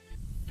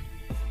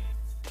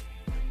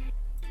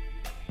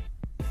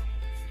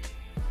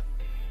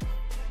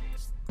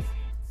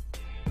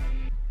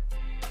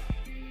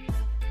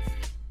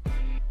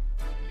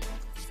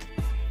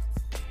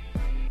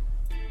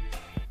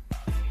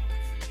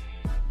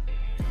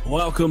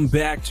Welcome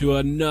back to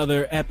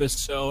another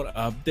episode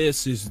of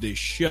This Is the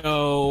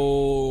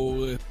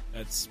Show.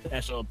 That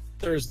special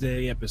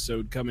Thursday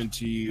episode coming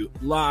to you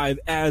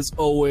live, as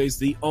always,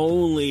 the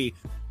only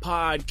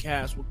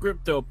podcast, well,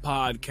 crypto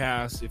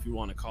podcast, if you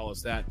want to call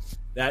us that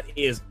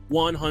is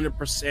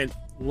 100%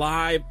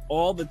 live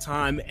all the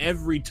time,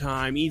 every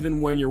time, even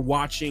when you're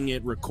watching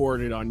it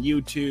recorded on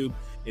YouTube.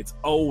 It's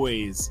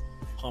always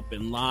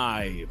pumping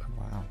live.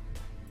 Wow.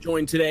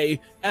 Joined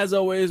today, as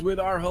always, with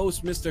our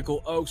host,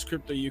 Mystical Oaks,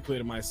 Crypto Euclid,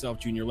 and myself,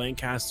 Junior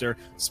Lancaster,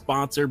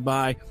 sponsored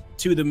by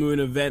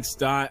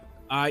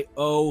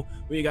ToTheMoonEvents.io.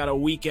 We got a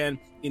weekend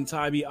in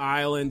Tybee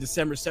Island,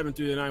 December 7th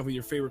through the 9th with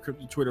your favorite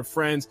crypto Twitter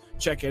friends.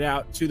 Check it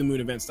out,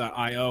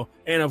 ToTheMoonEvents.io.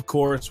 And, of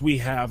course, we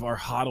have our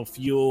Hodl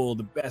Fuel,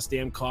 the best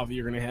damn coffee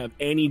you're going to have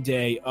any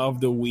day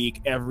of the week,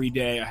 every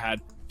day. I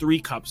had 3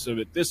 cups of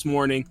it this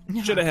morning.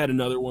 Should have had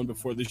another one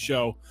before the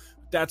show.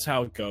 That's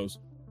how it goes.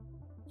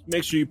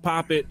 Make sure you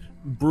pop it,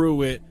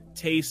 brew it,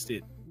 taste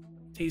it.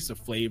 Taste the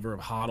flavor of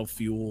Hodl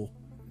Fuel.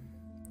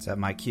 Is that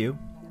my cue?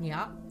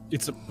 Yeah.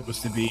 It's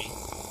supposed to be.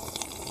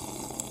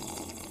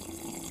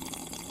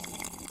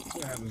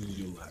 What happens when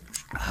you do that?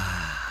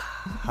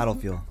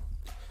 Hodl Fuel.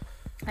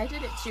 I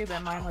did it too,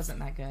 but mine wasn't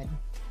that good.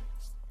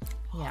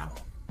 Yeah.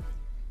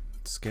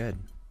 It's good.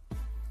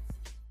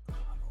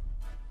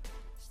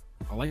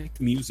 I like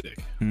the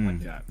music. I like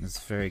that. It's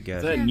very good.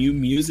 Is that new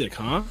music,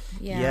 huh?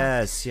 Yeah.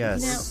 Yes.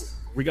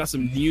 We got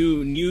some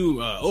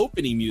new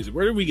opening music.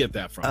 Where did we get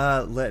that from?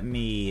 I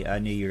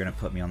knew you were going to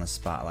put me on the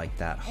spot like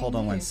that. Hold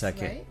on one Amuse,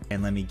 second. right?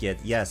 And let me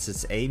yes,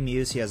 it's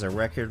Amuse. He has a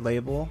record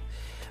label.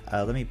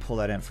 Let me pull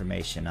that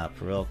information up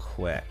real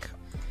quick.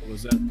 What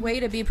was that? Way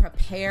to be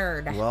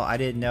prepared. Well, I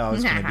didn't know I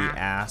was going to be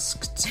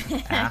asked.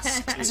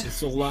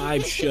 It's a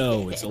live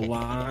show. It's a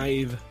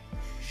live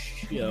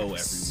show, everyone.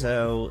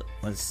 So,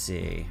 let's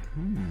see.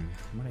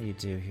 What do you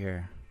do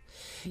here?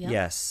 Yep.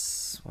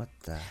 Yes. What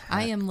the heck?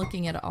 I am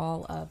looking at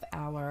all of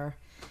our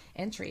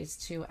entries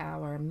to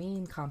our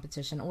meme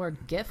competition or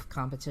GIF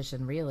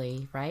competition,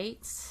 really, right?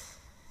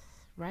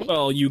 Right?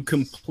 Well, you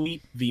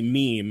complete the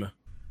meme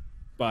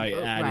by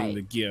adding right.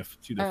 the GIF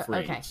to the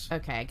phrase.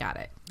 Okay, I got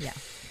it. Yeah,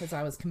 because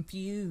I was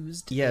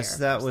confused. Yes,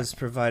 there that for a was second.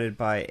 provided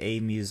by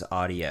Amuse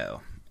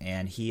Audio,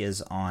 and he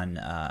is on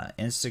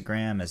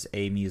Instagram as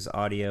Amuse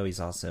Audio. He's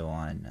also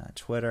on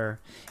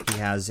Twitter. He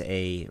has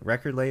a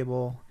record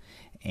label,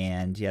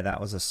 and yeah,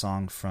 that was a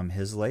song from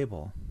his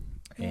label.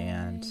 Yay.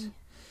 And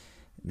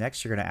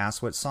next, you're going to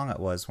ask what song it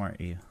was,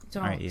 weren't you?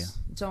 Aren't you?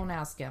 Don't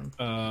ask him.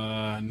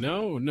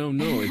 No.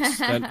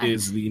 That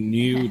is the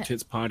new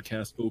Tits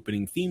Podcast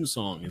opening theme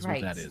song, is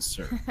Right. what that is,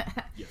 sir.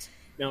 Yes.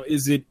 Now,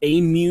 is it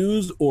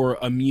Amuse or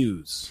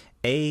Amuse?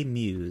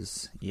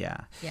 Amuse,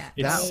 yeah. Yeah,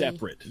 It's A-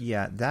 separate.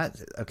 Yeah,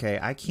 okay,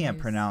 I can't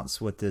Muse. pronounce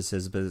what this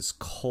is, but it's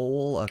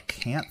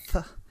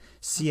Coelacanth,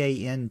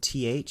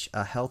 C-A-N-T-H,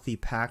 A Healthy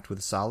Pact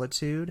with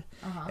Solitude,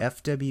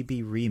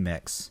 FWB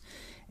Remix.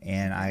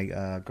 And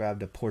I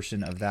grabbed a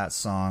portion of that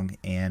song,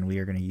 and we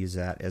are going to use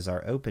that as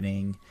our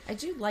opening. I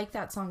do like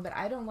that song, but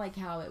I don't like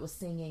how it was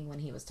singing when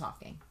he was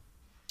talking.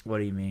 What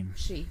do you mean?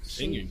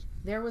 Singing.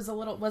 There was a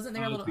little. Wasn't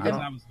there a little? Because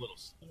I was a little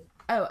slow.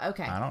 Oh,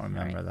 okay. I don't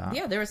remember that.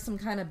 Yeah, there was some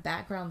kind of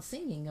background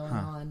singing going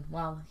on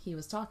while he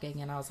was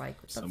talking, and I was like,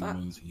 what the fuck?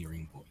 Someone's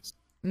hearing voice.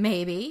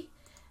 Maybe.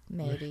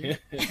 This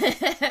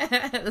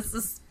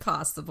is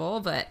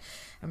possible, but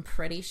I'm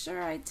pretty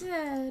sure I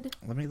did.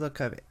 Let me look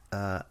up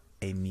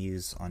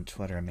Amuse on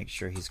Twitter and make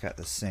sure he's got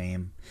the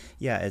same.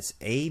 Yeah, it's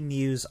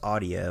Amuse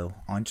Audio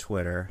on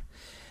Twitter.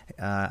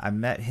 I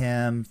met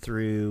him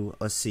through,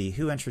 let's see,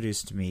 who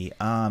introduced me? It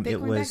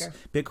Bitcoin was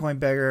Beggar. Bitcoin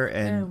Beggar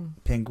and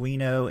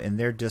Penguino in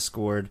their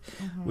Discord.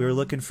 We were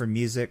looking for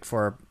music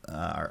for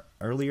our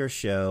earlier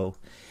show,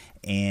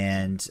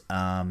 and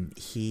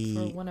he...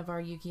 For one of our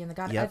Yuki and the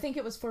Goddess. Yep. I think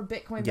it was for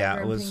Bitcoin Yeah,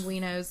 Beggar it and was-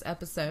 Penguino's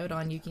episode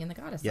on Yuki and the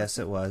Goddess. Yes,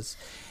 it was.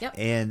 Yep.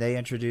 And they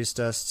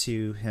introduced us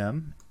to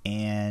him,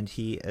 and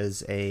he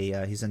is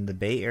he's in the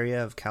Bay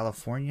Area of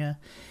California.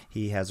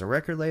 He has a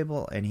record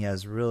label, and he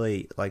has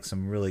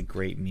some really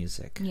great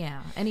music.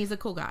 Yeah, and he's a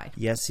cool guy.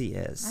 Yes, he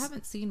is. I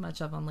haven't seen much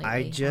of him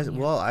lately.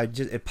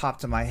 It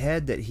popped in my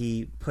head that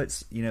he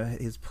puts,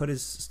 he's put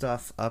his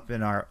stuff up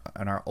in our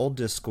old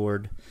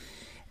Discord.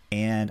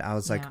 And I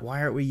was like, Yeah.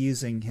 why aren't we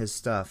using his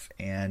stuff?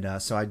 And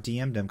so I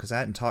DM'd him because I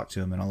hadn't talked to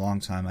him in a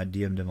long time. I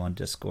DM'd him on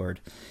Discord.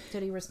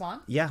 Did he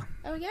respond? Yeah.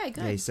 Oh, yeah,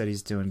 good. Yeah, he said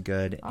he's doing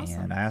good.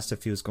 Awesome. And I asked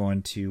if he was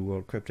going to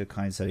World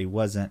CryptoCon. He said he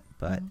wasn't.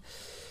 But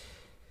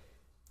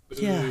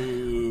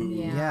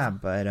yeah,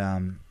 but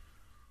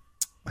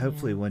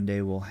hopefully one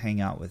day we'll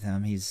hang out with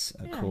him. He's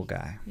a cool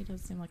guy. He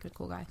does seem like a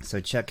cool guy. So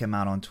check him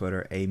out on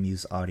Twitter,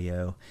 Amuse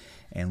Audio,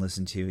 and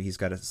listen to. He's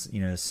got a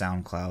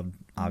SoundCloud,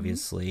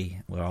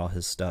 obviously, where all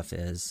his stuff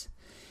is.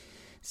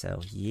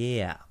 So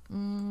yeah,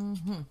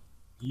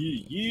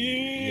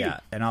 yeah,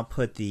 and I'll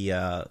put the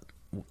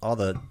all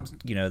the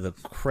the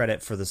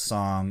credit for the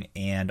song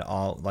and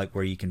all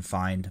where you can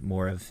find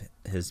more of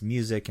his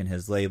music and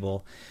his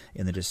label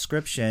in the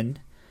description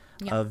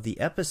of the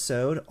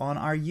episode on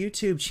our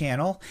YouTube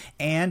channel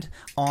and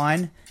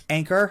on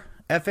Anchor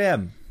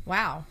FM.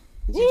 Wow.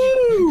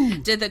 Woo!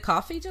 Did the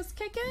coffee just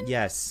kick in?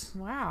 Yes.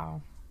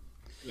 Wow.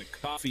 The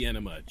coffee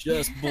enema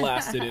just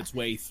blasted its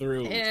way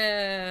through.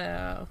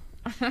 Ew.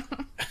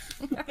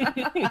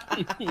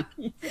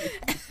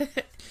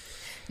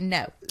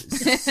 No.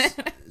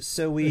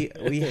 So we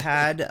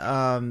had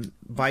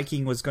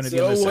Viking was going to give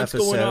So this what's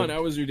episode. going on?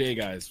 How was your day,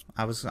 guys?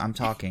 I'm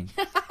talking.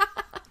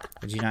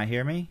 Did you not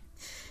hear me?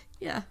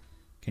 Yeah.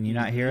 Can you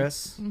not hear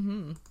us?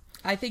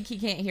 I think he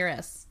can't hear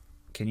us.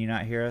 Can you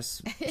not hear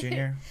us,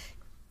 Junior?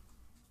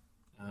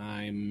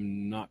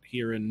 I'm not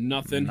hearing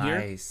nothing here.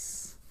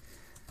 Nice.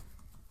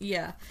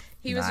 Yeah.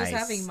 He was just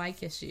Nice. having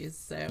mic issues,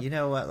 so. You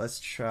know what? Let's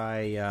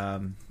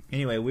try.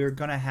 Anyway, we're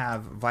going to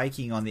have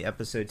Viking on the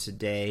episode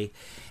today,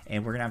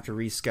 and we're going to have to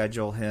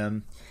reschedule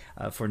him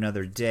for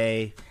another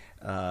day.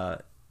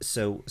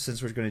 So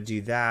since we're going to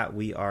do that,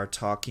 we are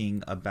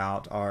talking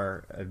about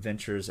our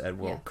adventures at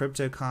World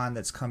CryptoCon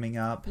that's coming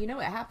up. You know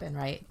what happened,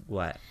 right?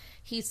 What?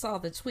 He saw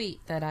the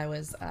tweet that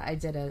I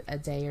did a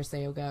day or so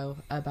ago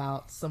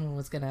about someone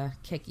was going to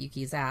kick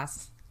Yuki's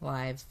ass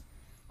live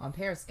on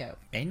Periscope.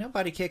 Ain't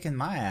nobody kicking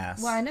my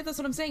ass. Well, I know that's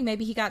what I'm saying.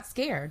 Maybe he got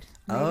scared.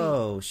 Maybe.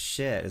 Oh,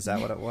 shit. Is that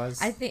what it was?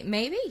 I think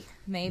maybe.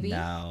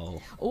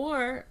 No.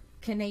 Or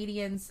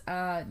Canadians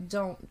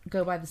don't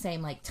go by the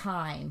same like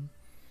time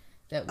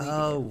that we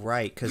Oh, do.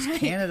 right. Because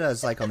Canada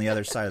is like on the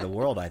other side of the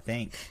world, I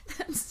think.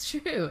 That's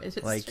true. It's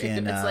Like true.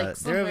 in, It's like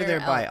they're over there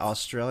somewhere by else.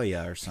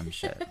 Australia or some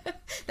shit.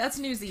 That's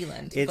New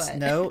Zealand. It's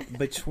but...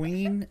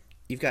 between.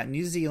 You've got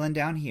New Zealand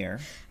down here,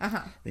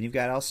 then you've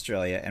got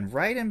Australia, and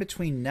right in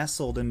between,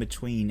 nestled in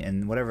between,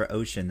 and whatever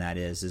ocean that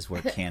is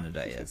where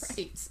Canada is.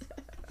 Right.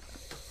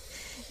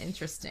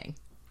 Interesting.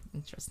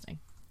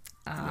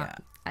 Yeah.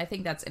 I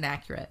think that's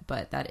inaccurate,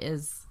 but that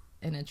is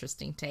an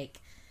interesting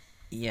take.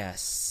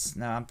 Yes.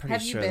 No, I'm pretty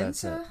Have you sure been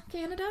that's to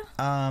Canada?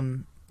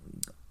 it.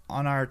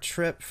 On our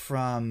trip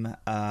from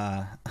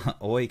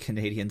Oi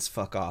Canadians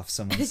fuck off,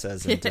 someone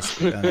says in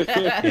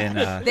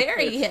There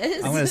he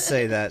is. I'm going to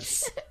say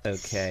that's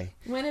okay.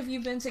 When have you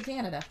been to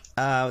Canada?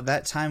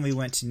 That time we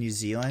went to New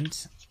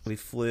Zealand. We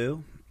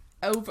flew.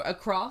 Over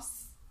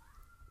across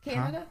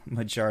Canada?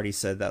 Majority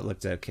said that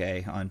looked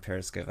okay on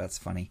Periscope. That's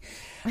funny.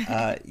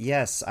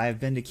 Yes,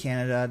 I've been to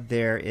Canada.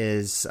 There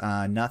is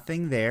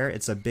nothing there.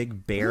 It's a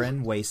big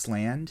barren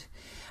wasteland.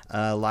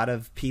 A lot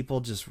of people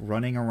just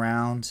running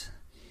around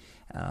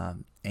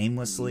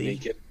aimlessly.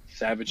 Naked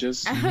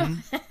savages.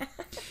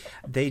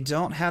 They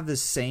don't have the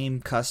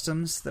same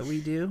customs that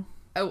we do.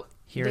 Oh,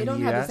 Here they in the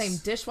don't have US? the same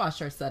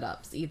dishwasher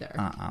setups either.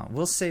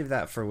 We'll save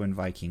that for when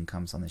Viking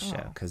comes on the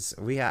show because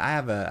I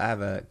have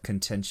a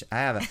contention. I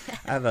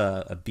have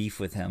a beef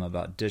with him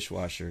about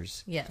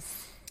dishwashers.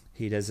 Yes.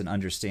 He doesn't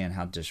understand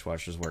how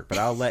dishwashers work, but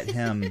I'll let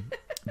him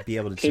be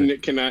able to.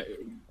 Can I?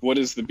 What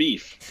is the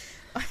beef?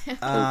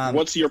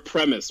 What's your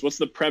premise? What's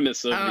the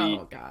premise of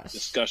the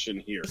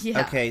discussion here?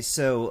 Yeah. Okay,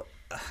 so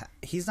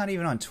he's not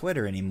even on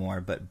Twitter anymore,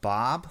 but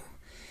Bob.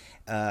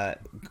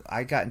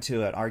 I got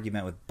into an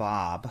argument with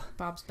Bob.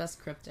 Bob's Best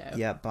Crypto.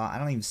 Yeah, Bob. I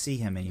don't even see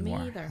him anymore.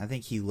 Me either. I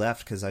think he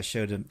left because I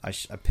showed him. I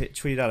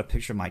tweeted out a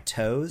picture of my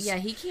toes. Yeah,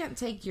 he can't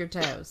take your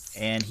toes.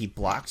 And he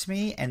blocked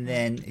me, and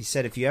then he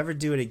said, "If you ever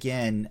do it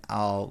again,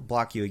 I'll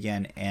block you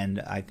again." And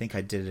I think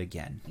I did it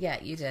again.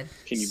 Yeah, you did.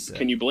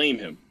 Can you blame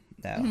him?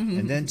 No.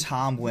 And then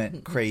Tom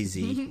went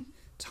crazy.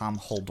 Tom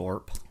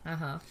Holdorp.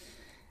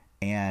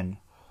 And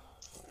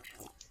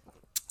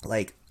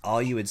like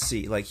all you would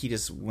see, like he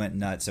just went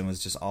nuts and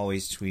was just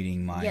always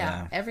tweeting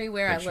my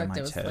everywhere I picture of looked, my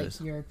it was toes.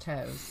 like your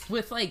toes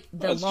with like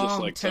the That's just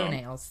long like Tom.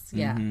 toenails.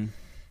 Yeah,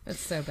 it's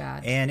so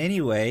bad. And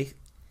anyway,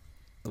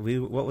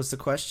 what was the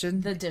question?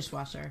 The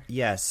dishwasher.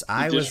 Yes,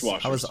 I was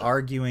dishwasher, sir.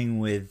 arguing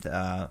with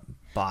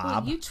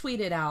Bob. Well, you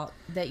tweeted out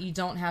that you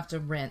don't have to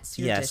rinse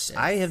your Yes, dishes.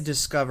 I have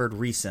discovered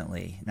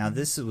recently. Now,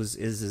 this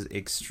is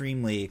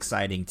extremely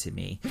exciting to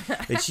me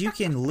that you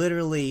can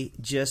literally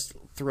just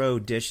throw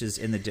dishes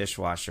in the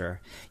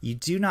dishwasher. You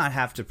do not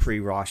have to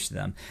pre-wash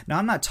them. Now,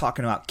 I'm not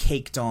talking about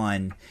caked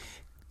on,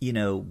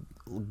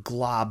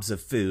 globs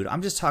of food.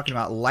 I'm just talking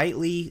about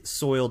lightly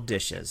soiled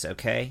dishes.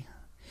 Okay,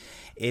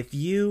 if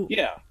you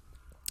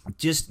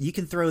you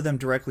can throw them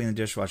directly in the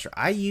dishwasher.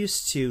 I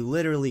used to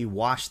literally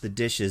wash the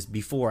dishes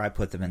before I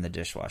put them in the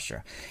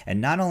dishwasher.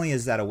 And not only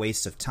is that a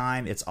waste of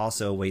time, it's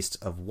also a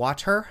waste of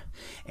water,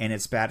 and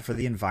it's bad for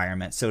the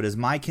environment. So it is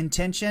my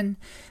contention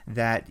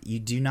that you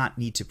do not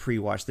need to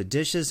pre-wash the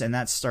dishes, and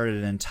that started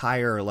an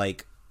entire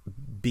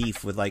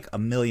beef with like a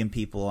million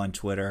people on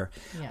Twitter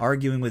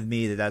arguing with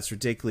me that that's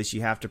ridiculous.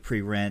 You have to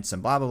pre-rinse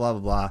and blah, blah, blah, blah,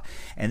 blah.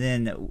 And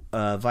then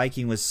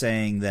Viking was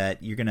saying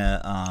that you're going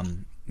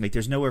to...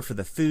 there's nowhere for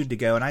the food to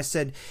go, and I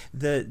said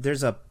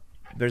there's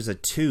a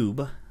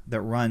tube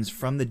that runs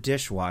from the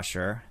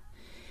dishwasher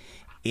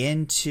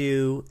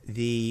into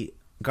the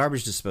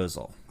garbage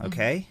disposal.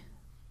 Okay,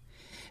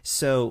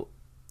 so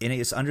and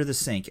it's under the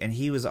sink, and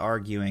he was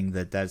arguing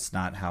that that's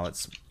not how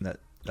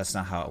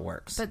it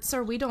works. But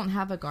sir, we don't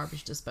have a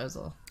garbage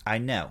disposal. I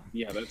know.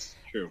 Yeah, that's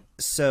true.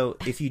 So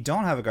if you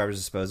don't have a garbage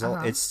disposal,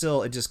 it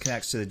just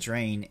connects to the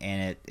drain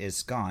and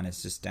it's gone.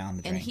 It's just down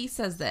the drain. And he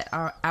says that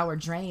our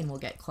drain will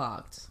get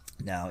clogged.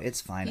 No,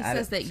 it's fine. He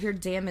says that you're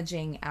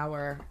damaging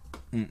our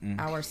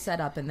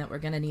setup and that we're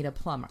going to need a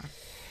plumber.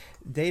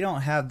 They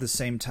don't have the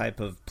same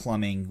type of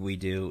plumbing we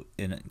do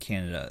in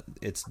Canada.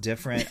 It's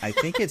different. I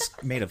think it's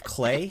made of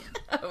clay.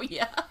 Oh,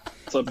 yeah.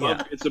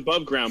 It's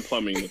above ground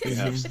plumbing that they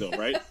have still,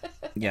 right?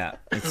 Yeah,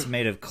 it's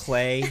made of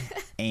clay,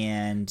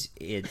 and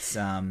it's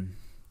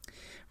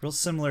real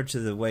similar to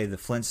the way the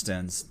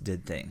Flintstones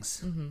did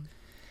things. Mm-hmm.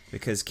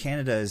 Because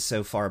Canada is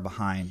so far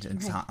behind on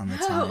the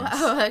times.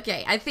 Oh,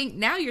 okay. I think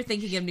now you're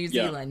thinking of New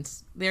Zealand.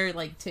 They're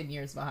like 10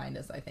 years behind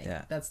us, I think.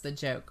 Yeah. That's the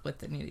joke with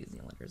the New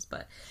Zealanders.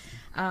 But,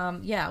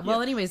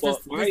 anyways, this,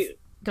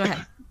 go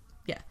ahead.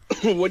 Yeah.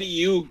 What do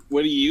you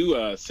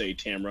say,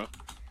 Tamra?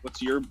 What's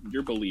your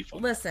belief on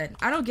it? Listen,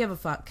 I don't give a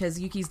fuck because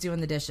Yuki's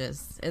doing the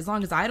dishes. As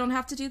long as I don't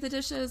have to do the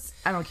dishes,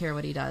 I don't care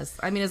what he does.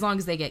 I mean, as long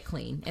as they get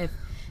clean.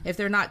 If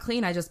they're not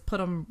clean, I just put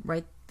them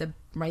right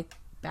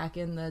back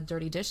in the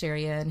dirty dish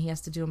area, and he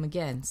has to do them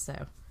again.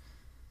 So,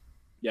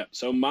 yeah.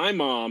 So my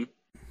mom,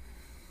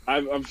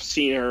 I've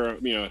seen her,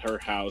 at her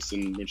house,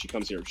 and when she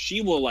comes here,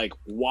 she will like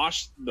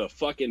wash the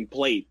fucking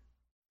plate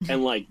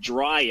and like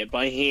dry it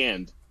by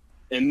hand,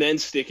 and then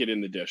stick it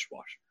in the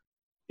dishwasher.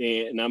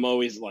 And I'm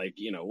always like,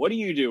 what are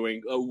you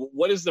doing?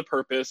 What is the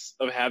purpose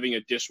of having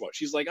a dishwasher?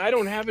 She's like, I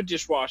don't have a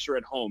dishwasher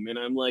at home. And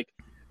I'm like,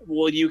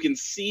 well, you can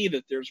see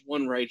that there's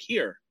one right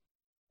here.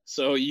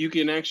 So you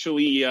can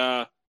actually,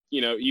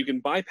 you can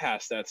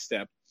bypass that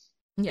step.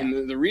 Yeah.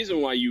 And the reason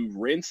why you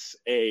rinse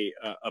a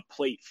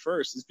plate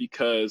first is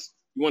because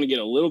you want to get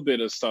a little bit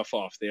of stuff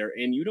off there.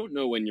 And you don't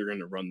know when you're going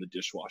to run the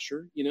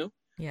dishwasher,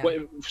 Yeah.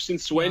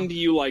 Since when do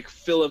you like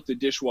fill up the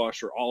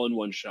dishwasher all in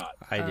one shot?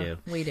 I do.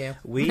 We do.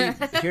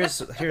 Here's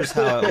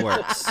how it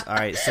works. All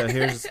right, so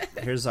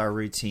here's our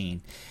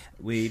routine.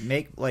 We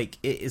make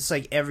it's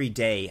like every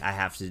day I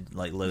have to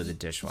like load the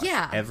dishwasher.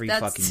 Yeah, every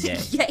fucking day.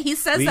 Yeah, he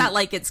says that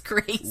like it's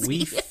crazy.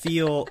 We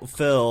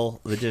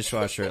fill the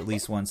dishwasher at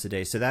least once a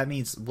day. So that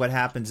means what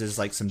happens is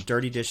like some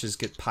dirty dishes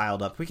get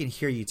piled up. We can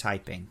hear you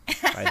typing,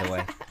 by the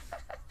way.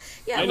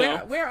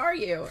 Yeah, where are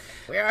you?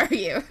 Where are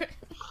you?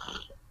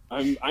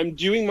 I'm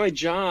doing my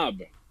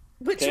job.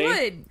 Which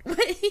one?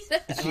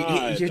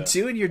 You're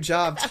doing your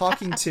job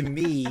talking to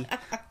me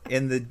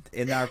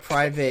in our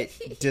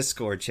private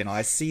Discord channel.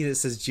 I see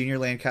this says Junior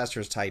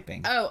Lancaster is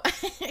typing. Oh,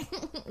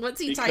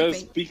 what's he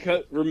typing?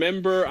 Because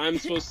remember, I'm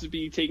supposed to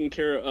be taking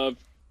care of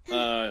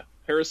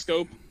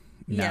Periscope.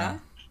 Yeah.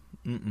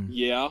 Mm-mm.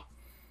 Yeah.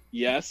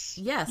 Yes.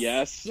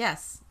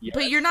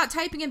 But you're not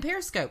typing in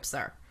Periscope,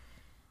 sir.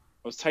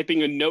 I was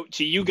typing a note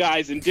to you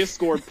guys in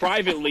Discord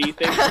privately.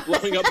 Thanks for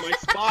blowing up my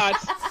spot.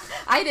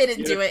 I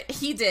didn't do it.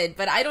 He did,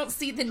 but I don't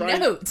see the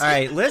note. All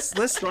right, let's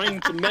trying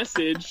to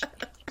message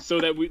so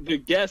that the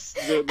guests,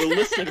 the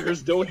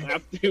listeners, don't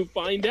have to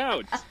find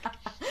out.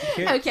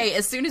 Okay,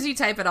 as soon as you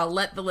type it, I'll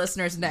let the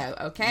listeners know.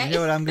 Okay. You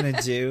know what I'm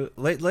gonna do?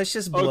 Let's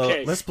just blow.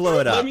 Okay. Let's blow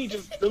it up. Let me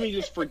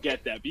just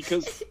forget that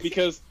because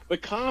the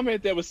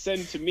comment that was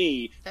sent to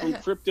me from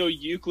Crypto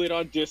Euclid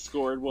on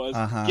Discord was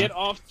get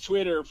off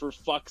Twitter for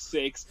fuck's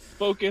sakes,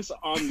 focus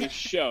on the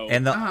show.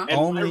 And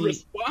my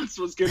response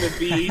was gonna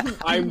be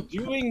I'm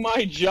doing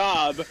my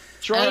job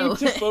trying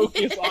to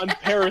focus on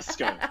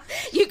Periscope.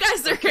 You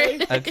guys are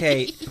great.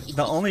 Okay,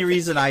 the only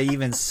reason I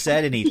even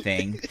said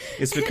anything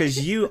is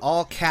because you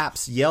all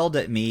caps yelled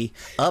at me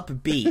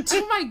upbeat.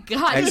 Oh my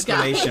god!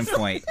 Exclamation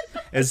point.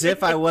 As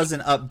if I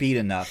wasn't upbeat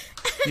enough.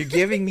 You're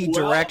giving me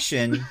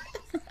direction.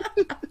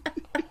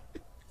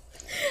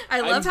 I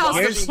love how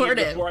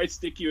supportive. Before I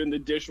stick you in the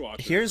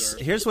dishwasher.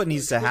 Here's what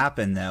needs to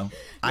happen though.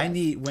 Yes. I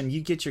need when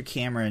you get your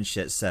camera and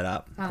shit set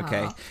up.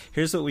 Okay.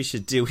 Here's what we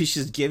should do. We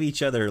should give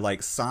each other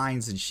like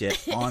signs and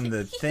shit on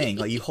the thing.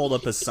 Like you hold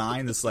up a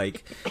sign that's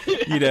like,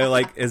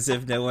 like as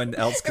if no one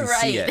else can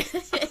see it.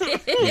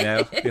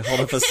 You hold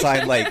up a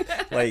sign like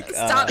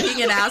stop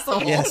being an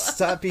asshole. Yeah,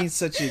 stop being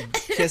such a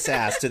kiss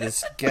ass to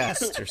this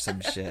guest or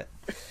some shit.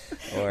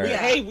 Or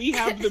hey, we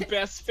have the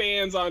best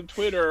fans on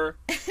Twitter.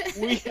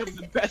 We have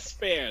the best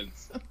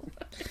fans.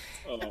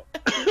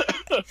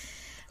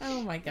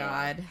 Oh my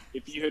god!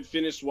 If you had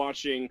finished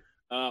watching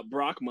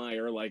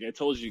Brockmire, like I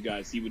told you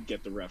guys, you would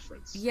get the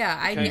reference. Yeah,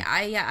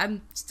 okay?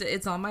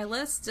 It's on my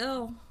list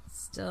still.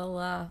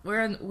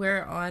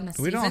 We're on season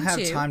 2. We don't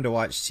have time to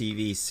watch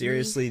TV.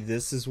 Seriously,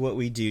 this is what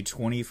we do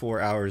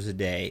 24 hours a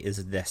day.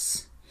 Is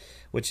this,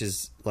 which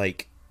is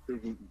like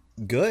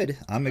good.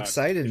 I'm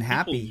excited and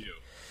happy.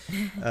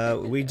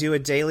 We do a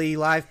daily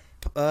live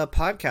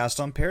podcast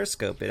on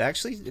Periscope.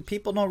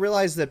 People don't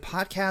realize that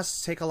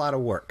podcasts take a lot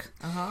of work.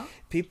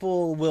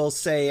 People will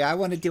say, I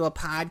want to do a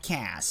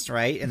podcast,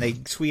 right? And they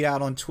tweet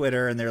out on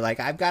Twitter and they're like,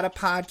 I've got a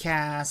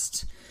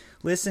podcast,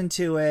 listen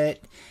to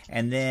it.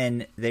 And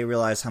then they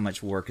realize how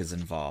much work is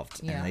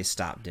involved and they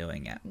stop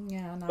doing it.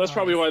 Yeah, that's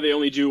probably why they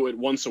only do it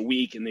once a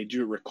week and they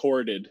do it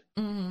recorded.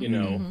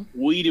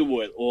 We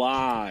do it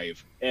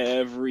live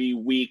every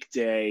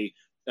weekday.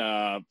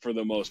 For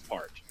the most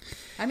part.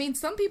 I mean,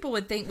 some people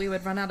would think we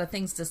would run out of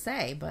things to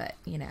say, but,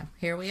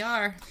 here we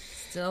are.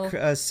 Still.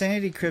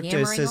 Sanity Crypto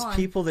yammering says on.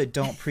 people that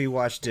don't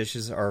pre-wash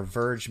dishes are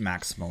Verge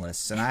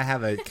maximalists, and I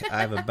have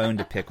a bone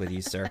to pick with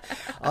you, sir.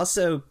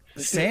 Also,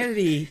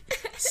 Sanity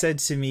said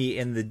to me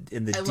in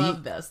the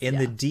love this, the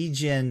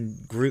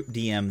DGen group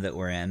DM that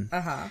we're in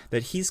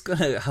that he's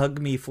gonna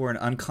hug me for an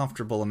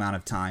uncomfortable amount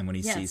of time when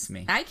he sees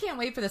me. I can't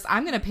wait for this.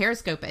 I'm going to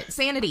Periscope it.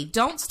 Sanity,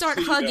 don't start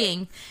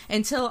hugging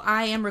until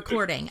I am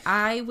recording.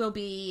 I will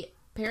be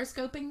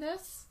Periscoping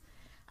this.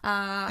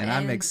 And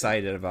I'm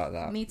excited about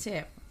that. Me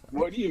too.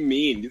 What do you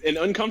mean? An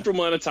uncomfortable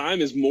amount of time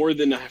is more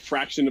than a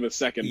fraction of a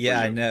second. Yeah,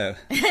 I know.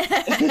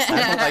 I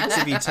don't like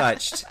to be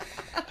touched.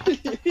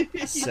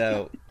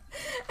 So,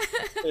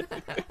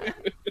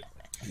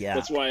 yeah.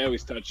 That's why I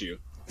always touch you.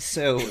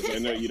 So, Because I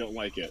know you don't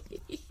like it.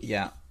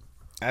 yeah.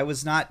 I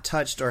was not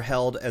touched or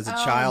held as a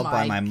child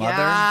by my mother.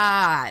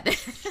 God.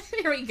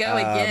 Here we go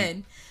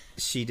again.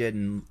 She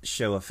didn't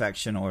show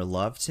affection or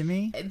love to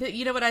me. But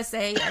you know what I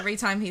say every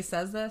time he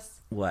says this?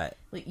 What?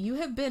 Like, you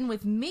have been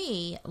with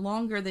me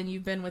longer than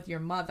you've been with your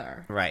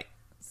mother. Right.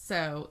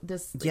 So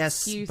this Yes,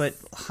 excuse... but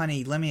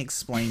honey, let me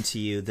explain to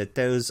you that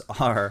those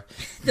are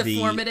the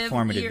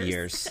formative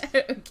years.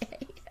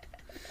 Okay.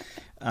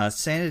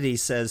 Sanity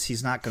says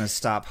he's not going to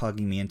stop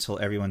hugging me until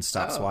everyone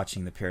stops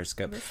watching the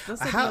Periscope. This will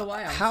be a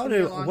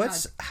while.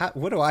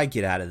 What do I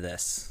get out of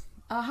this?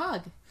 A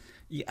hug.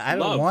 Yeah, I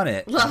don't Love. want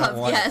it. I Love, don't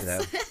want yes.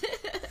 it,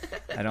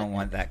 though. I don't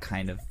want that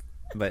kind of.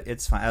 But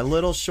it's fine. A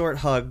little short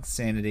hug,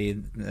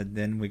 Sanity.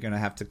 Then we're gonna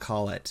have to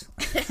call it.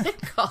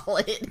 Call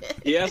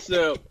it. He has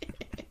to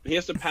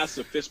pass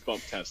the fist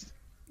bump test.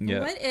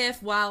 Yeah. What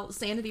if, while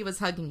Sanity was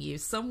hugging you,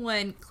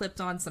 someone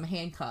clipped on some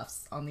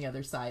handcuffs on the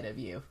other side of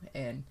you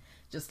and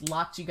just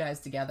locked you guys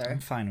together? I'm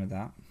fine with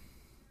that.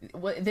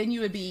 Then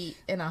you would be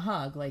in a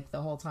hug like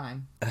the whole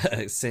time.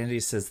 Sanity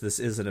says this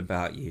isn't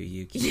about you,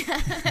 Yuki.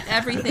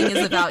 Everything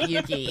is about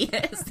Yuki.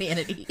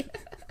 Sanity.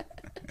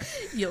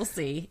 You'll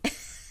see.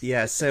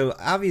 Yeah, so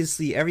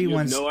obviously You have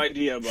everyone's no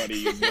idea, buddy.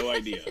 You have no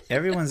idea.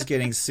 everyone's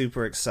getting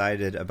super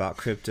excited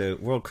about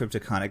World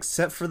CryptoCon,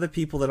 except for the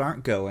people that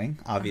aren't going,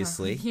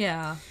 obviously.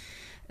 Yeah.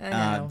 I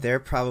know. They're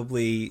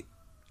probably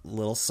a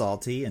little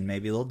salty and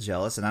maybe a little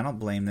jealous, and I don't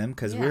blame them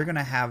because we're going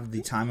to have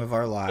the time of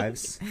our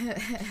lives.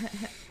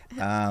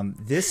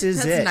 This is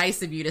That's it.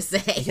 nice of you to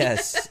say.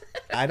 Yes.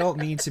 I don't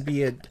mean to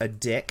be a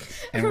dick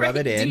and rub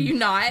it Right, in. do you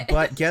not?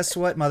 But guess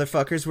what,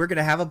 motherfuckers? We're going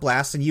to have a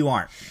blast and you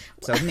aren't.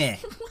 So, meh.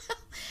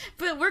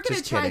 But we're going to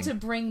Just try kidding. to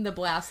bring the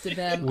blast to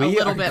them a We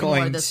little are bit more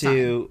going this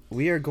time.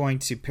 we are going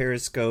to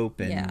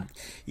Periscope, and Yeah.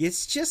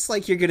 it's just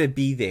like you're going to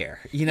be there.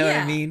 You know what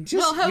Yeah. I mean?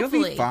 Well, You'll be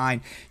hopefully.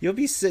 fine. You'll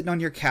be sitting on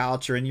your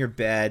couch or in your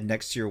bed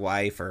next to your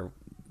wife or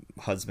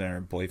husband or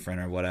boyfriend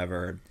or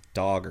whatever,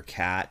 dog or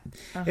cat.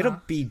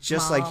 It'll be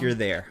just like Mom. you're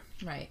there.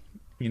 Right.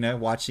 You know,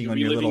 watching You'll on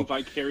be your living little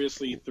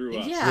vicariously through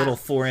us. Yeah. little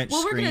 4-inch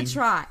Well, we're screen. going to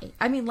try.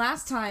 I mean,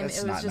 last time That's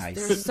it was not just, nice.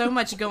 there was so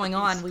much going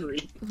on. We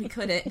Screen.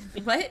 couldn't.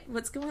 What?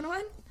 What's going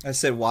on? I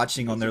said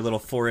watching on their little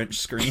 4-inch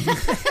screen.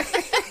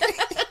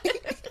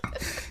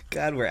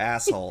 God, we're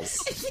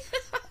assholes.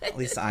 At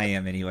least I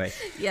am, anyway.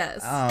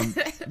 Yes.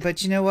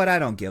 But you know what? I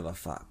don't give a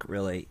fuck,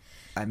 really.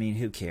 I mean,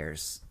 who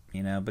cares?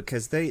 You know,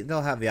 because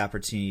they'll have the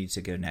opportunity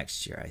to go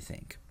next year, I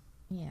think.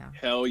 yeah.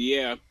 Hell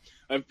yeah.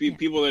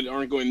 People that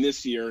aren't going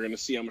this year are going to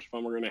see how much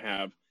fun we're going to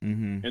have,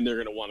 and they're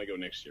going to want to go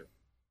next year.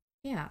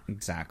 Yeah.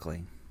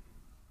 Exactly.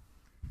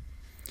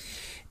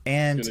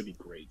 And It's going to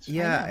be great.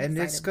 yeah, I know, and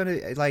it's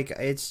excited. gonna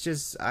it's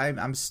just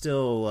I'm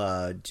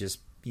still just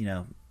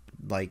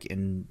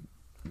I'm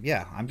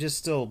just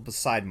still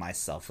beside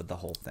myself with the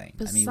whole thing.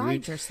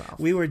 Beside yourself.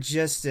 We were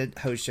just at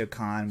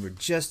HoshoCon. We're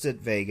just at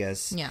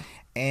Vegas. Yeah.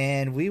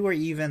 And we were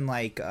even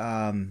like,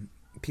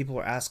 people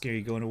were asking, "Are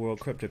you going to World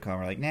CryptoCon?"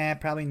 We're like, "Nah,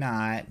 probably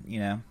not." You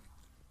know.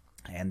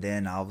 And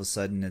then all of a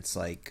sudden, it's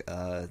like,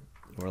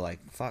 we're like,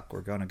 "Fuck,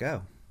 we're gonna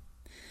go."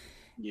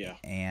 Yeah.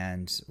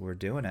 And we're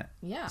doing it.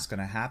 Yeah. It's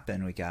gonna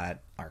happen. We got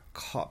our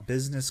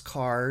business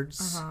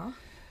cards.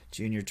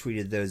 Junior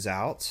tweeted those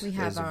out. We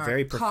have those are our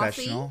very coffee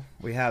professional.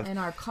 We have and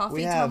our coffee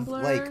we have,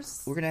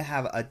 tumblers. we're gonna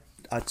have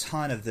a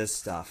ton of this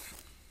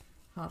stuff.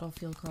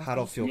 Huddlefield coffee.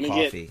 Huddlefield I'm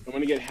coffee.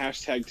 gonna get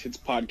hashtag Tits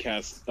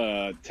Podcast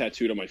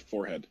tattooed on my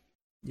forehead.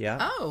 Yeah.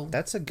 Oh.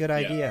 That's a good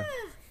idea. Yeah.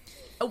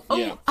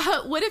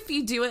 What if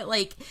you do it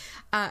like,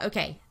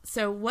 okay,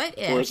 so what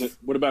if... Or is it?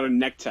 What about a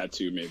neck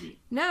tattoo? Maybe.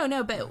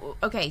 No, but,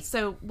 okay,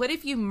 so what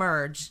if you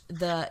merge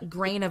the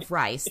grain of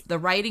rice, the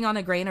writing on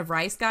a grain of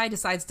rice guy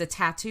decides to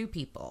tattoo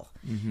people,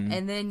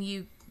 and then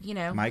you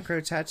know... Micro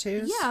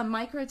tattoos? Yeah,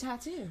 micro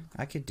tattoo.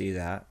 I could do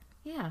that.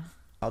 Yeah.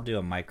 I'll do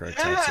a micro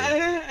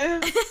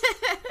tattoo.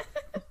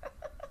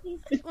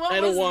 What I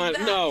don't was want.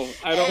 that? No,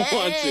 I don't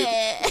want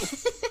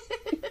to.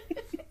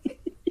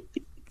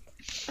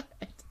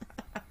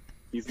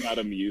 He's not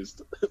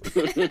amused.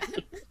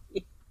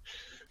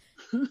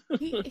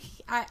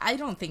 I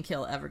don't think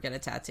he'll ever get a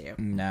tattoo.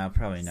 No,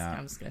 probably not.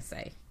 I'm just going to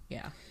say,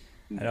 yeah.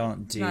 I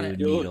don't do not a-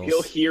 needles.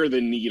 He'll hear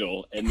the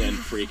needle and then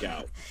freak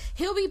out.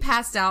 He'll be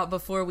passed out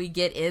before we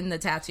get in the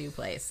tattoo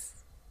place.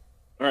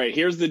 All right,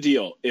 here's the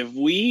deal. If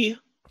we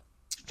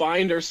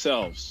find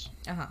ourselves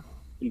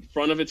in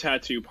front of a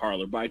tattoo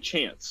parlor by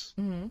chance,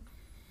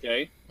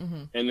 okay,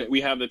 and that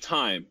we have the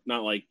time,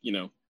 not like,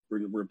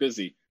 we're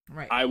busy,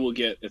 Right. I will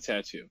get a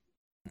tattoo.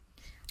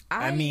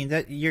 I mean,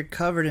 that you're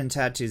covered in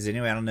tattoos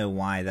anyway. I don't know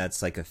why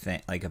that's like a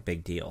thing, like a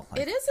big deal.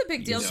 Like, it is a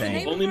big deal. It's the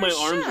name only of my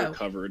our arms show. are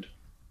covered.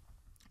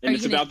 And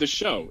it's about the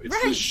show. It's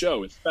Right. the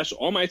show. It's special.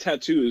 All my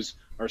tattoos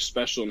are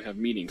special and have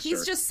meanings. He's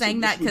sir. just saying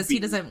So that this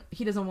because would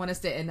he doesn't want us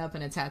to end up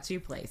in a tattoo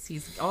place.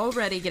 He's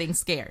already getting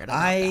scared. About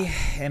I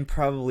am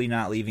probably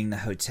not leaving the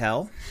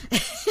hotel.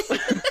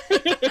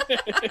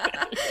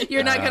 that.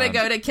 You're not going to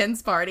go to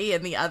Ken's party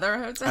in the other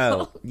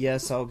hotel. Oh,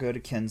 yes, I'll go to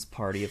Ken's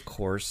party, of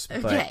course.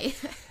 But Okay.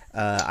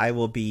 I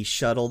will be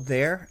shuttled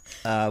there.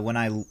 When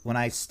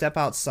I step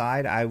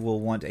outside, I will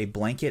want a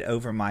blanket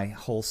over my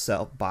whole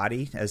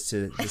body as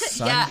to the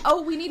sun. Yeah.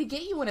 Oh, we need to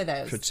get you one of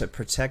those. To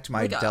protect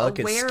my Like a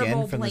delicate wearable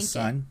skin from blanket. the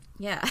sun.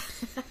 Yeah.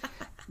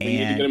 We need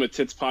to And get him a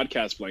Tits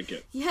podcast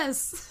blanket.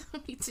 Yes,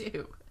 me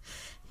too.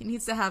 He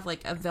needs to have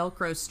like a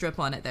Velcro strip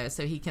on it though,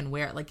 so he can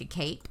wear it like a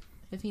cape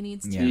if he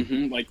needs to.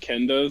 Yeah. Like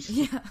Ken does.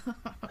 Yeah.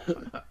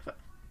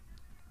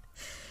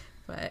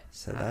 But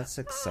so that's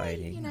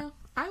exciting.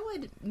 I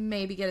would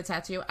maybe get a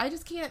tattoo. I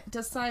just can't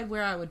decide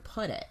where I would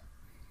put it.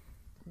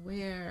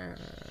 Where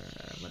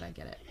would I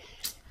get it?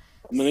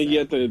 I'm gonna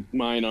get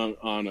mine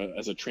on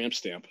as a tramp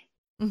stamp.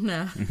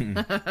 No.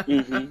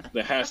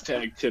 The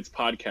hashtag Tits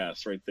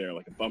podcast right there,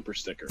 like a bumper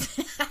sticker.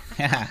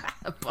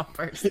 A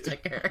bumper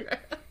sticker.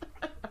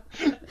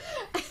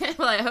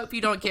 Well, I hope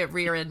you don't get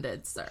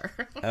rear-ended, sir.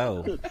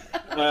 Oh,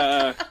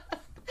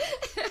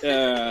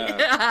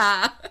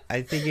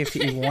 I think if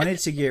you wanted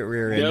to get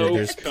rear-ended, No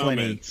there's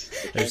comments.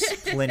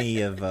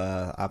 plenty of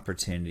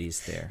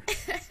opportunities there.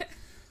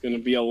 Gonna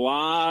be a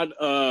lot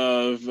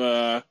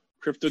of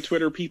crypto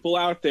Twitter people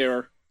out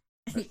there.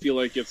 I feel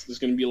like there's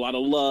gonna be a lot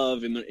of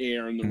love in the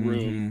air in the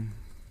room.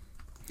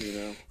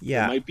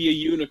 Yeah. It might be a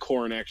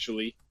unicorn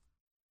actually.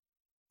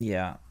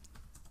 Yeah.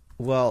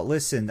 Well,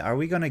 listen, are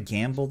we going to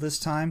gamble this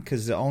time?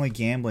 Because the only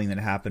gambling that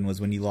happened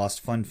was when you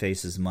lost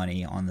Funface's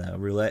money on the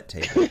roulette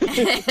table.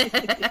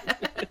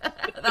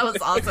 That was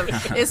awesome.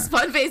 Is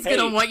Funface going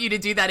to want you to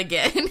do that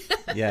again?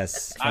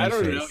 Yes. I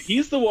don't Funface. know.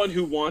 He's the one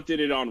who wanted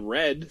it on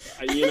red.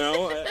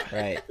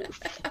 Right.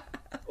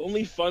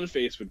 Only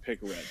Funface would pick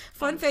red.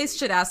 Funface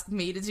should ask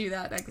me to do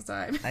that next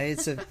time.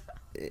 It's not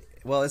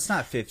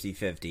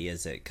 50-50,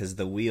 is it? Because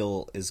the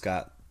wheel has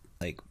got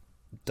like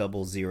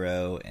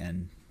 00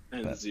 and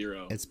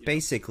zero. It's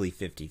basically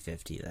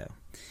 50-50 though.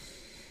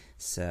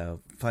 So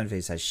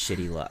Funface has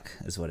shitty luck,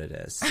 is what it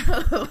is.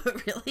 Oh,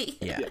 really?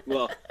 Yeah.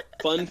 Well,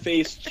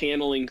 Funface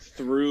channeling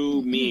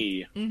through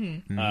me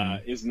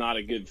is not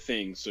a good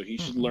thing. So he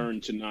should learn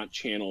to not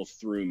channel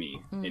through me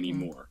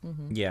anymore.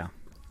 Yeah.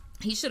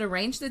 He should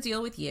arrange the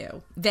deal with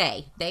you.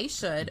 They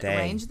should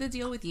arrange the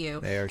deal with you,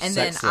 They are and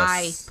then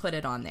I sexless. put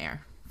it on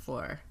there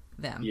for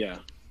them. Yeah.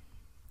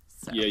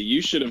 So, Yeah,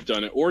 you should have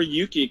done it, or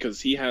Yuki, because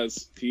he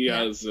has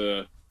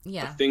a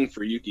thing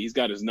for Yuki. He's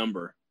got his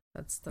number.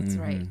 That's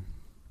right.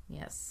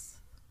 Yes,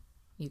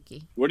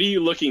 Yuki. What are you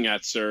looking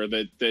at, sir?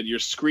 That your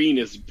screen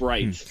is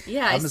bright.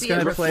 Yeah, I'm I just see it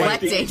gonna play-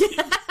 reflecting.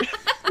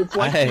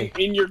 Reflecting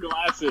in your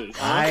glasses.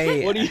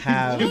 I What are you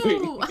have.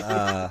 doing?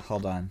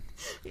 Hold on.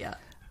 Yeah.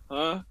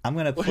 I'm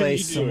gonna What are play you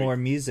some doing? more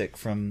music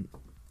from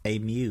a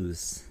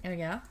Muse. Oh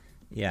yeah.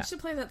 Yeah. You should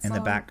play that In song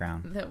the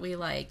background. that we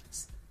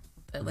liked.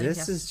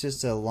 This is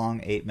just a long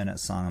 8-minute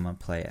song. I'm gonna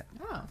play it.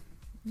 Oh,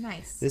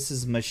 nice. This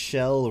is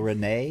Michelle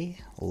Renee,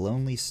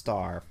 Lonely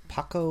Star,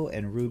 Paco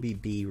and Ruby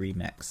B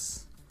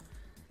remix.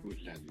 Ooh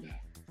la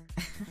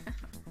la.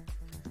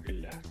 Ooh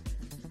la.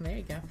 There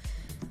you go.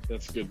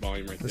 That's good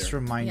volume right This there.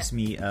 reminds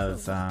me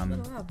of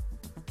Little loud.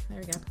 There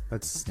we go.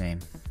 what's his name?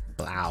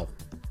 Blau.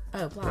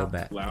 Oh, wow. Real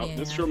bad. Wow. Yeah,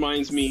 This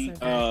reminds me so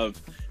good.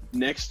 of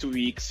next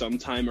week,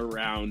 sometime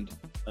around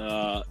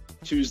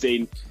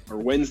Tuesday or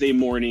Wednesday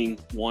morning,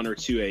 1 or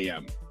 2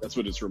 a.m. That's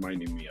what it's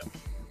reminding me of.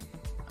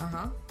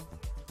 Uh-huh.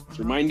 It's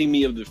reminding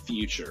me of the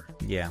future.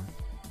 Yeah.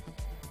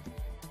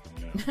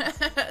 Yeah.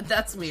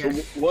 That's So weird.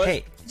 what?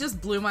 Hey,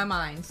 Just blew my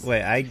mind.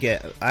 wait. I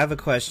have a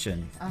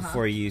question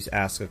before you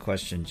ask a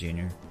question,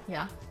 Junior.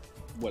 Yeah.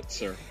 What,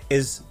 sir?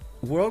 Is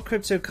World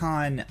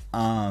CryptoCon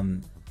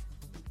I'm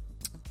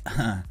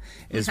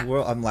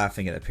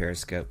laughing at the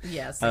Periscope.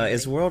 Yes.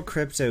 Is World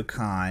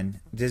CryptoCon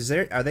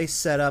are they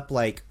set up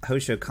like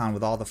HoshoCon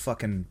with all the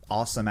fucking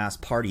awesome ass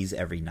parties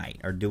every night,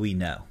 or do we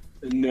know?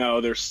 No,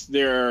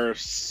 they're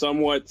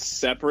somewhat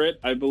separate.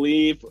 I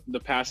believe the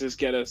passes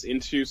get us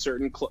into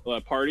certain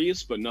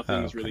parties, but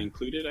nothing is really okay.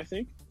 included, I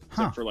think.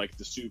 Huh. Except for like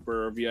the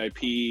super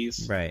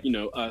VIPs, Right.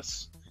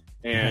 Us.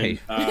 And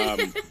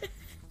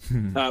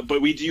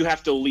but we do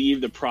have to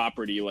leave the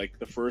property. Like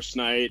the first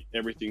night,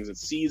 everything's at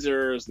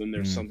Caesars. Then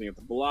there's something at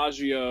the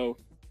Bellagio.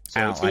 So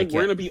I don't like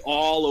we're it. gonna be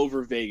all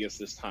over Vegas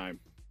this time.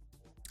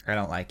 I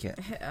don't like it.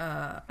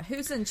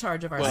 Who's in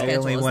charge of our I schedule?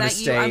 only Is want to that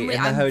you? stay in the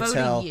I'm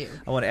hotel. voting you.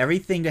 I want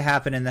everything to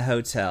happen in the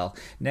hotel.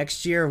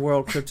 Next year,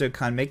 World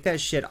CryptoCon, make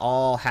that shit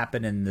all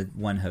happen in the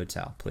one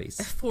hotel,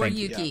 please. For Thank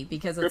you. Yuki,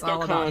 because it's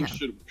all about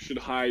CryptoCon him. should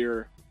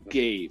hire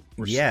Gabe.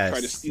 Or Yes,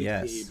 try to steal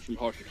yes. Gabe from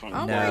HoshiCon. Oh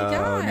my No,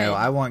 God. no,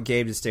 I want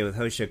Gabe to stay with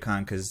HoshiCon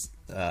because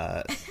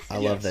I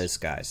love Yes. those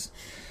guys.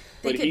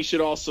 But They he could-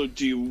 should also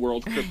do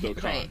World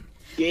CryptoCon. Right.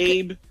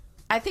 Gabe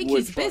I think would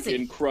he's busy.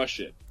 fucking crush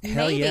it.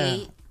 Hell Maybe yeah.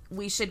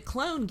 we should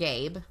clone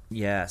Gabe.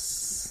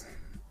 Yes.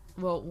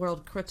 Well,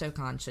 World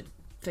CryptoCon should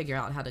figure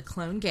out how to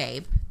clone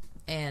Gabe,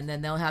 and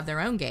then they'll have their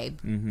own Gabe.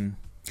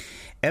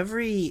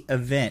 Every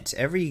event,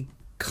 every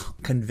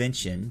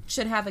convention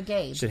Should have a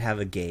Gabe. should have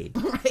a Gabe.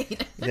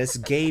 Right. That's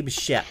Gabe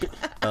Shep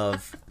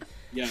of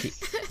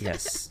Yes.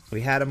 yes.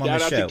 We had him on Shout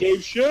the out show. to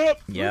Gabe Ship.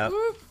 Yep.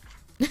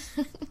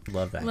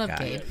 Love that Love guy.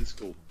 Gabe. Yeah, he's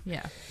cool.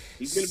 Yeah.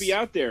 He's gonna be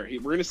out there.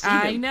 We're gonna see him.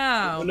 I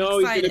know. Oh, no, I'm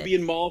he's gonna excited. be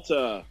in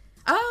Malta.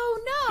 Oh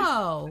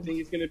I think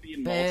he's gonna be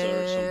in no!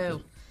 Malta or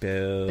something.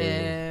 Boo.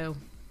 Boo.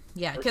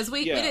 Yeah, because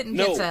we Yeah, didn't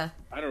no, get to.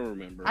 I don't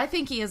remember. I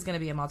think he is going to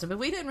be in Malta, but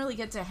we didn't really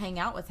get to hang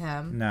out with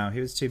him No,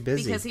 he was too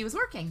busy. because he was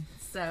working.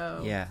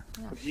 So yeah.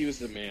 He was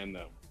the man,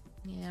 though.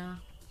 yeah,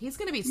 he's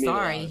going to be Meanwhile,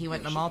 sorry he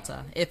went to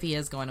Malta. If he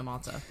is going to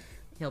Malta,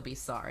 he'll be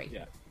sorry.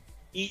 Yeah.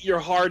 Eat your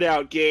heart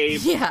out,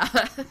 Gabe. Yeah.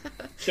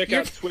 Check You're-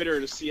 out Twitter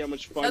to see how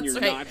much fun That's you're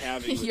right. not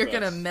having. With You're us.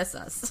 gonna miss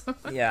us.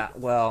 Yeah,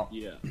 well,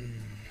 Yeah.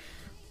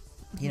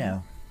 you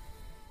know.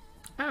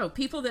 Oh,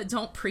 people that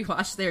don't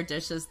pre-wash their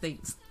dishes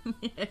think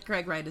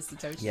Craig Wright is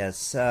Satoshi. Yes,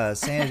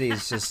 Sanity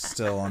is just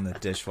still on the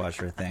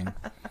dishwasher thing.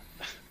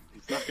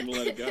 He's not gonna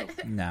let it go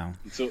No.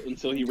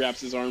 until he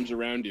wraps his arms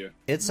around you.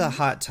 It's a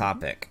hot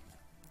topic.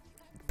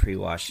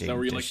 Pre-washing Is that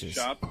where you like dishes. to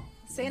shop?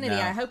 Sanity,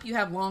 No. I hope you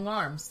have long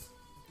arms.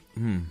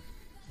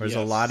 There's a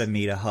Yes. lot of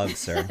me to hug,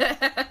 sir.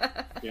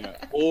 Yeah.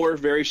 Or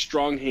very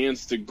strong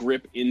hands to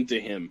grip into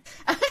him.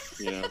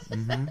 You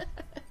know?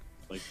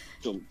 Like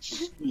to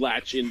just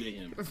latch into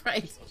him.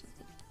 Right.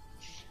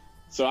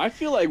 So I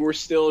feel like we're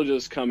still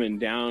just coming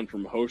down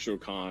from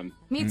HoshoCon,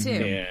 Me too.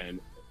 and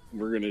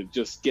we're gonna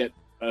just get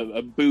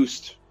a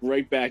boost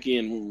right back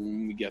in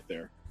when we get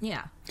there.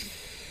 Yeah.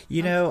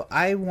 You know,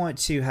 I want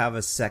to have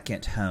a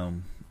second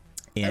home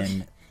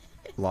in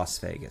Las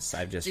Vegas.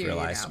 I've just Do you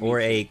realized, now? or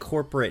a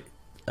corporate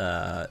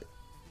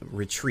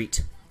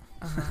retreat.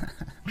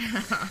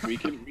 We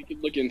can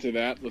look into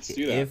that. Let's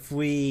do that. If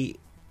we,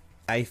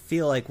 I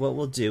feel like what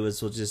we'll do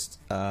is we'll just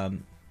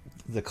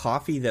the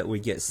coffee that we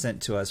get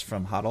sent to us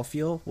from Huddle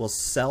Fuel, we'll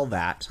sell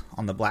that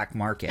on the black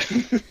market.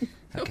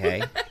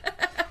 Okay,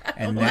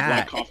 and Black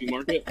that coffee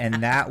market. and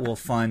that will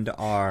fund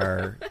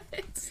our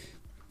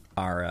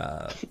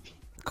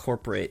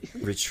corporate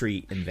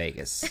retreat in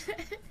Vegas.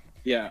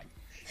 Yeah.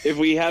 If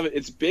we have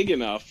it's big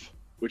enough,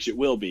 which it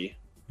will be,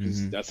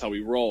 'cause that's how we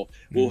roll.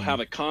 We'll have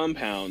a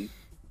compound,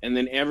 and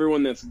then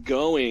everyone that's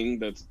going,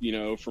 that's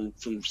from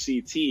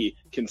CT,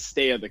 can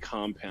stay at the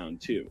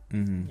compound too.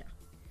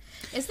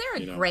 Is there a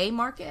You know. gray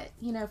market,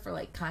 for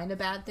like kind of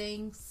bad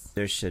things?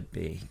 There should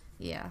be.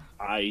 Yeah.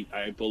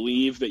 I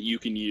believe that you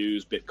can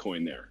use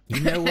Bitcoin there.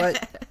 You know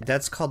what?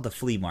 That's called the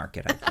flea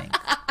market, I think.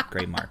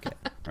 Gray market,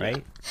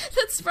 right?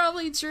 That's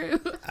probably true.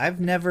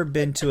 I've never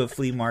been to a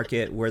flea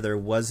market where there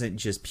wasn't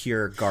just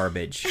pure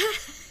garbage.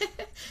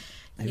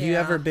 Have you Yeah.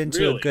 ever been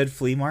to a Really? good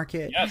flea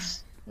market?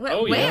 Yes. Where?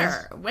 Oh,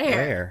 yes.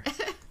 Where?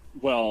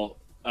 Well,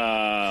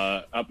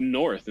 up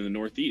north in the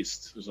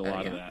Northeast, there's a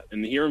lot of yeah. that,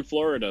 and here in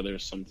Florida,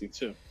 there's something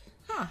too.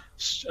 Huh.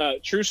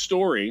 True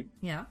story.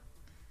 Yeah.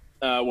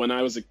 When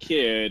I was a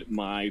kid,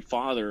 my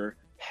father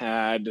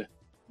had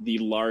the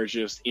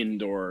largest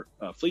indoor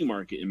flea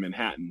market in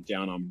Manhattan,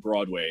 down on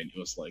Broadway, and it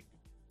was like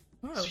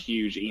Oh, this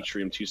huge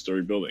atrium,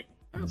 2-story building.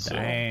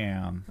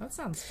 Damn. that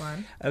sounds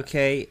fun.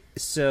 Okay,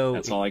 so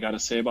That's all I got to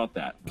say about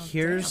that.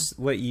 here's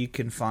what you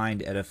can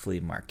find at a flea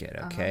market,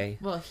 okay?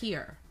 Well,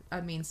 here.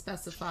 I mean,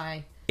 specify.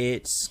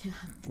 It's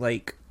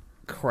like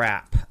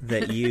crap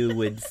that you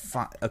would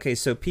find. Okay,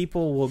 so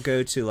people will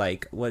go to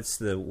like, what's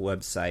the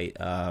website?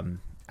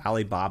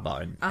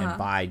 Alibaba and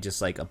buy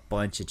just like a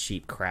bunch of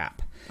cheap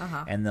crap.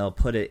 And they'll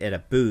put it at a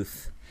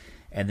booth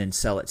and then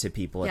sell it to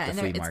people Yeah, at and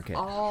the flea it's market.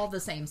 all the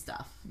same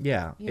stuff.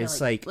 Yeah,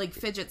 it's like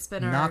fidget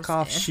spinners.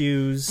 knockoff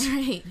shoes,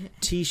 Right.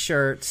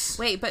 t-shirts.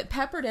 Wait, but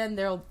peppered in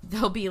there'll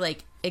be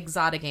like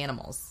exotic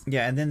animals.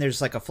 Yeah, and then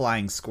there's like a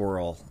flying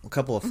squirrel, a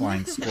couple of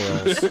flying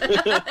squirrels.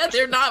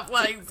 They're not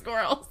flying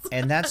squirrels.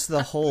 And that's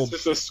the whole, It's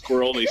just a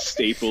squirrel they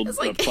stapled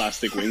like-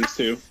 plastic wings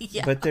to.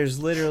 Yeah. but there's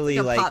literally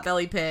a like,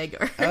 potbelly pig.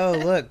 Or oh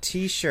look,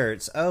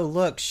 t-shirts. Oh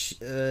look,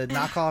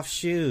 knockoff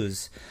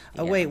shoes.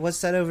 Oh wait,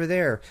 what's that over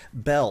there?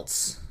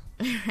 Belts.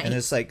 And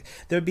it's like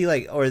there'd be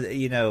like, or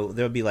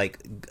there'll be like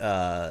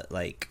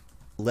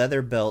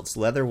leather belts,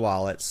 leather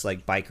wallets,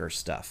 like biker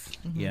stuff.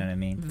 You know what I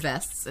mean?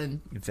 vests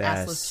and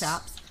Vests. assless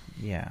chaps.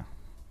 Yeah.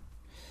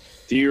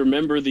 Do you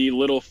remember the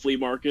little flea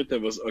market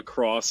that was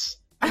across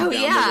and Oh,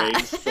 down yeah. the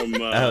ways from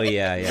Oh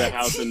yeah, the yeah,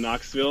 house in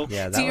Knoxville?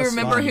 yeah. That Do you was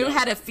remember fun. who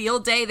had a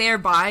field day there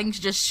buying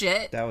just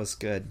shit? That was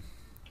good.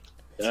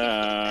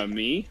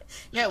 Me?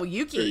 Yeah, well, Or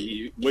Yuki.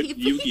 you, what,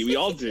 Yuki? We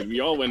all did. We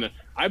all went.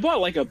 I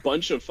bought like a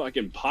bunch of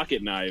fucking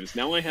pocket knives.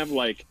 Now I have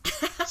like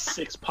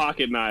 6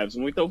 pocket knives.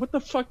 I'm like, what the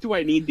fuck do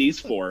I need these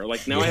for?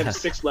 Like now I Yeah. have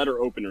 6 letter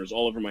openers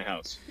all over my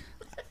house.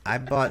 I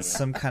bought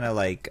some kind of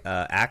like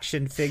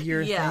action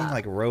figure Yeah. thing,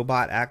 like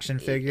robot action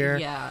figure.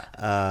 Yeah.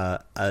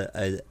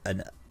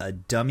 A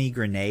dummy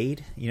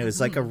grenade. You know, it's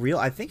like a real.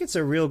 I think it's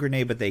a real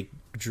grenade, but they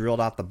drilled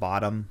out the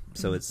bottom,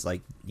 so it's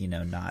like, you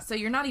know, not. So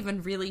you're not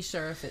even really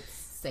sure if it's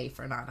safe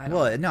or not.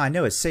 Well, no, I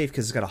know it's safe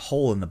because it's got a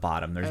hole in the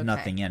bottom. There's Okay.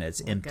 nothing in it.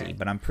 It's empty. Okay.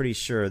 But I'm pretty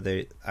sure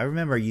they. I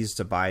remember I used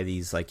to buy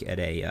these like at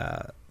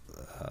a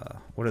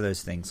what are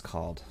those things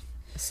called?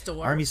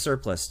 store. Army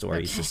surplus store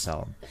used to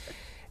sell them.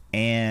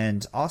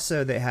 And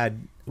also they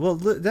had. Well,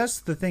 that's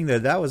the thing though.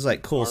 That was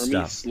like cool Army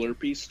stuff.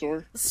 Slurpee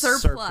store.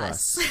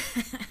 Surplus.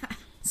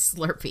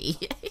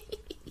 Slurpee.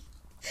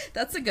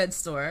 That's a good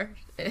store.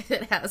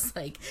 It has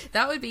like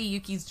that would be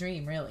Yuki's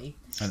dream, really.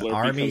 An Slurpee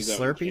Army comes out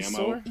in Slurpee camo.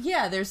 store.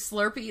 Yeah, there's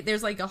Slurpee.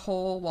 There's like a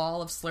whole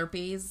wall of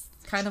Slurpees,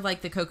 kind of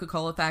like the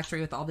Coca-Cola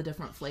factory with all the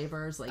different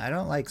flavors. Like I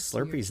don't like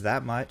Slurpees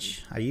that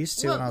much. I used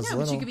to well, when I was yeah, but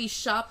little. you could be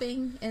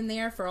shopping in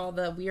there for all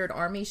the weird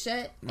army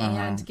shit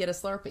and get a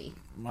Slurpee.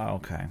 Oh,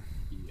 okay.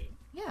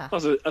 Yeah.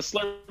 Plus, a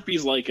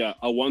Slurpee's like a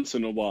once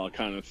in a while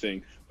kind of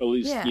thing. At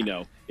least Yeah. you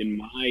know, in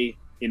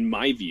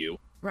my view.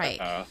 Right.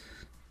 But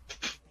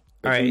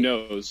All right. who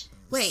knows?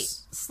 Wait,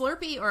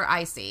 Slurpee or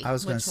Icy? I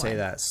was going Which to say one?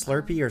 that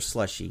Slurpee or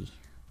Slushy.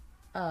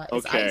 It's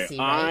Okay, Icy,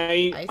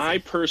 right? I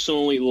Icy.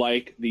 personally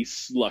like the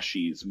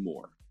slushies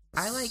more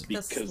I like the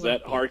because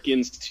that Slurpee.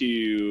 harkens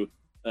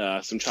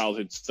to some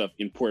childhood stuff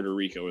in Puerto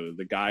Rico. Where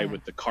the guy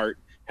with the cart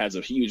has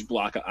a huge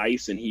block of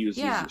ice and he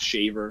uses Yeah. a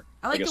shaver,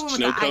 I like a the one with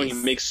snow the cone. He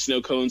ice. makes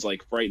snow cones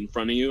like right in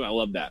front of you. I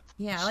love that.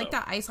 Yeah, I like So,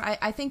 the ice.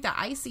 I think the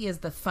Icy is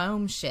the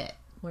foam shit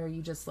where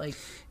you just like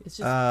it's just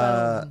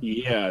foam.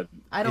 Yeah,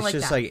 I don't It's like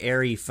just that. like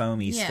airy,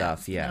 foamy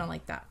stuff. Yeah, I don't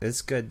like that.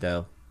 It's good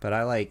though, but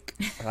I like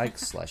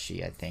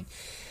Slushy. I think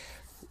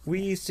we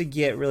used to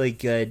get really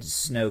good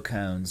snow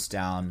cones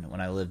down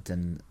when I lived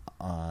in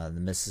the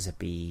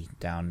Mississippi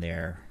down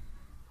there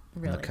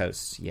on Really? the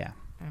coast. Yeah,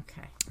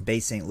 Okay. Bay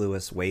St.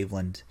 Louis,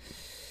 Waveland.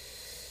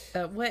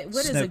 What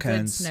is Snow a good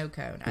cones snow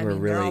cone? I were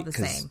mean, they're all really- the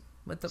 'cause- same.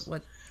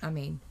 What I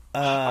mean,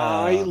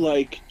 I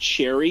like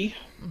cherry,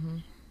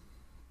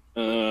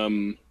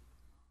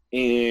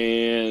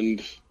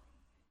 and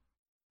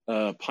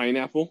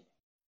pineapple.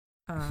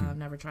 I've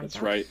never tried That's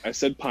that. right. I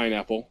said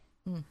pineapple.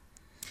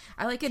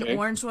 I like an Okay.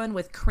 orange one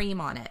with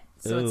cream on it.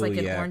 So it's Ooh, like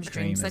an yeah, orange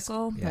cream is-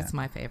 dreamsicle. yeah. That's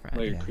my favorite.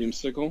 Like Yeah. a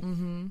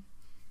creamsicle.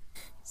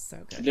 So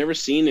I've good. never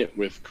seen it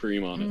with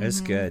cream on it. It's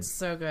good.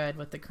 So good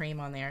with the cream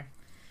on there.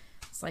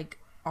 It's like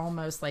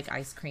almost like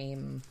ice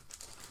cream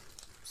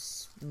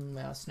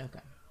snow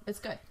cone. It's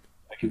good.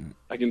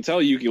 I can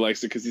tell Yuki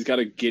likes it because he's got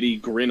a giddy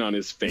grin on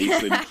his face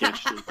that he can't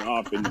shake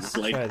off, and he's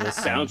like try this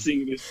one.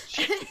 bouncing this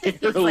chair a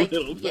It's like,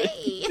 little bit.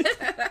 yay!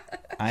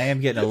 I am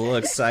getting a little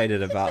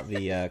excited about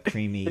the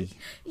creamy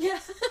Yeah.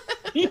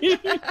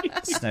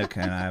 snow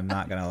cone. I'm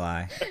not gonna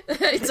lie.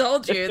 I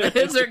told you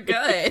those are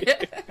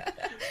good.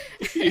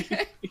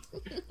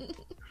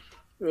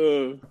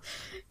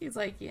 He's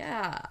like,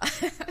 yeah.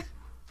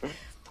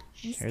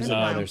 Here's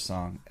another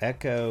song.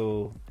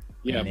 Echo.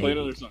 Yeah, Maybe. play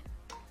another song.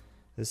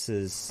 This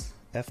is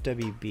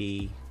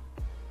FWB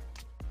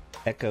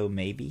Echo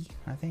Maybe,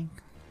 I think.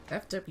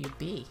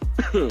 FWB.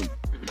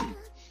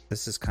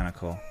 This is kind of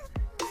cool.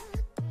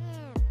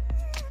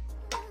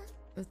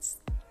 That's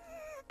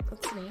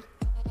neat.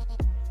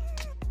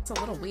 It's a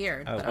little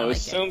weird, but I Oh, like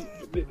this it. sounds.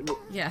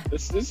 Yeah.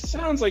 This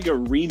sounds like a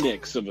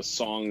remix of a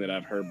song that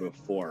I've heard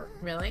before,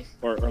 Really?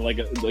 or like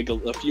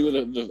a few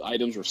of the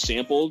items were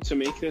sampled to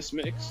make this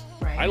mix.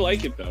 Right. I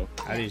like it though.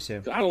 I do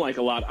too. I don't like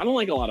a lot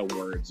of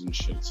words and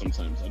shit.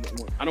 Sometimes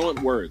I don't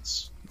want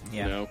words.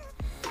 Yeah. You know,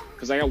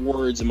 because I got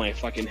words in my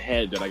fucking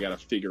head that I gotta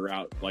figure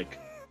out, like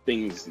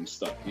things and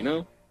stuff. You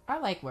know. I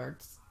like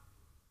words.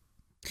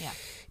 Yeah.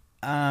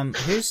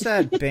 Who's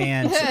that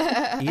band?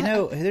 You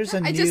know, there's a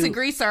I new.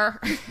 disagree, sir.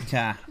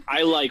 Yeah.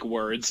 I like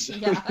words.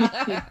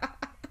 Yeah.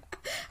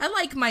 I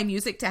like my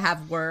music to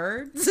have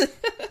words.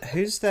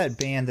 Who's that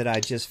band that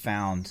I just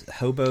found?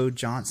 Hobo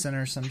Johnson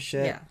or some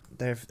shit? Yeah.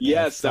 They're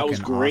Yes, that was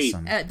fucking great.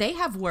 awesome. They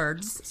have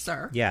words,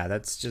 sir. Yeah,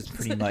 that's just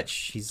pretty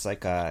much. He's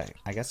like I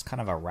guess, kind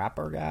of a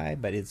rapper guy,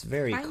 but it's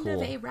very Kind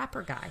cool. of a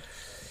rapper guy.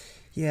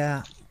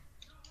 Yeah.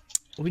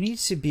 We need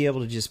to be able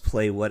to just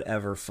play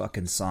whatever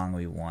fucking song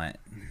we want.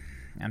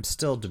 I'm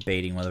still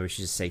debating whether we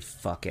should just say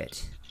fuck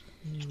it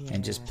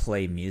and just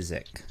play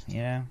music.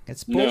 You know?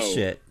 It's No.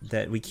 bullshit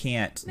that we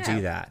can't No.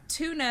 do that.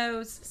 2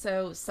 no's,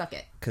 so suck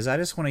it. Because I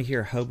just want to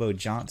hear Hobo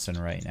Johnson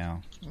right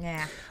now.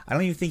 Yeah. I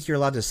don't even think you're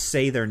allowed to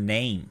say their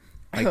name.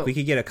 Like, Oh. we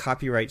could get a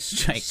copyright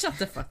strike. Shut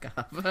the fuck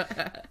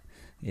up.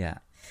 Yeah.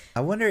 I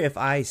wonder if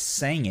I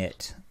sang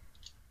it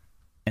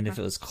and if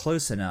it was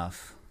close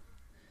enough,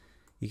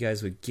 you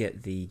guys would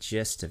get the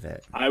gist of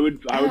it. I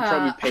would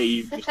probably pay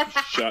you just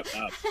to shut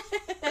up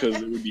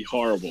because it would be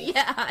horrible.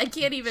 Yeah, I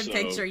can't even So-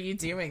 picture you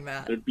doing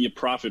that. There'd be a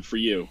profit for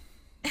you.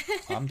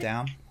 I'm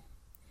down.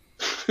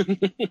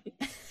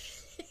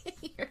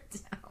 You're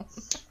down.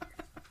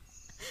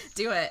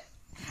 Do it.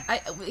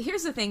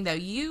 Here's the thing, though.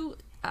 You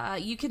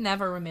can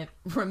never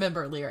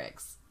remember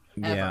lyrics.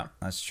 Ever. Yeah,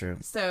 that's true.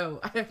 So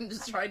I'm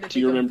just trying to. Do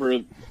you remember?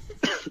 All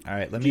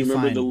right, let Do me you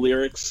remember find the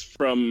lyrics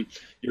from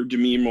your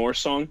Demi Moore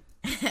song?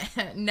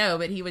 No,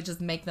 but he would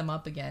just make them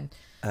up again.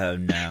 Oh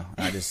no,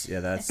 that's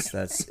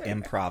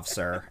improv,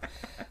 sir.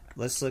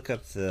 Let's look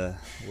up the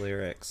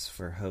lyrics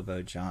for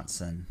Hobo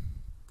Johnson.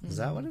 Is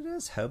that what it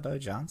is? Hobo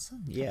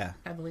Johnson? Yeah.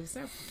 I believe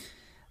so.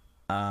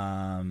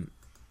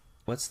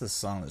 What's the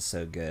song that's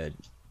so good?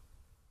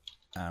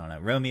 I don't know.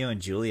 Romeo and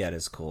Juliet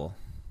is cool.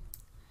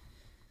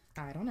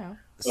 I don't know.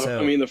 So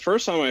I mean, the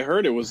first time I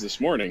heard it was this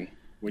morning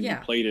when Yeah.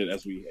 you played it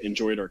as we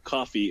enjoyed our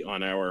coffee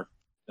on our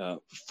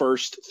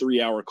first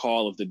 3-hour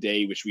call of the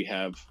day, which we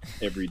have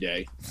every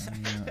day.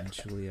 Romeo and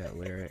Juliet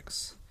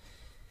lyrics.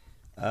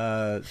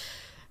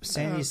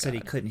 Sandy said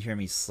he couldn't hear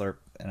me slurp,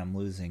 and I'm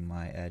losing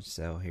my edge.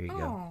 So here you go.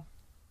 Oh,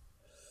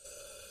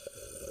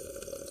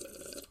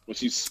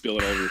 Once you spill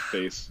it all over your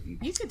face.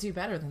 you could do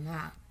better than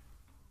that.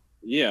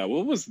 Yeah,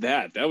 what was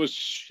that? That was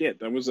shit.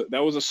 That was a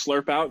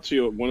slurp out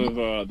to one of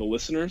the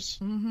listeners.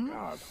 Mm-hmm.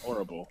 God,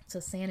 horrible. So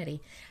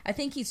Sanity, I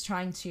think he's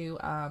trying to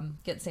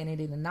get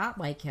Sanity to not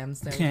like him,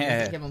 so he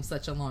doesn't give him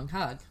such a long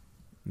hug.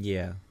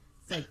 Yeah.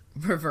 It's like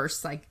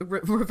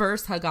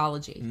reverse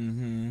hugology.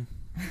 Mm-hmm.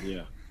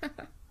 Yeah,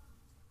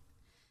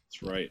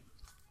 that's right.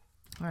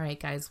 All right,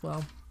 guys.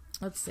 Well,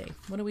 let's see.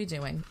 What are we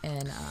doing?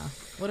 And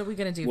what are we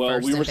gonna do Well,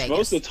 first? we in were Vegas?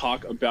 supposed to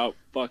talk about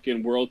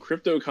fucking World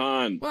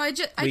CryptoCon. Well, I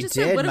We just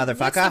did, said, what's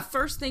motherfucker. the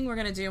first thing we're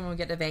gonna do when we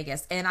get to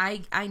Vegas? And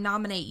I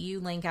nominate you,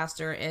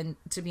 Lancaster, and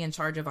to be in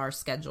charge of our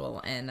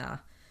schedule and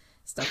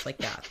stuff like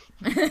that.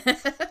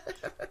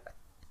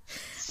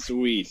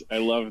 Sweet, I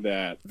love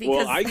that.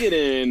 Because- Well, I get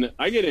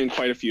in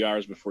quite a few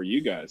hours before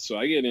you guys, so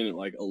I get in at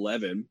like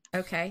 11,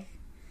 Okay.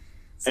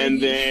 So and you-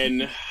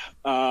 then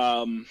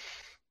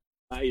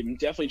I am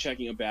definitely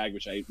checking a bag,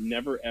 which I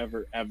never,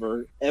 ever,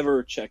 ever,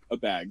 ever check a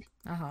bag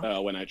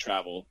Uh-huh. when I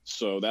travel.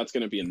 So that's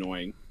going to be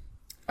annoying.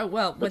 Oh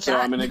well, But with so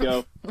that, I'm going to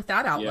go. with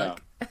that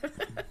outlook.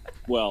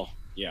 Well,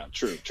 yeah,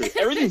 true.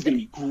 Everything's going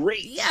to be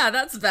great. Yeah,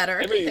 that's better.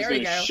 Everything's There we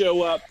going to go.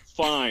 show up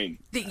fine.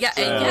 Yeah,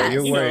 So, yes.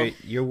 You're you know, worried.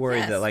 You're worried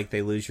Yes. that like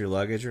they lose your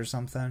luggage or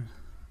something.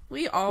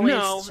 We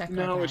always check our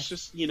No, bags. it's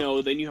just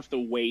then you have to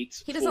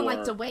wait. He doesn't like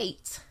for to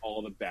wait.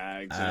 all the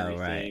bags and Oh,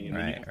 everything, right, and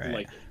then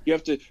right, you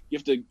have right. to you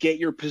have to get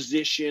your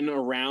position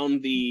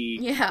around the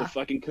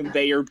fucking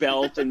conveyor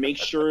belt and make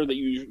sure that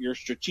you're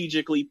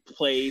strategically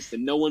placed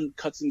and no one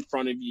cuts in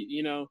front of you.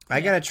 You know.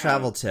 I got a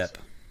travel tip.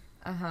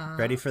 Uh-huh.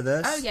 Ready for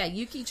this? Oh yeah,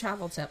 Yuki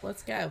travel tip.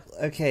 Let's go.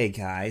 Okay,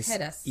 guys.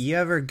 Hit us. You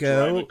ever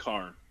Drive a go?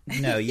 car.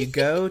 No, you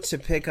go to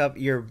pick up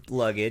your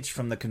luggage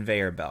from the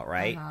conveyor belt,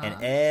 right?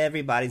 And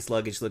everybody's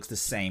luggage looks the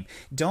same.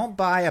 Don't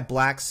buy a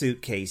black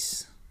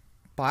suitcase.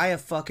 Buy a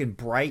fucking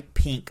bright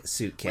pink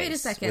suitcase. Wait a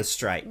second. With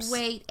stripes.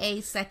 Wait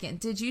a second.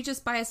 Did you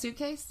just buy a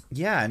suitcase?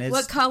 Yeah, and it's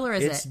What color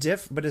is it's it?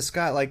 different, but it's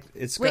got Wait,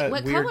 got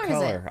what weird color is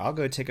color. it? I'll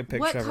go take a picture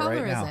What of it color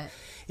right is now. it?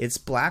 It's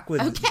black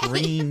with Okay.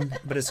 green,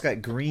 but it's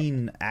got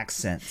green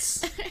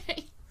accents.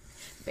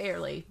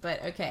 Barely,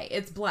 but okay.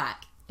 It's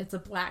black. It's a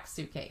black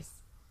suitcase.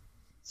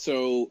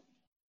 So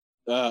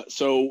I'm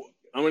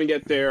gonna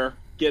get there,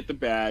 get the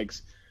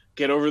bags,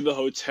 get over to the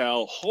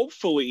hotel.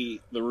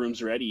 Hopefully the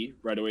room's ready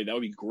right away. That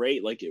would be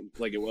great, like it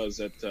was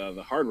at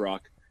the Hard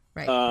Rock.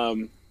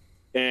 Right.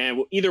 And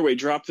we'll either way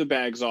drop the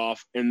bags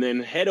off and then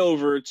head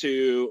over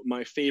to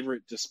my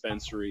favorite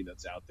dispensary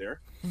that's out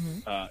there.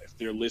 If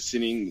they're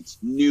listening, it's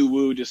New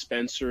Woo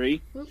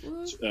Dispensary. Woot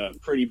woot. It's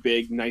pretty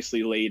big,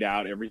 nicely laid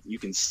out. Everything you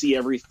can see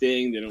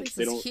everything. Place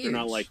is They're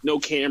not huge. like no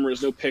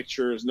cameras, no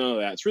pictures, none of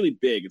that. It's really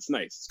big. It's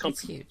nice. It's It's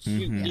comfortable.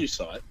 huge. You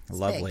saw it. It's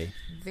Lovely.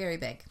 big. Very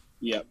big.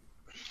 Yep.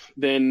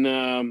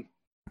 Then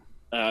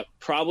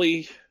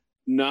probably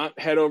not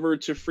head over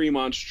to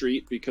Fremont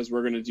Street because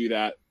we're going to do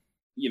that,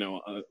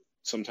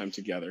 sometime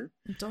together.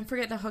 Don't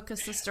forget to hook a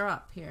sister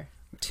up here.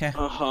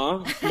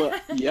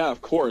 But, yeah, of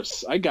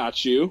course. I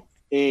got you.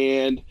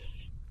 And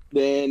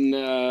then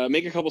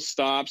make a couple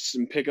stops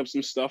and pick up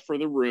some stuff for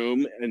the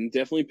room and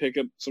definitely pick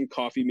up some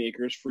coffee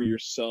makers for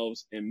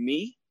yourselves and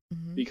me.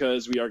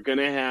 Because we are going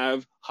to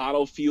have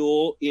Huddle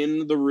Fuel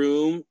in the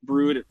room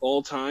brewed at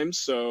all times.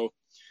 So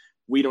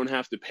we don't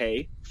have to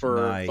pay for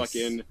Nice.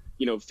 fucking,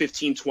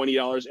 $15,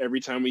 $20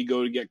 every time we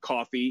go to get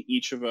coffee,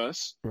 each of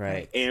us.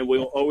 Right. And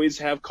we'll always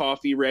have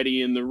coffee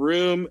ready in the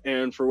room.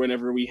 And for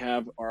whenever we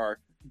have our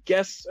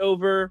guests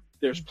over,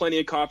 there's plenty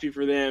of coffee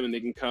for them and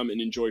they can come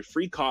and enjoy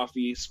free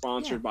coffee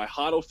sponsored by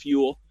Huddle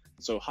Fuel.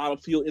 So Huddle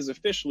Fuel is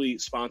officially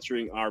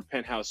sponsoring our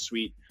penthouse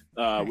suite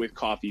with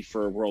coffee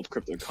for World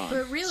CryptoCon.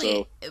 But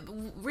really,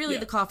 yeah.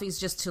 the coffee is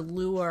just to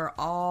lure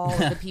all of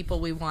the people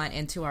we want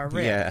into our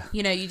room. Yeah.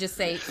 You just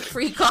say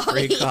free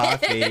coffee. Free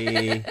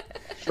coffee.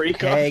 Free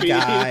coffee. Hey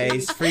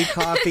guys, free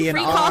coffee in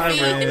Free our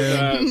coffee.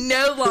 room.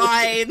 No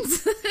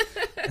lines.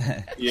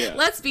 Yeah.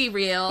 Let's be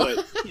real.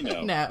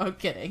 But, No, I'm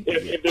kidding.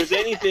 if there's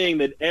anything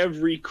that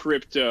every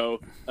crypto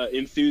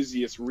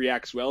enthusiast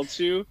reacts well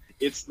to,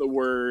 it's the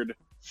word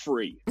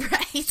free.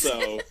 Right.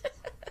 So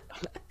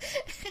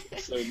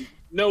So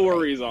no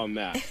worries on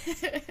that.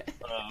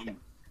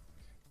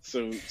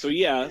 So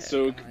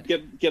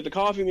get the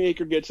coffee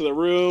maker, get to the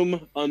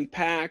room,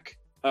 unpack.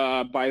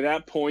 By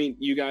that point,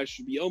 you guys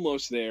should be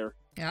almost there.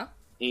 Yeah.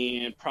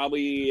 And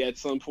probably at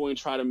some point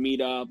try to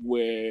meet up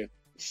with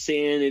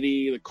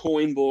Sanity, the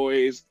Coin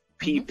Boys,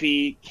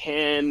 PP,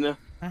 Ken,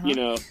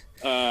 Janiqua,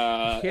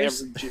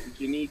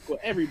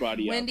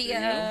 everybody out Wendy-O.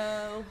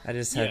 there. I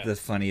just had the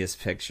funniest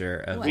picture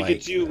of What?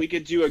 We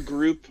could do a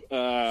group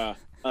a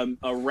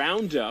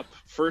roundup,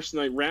 first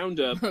night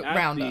roundup at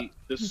Roundup.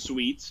 the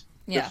suite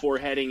Yeah. before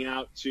heading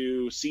out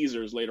to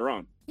Caesars later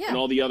on. Yeah. And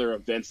all the other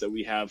events that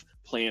we have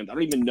planned. I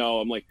don't even know.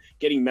 I'm like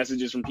getting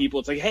messages from people.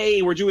 It's like,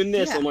 hey, we're doing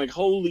this. Yeah. I'm like,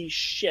 holy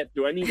shit.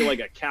 Do I need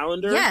a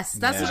calendar? Yes,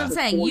 that's what Yeah. I'm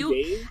saying. 4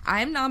 days?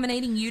 I'm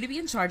nominating you to be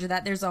in charge of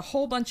that. There's a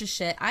whole bunch of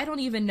shit. I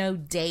don't even know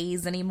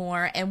days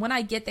anymore. And when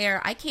I get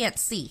there, I can't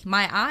see.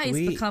 My eyes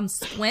become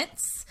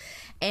squints,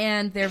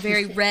 and they're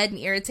very red and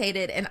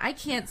irritated, and I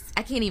can't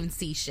even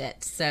see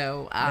shit.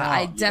 So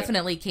I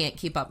definitely can't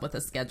keep up with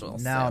the schedule.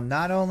 Now, so.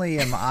 not only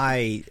am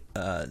I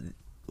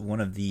one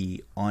of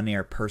the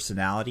on-air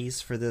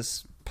personalities for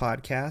this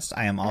podcast,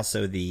 I am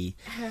also the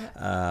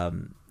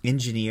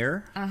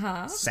engineer,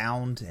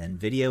 sound and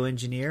video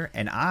engineer,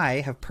 and I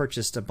have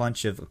purchased a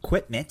bunch of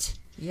equipment.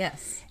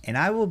 Yes. And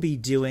I will be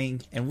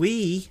doing, and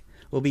we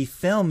will be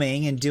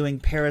filming and doing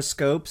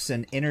periscopes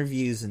and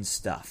interviews and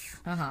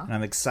stuff. And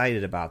I'm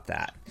excited about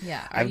that.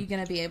 Yeah. Are you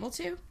going to be able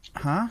to?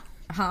 Huh?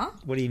 Huh?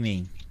 What do you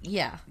mean?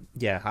 Yeah.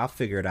 Yeah, I'll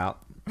figure it out.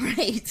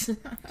 Right.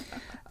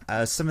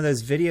 Some of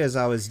those videos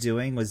I was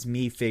doing was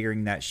me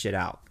figuring that shit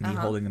out. Me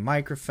holding the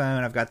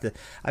microphone. I've got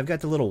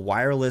the little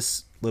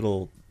wireless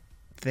little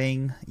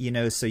thing,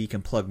 so you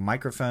can plug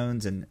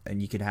microphones and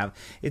you can have,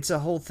 it's a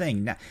whole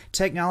thing. Now,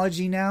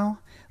 technology now,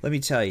 let me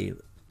tell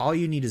you, all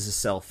you need is a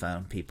cell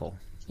phone, people.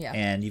 Yeah.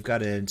 And you've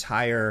got an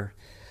entire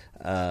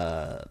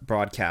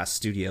broadcast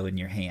studio in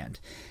your hand.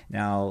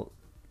 Now,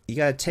 you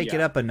got to take it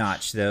up a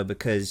notch, though,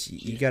 because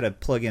you got to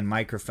plug in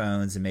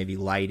microphones and maybe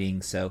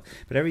lighting.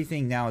 But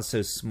everything now is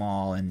so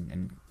small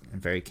and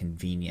very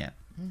convenient.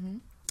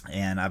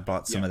 And I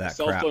bought some of that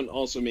cell crap. phone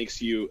also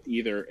makes you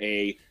either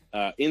a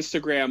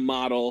Instagram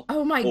model,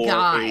 Oh my or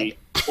God.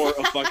 or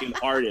a fucking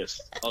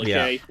artist. Okay,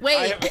 Yeah.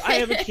 Wait. I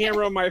have a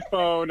camera on my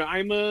phone.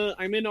 I'm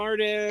an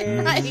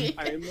artist. Right.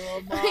 I'm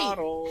a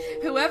model.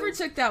 Whoever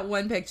took that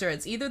one picture,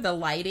 it's either the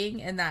lighting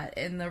in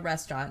the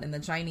restaurant, in the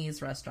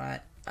Chinese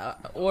restaurant,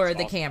 or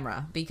the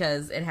camera,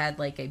 because it had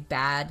a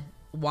bad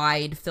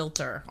wide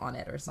filter on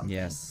it or something.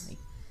 Yes.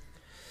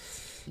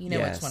 You know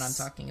Yes. which one I'm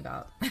talking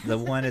about. The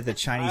one at the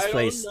Chinese I don't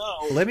place. know.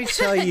 Let me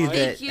tell you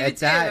that you at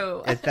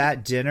too.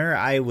 that dinner,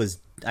 I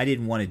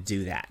didn't want to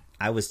do that.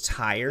 I was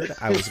tired.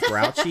 I was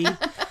grouchy.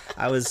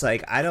 I was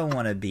like, I don't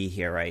want to be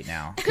here right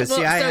now. Because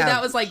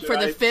that was for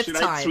the fifth should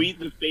time. I tweet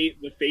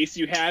the face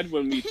you had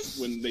when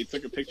they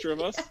took a picture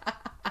of us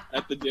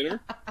at the dinner?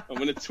 I'm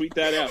gonna tweet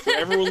that out for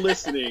everyone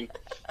listening.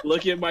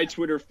 Look at my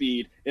Twitter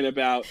feed in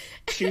about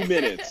 2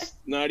 minutes.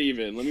 Not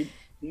even. Let me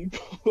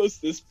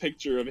post this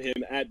picture of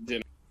him at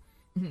dinner.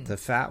 the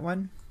fat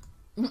one.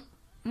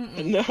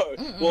 No.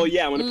 Well,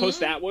 yeah, I'm going to post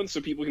that one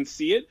so people can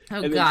see it. Oh,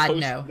 and then God, post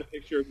no. the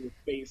picture of your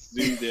face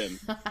zoomed in.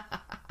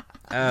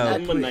 Oh,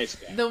 I'm a nice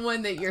guy. The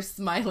one that you're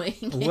smiling.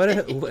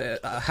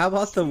 how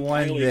about the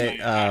one Smiling that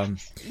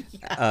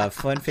my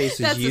Funface was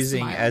That's a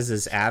using smile. as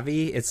his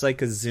Abby? It's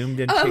like a zoomed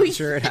in Oh,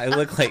 picture, and I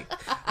look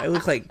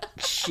like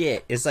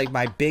shit. It's like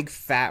my big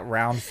fat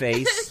round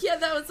face, Yeah,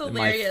 that was and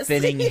my hilarious.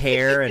 thinning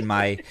hair, and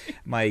my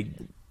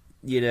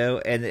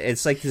and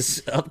it's like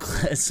this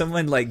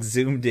someone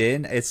zoomed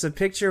in. It's a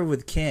picture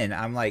with Ken.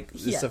 I'm like,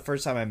 this is the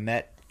first time I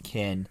met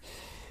Ken,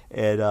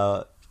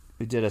 and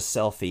we did a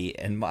selfie,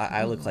 and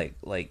I look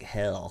like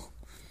hell.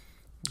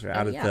 We're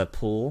out at the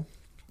pool,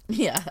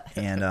 Yeah.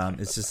 and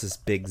it's just this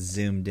big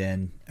zoomed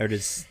in. Or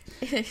does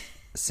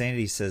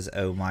Sanity says,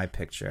 "Oh, my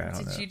picture." I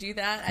don't know. Did you do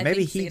that? I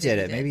Maybe think he Sanity did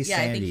it. Maybe Yeah, I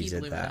think Sanity he did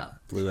blew it that.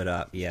 up. Blew it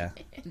up. Yeah.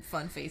 And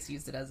Funface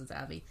used it as his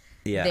Abby.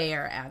 Yeah.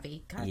 There,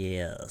 Abby. God,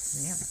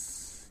 Yes.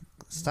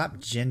 Stop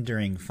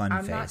gendering Funface.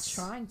 I'm not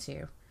trying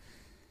to.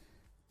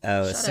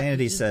 Oh, Shut up,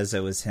 Sanity Iggy. says it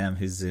was him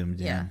who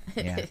zoomed Yeah.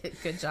 in. Yeah.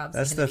 Good job,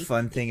 That's the Sanity.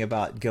 fun thing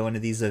about going to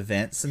these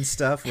events and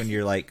stuff when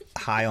you're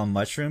high on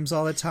mushrooms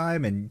all the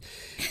time and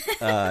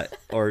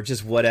or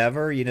just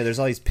whatever. There's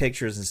all these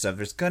pictures and stuff.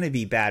 There's going to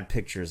be bad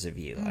pictures of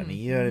you. I mean,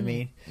 you know what I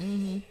mean?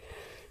 Mm-hmm.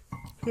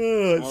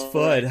 Oh, it's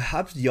fun.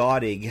 I'm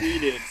yachting.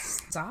 Read it.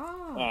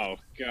 Stop. Oh,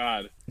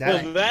 God.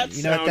 That- Well, that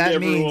you know what sound, that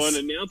everyone, means?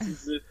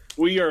 announces that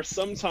we are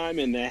sometime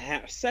in the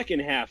second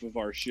half of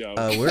our show.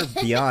 We're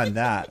beyond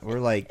that. We're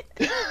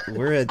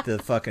at the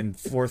fucking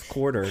fourth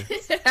quarter.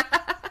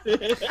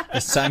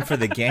 It's time for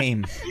the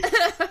game.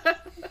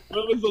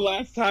 When was the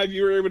last time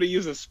you were able to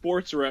use a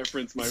sports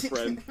reference, my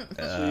friend?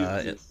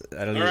 Jesus.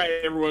 I don't All know. right,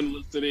 everyone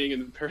listening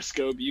in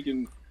Periscope, you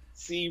can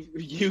see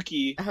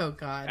Yuki Oh,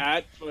 God.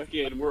 at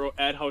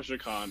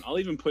Hoshicon. I'll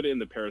even put it in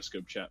the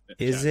Periscope chat.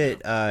 Is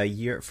chat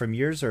it from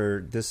yours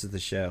or this is the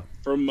show?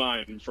 from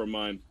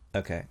mine?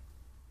 Okay.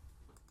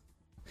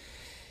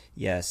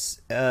 Yes.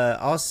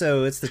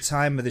 Also, it's the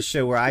time of the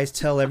show where I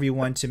tell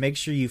everyone to make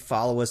sure you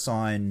follow us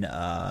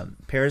on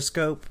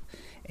Periscope,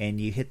 and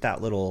you hit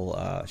that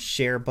little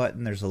share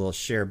button. There's a little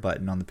share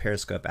button on the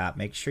Periscope app.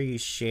 Make sure you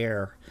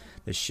share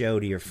the show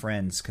to your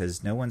friends,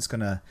 because no one's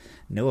going to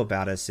know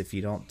about us if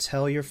you don't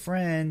tell your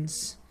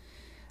friends.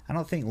 I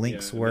don't think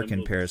links work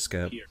in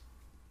Periscope.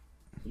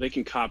 They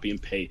can copy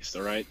and paste,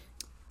 all right?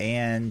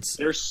 And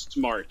they're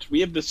smart. We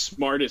have the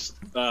smartest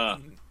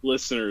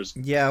listeners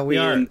we in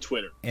are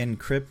Twitter. In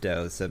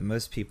crypto, so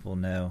most people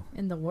know.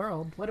 In the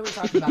world. What are we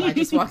talking about? I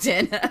just walked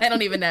in. I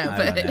don't even know.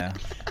 I don't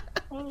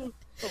know.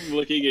 I'm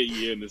looking at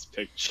you in this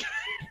picture.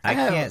 I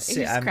can't see.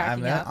 he's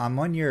cracking up. I'm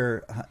on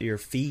your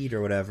feed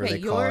or whatever they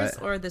call yours,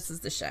 it. or this is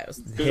the show's?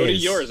 Go to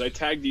yours. I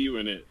tagged you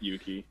in it,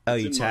 Yuki. Oh,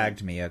 It's you in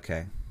tagged mine. me.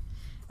 Okay.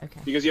 Okay.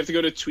 Because you have to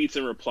go to tweets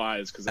and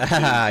replies. Because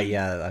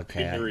Yeah.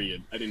 Okay.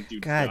 Period. I didn't do.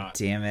 God dot.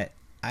 damn it!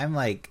 I'm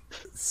like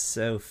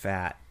so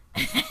fat.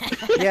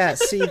 Yeah.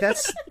 See,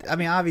 that's. I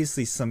mean,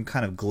 obviously, some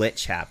kind of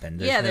glitch happened.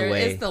 There's Yeah, no there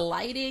way. is the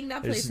lighting.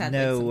 That place There's had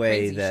no like, some way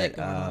crazy that, shit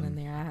going on in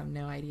there. I have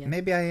no idea.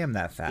 Maybe I am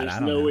that fat. There's I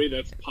don't no know. way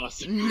that's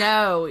possible.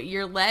 No,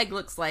 your leg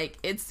looks like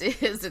it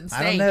is insane.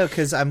 I don't know,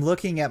 because I'm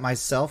looking at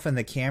myself in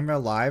the camera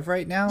live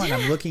right now, and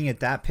I'm looking at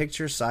that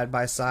picture side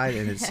by side,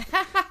 and it's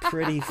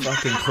pretty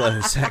fucking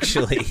close,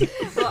 actually.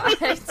 Well,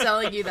 I'm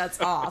telling you,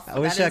 that's off. I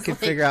wish I could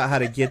figure out how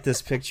to get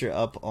this picture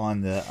up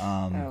on the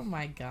Oh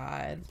my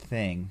god!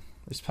 thing.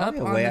 There's probably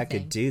Up a on way the I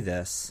could thing. do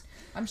this.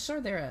 I'm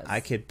sure there is. I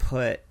could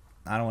put.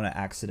 I don't want to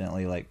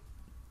accidentally like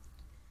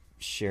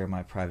share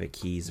my private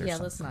keys or Yeah,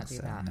 something. let's not do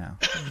so,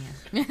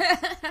 that. No.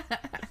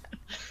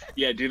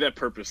 Yeah, do that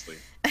purposely.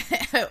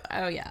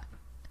 oh yeah.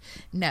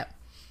 No.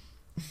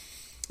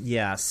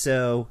 Yeah.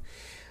 So,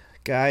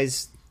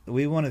 guys,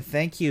 we want to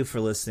thank you for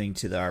listening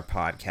to our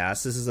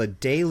podcast. This is a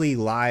daily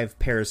live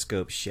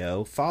Periscope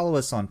show. Follow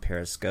us on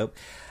Periscope.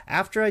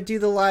 After I do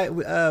the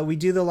live, we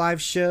do the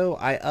live show.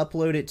 I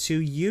upload it to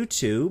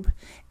YouTube,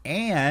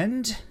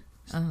 and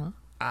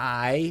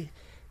I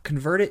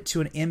convert it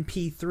to an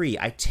MP3.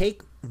 I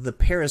take the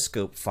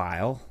Periscope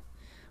file,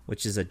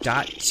 which is a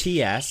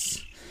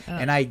 .ts,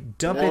 and I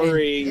dump it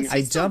Boring. in. Is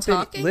he still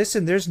talking?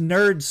 Listen, there's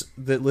nerds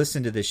that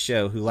listen to this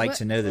show who like What?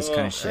 to know this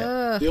kind of shit.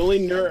 The only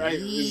nerd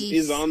Jeez.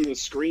 is on the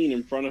screen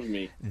in front of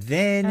me.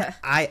 Then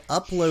I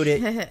upload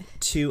it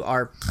to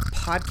our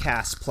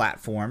podcast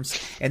platforms,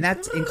 and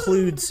that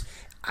includes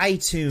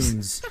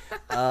iTunes,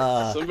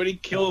 Somebody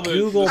kill the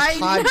Google I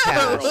know.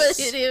 Podcasts,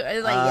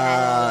 It's like,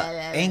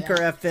 Anchor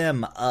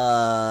FM,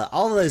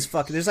 all those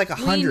fucking. There's like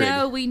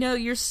 100. We know.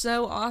 You're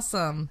so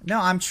awesome. No,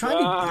 I'm trying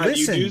God, to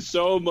listen. you do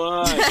so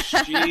much.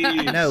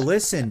 Jeez. No,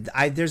 listen.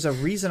 There's a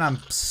reason I'm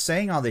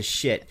saying all this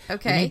shit.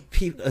 Okay.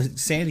 We need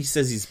Sandy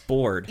says he's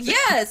bored.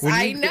 Yes, We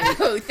I need-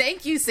 know.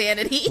 Thank you,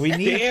 Sanity. We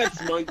need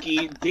Dance,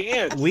 monkey,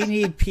 dance. we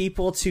need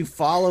people to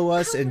follow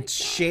us and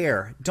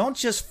share. Don't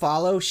just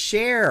follow,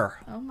 share.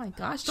 Oh my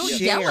gosh! Don't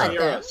Share. yell at Share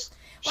them. us.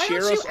 Why Share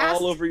don't you us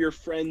ask- all over your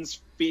friends'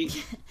 feeds.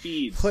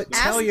 Tell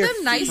Ask your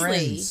them nicely.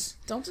 friends.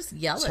 Don't just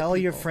yell at Tell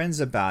your people.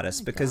 friends about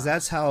us, because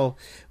that's how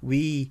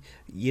we,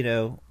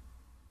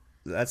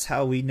 that's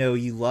how we know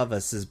you love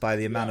us, is by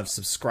the amount of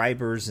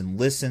subscribers and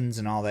listens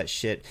and all that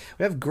shit.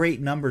 We have great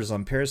numbers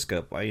on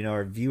Periscope.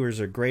 Our viewers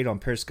are great on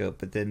Periscope,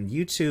 but then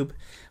YouTube,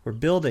 we're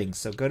building.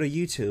 So go to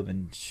YouTube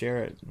and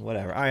share it,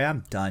 whatever. All right,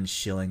 I'm done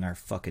shilling our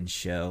fucking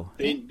show.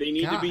 They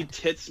need to be God.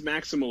 tits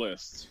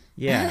maximalists.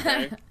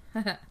 Yeah.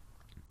 Okay?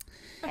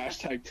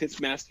 Hashtag tits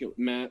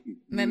maximalist.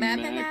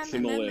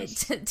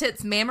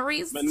 Tits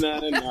mammaries.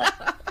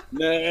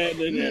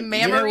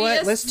 You know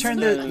what? Let's turn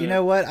the. You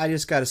know what? I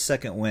just got a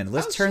second wind.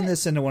 Let's turn shit.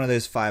 this into one of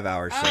those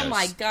 5-hour shows. Oh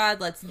my god!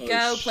 Let's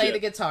go play shit. the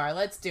guitar.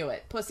 Let's do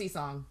it. Pussy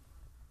song.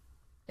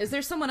 Is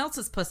there someone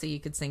else's pussy you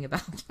could sing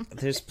about?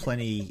 There's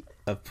plenty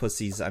of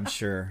pussies, I'm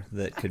sure,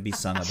 that could be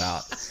sung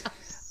about.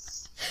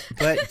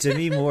 But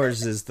Demi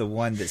Moore's is the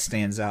one that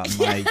stands out in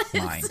my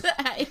mind.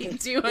 I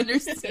do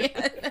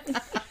understand.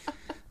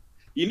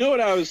 You know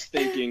what I was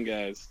thinking,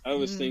 guys? I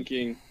was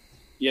thinking,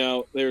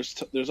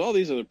 there's all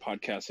these other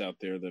podcasts out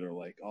there that are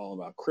like all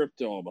about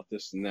crypto, all about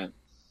this and that.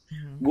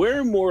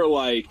 We're more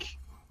like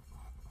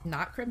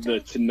Not crypto. the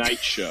Tonight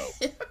Show,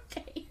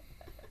 Okay.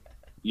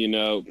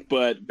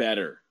 but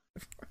better.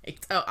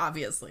 Right. Oh,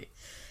 obviously.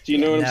 Do you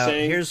know what Now, I'm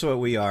saying? here's what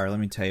we are. Let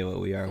me tell you what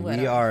we are. What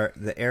We are are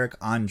the Eric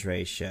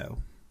Andre Show.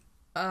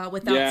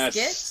 Without Yes.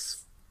 skits.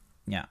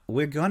 Yeah,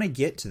 we're gonna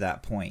get to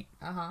that point.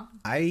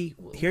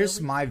 Here's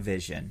Really? my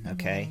vision,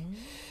 okay?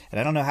 And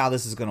I don't know how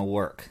this is gonna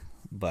work,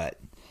 but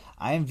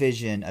I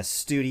envision a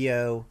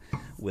studio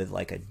with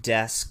like a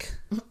desk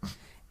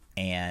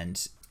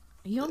and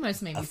You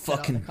almost made me a sit on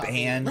fucking the coffee.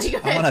 band.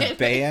 Like, I want a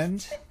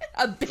band.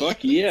 A band.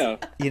 Fuck yeah.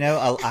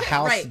 A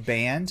house Right.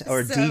 band or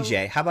a So-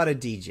 DJ. How about a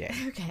DJ?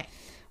 Okay.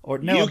 Or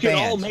no, You a can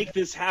band. all make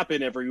this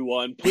happen,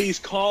 everyone. Please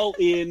call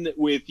in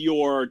with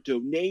your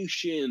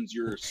donations,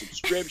 your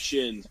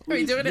subscriptions. Are we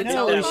Please doing You it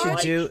know hit what we that should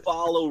like, do?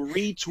 Follow,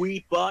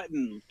 retweet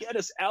button. Get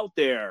us out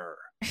there.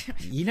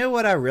 You know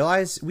what I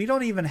realized? We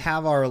don't even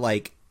have our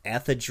like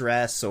ETH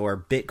address or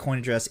Bitcoin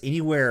address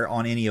anywhere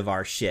on any of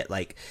our shit.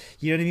 Like,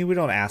 you know what I mean? We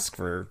don't ask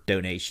for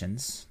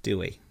donations, do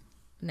we?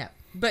 No,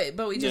 but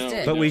we just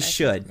did. But we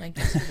should. I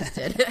guess we just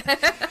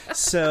did.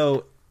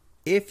 So,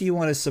 if you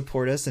want to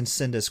support us and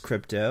send us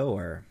crypto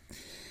or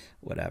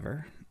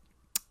whatever,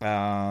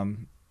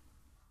 I'm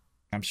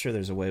sure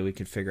there's a way we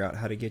could figure out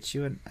how to get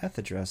you an ETH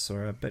address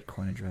or a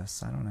Bitcoin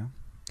address. I don't know.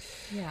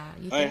 Yeah,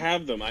 I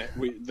have them. I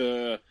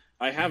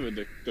have it.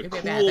 The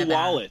Bad, cool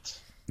wallet.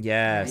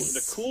 Yes.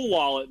 The cool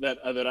wallet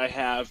that I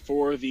have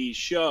for the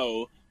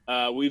show.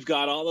 We've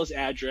got all those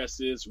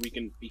addresses. We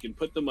can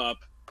put them up,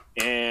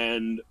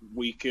 and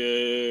we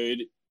could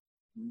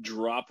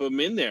drop them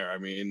in there. I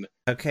mean,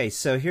 okay,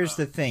 so here's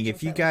the thing.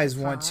 If you guys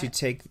want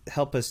to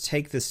help us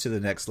take this to the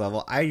next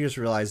level, I just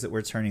realized that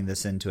we're turning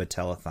this into a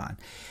telethon.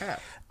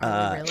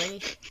 Oh,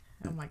 really?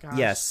 Oh my gosh.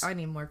 Yes. I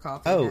need more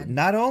coffee. Oh, then.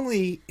 not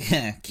only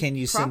can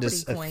you send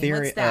us Property coin.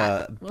 What's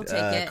that? We'll take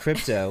it.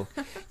 Crypto,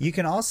 you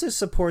can also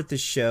support the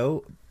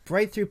show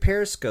right through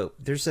Periscope.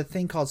 There's a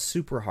thing called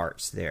Super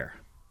Hearts there.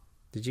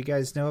 Did you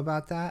guys know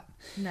about that?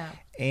 No.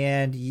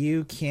 And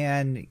you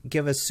can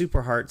give us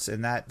Super Hearts,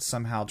 and that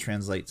somehow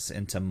translates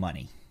into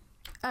money.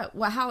 Oh,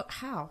 well,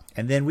 how?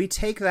 And then we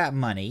take that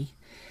money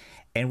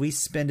and we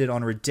spend it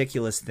on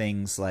ridiculous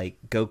things like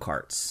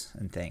go-karts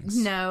and things.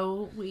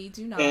 No, we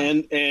do not.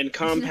 And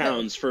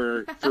compounds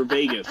for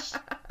Vegas.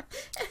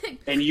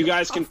 And you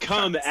guys can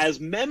come as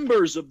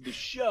members of the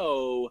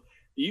show.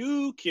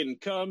 You can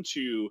come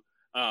to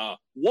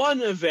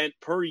one event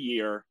per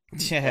year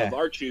of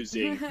our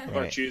choosing.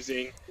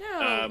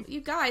 No,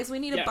 you guys, we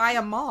need to buy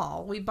a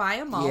mall. We buy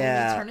a mall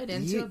and we turn it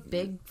into a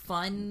big,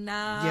 fun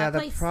the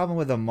place. problem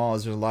with a mall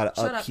is there's a lot of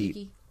Shut upkeep. Up,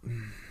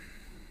 Yuki.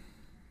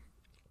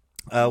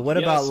 What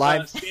about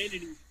live? Sanity,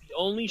 the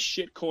only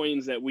shit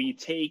coins that we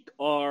take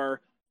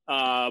are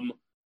Litecoin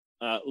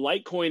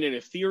and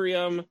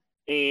Ethereum,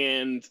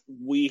 and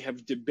we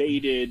have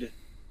debated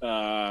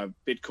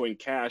Bitcoin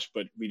Cash,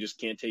 but we just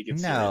can't take it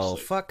seriously. No,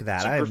 fuck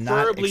that. So I am not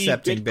preferably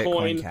accepting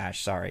Bitcoin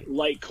Cash. Sorry.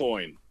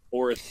 Litecoin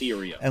or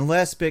Ethereum.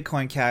 Unless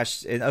Bitcoin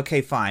Cash.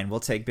 Okay, fine. We'll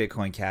take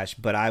Bitcoin Cash,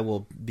 but I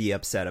will be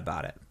upset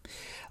about it.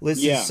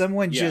 Listen,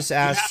 someone just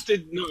asked.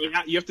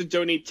 You have to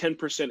donate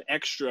 10%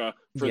 extra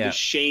for the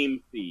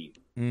shame fee.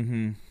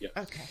 Mm-hmm. Yeah.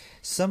 Okay.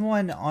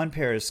 Someone on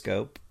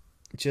Periscope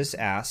just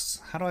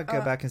asked, how do I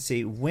go back and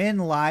see when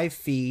live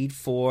feed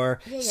for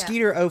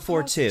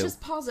Skeeter042? Just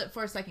pause it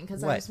for a second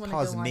because I just want to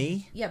pause go on.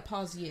 me? Yeah,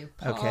 pause you.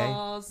 Okay.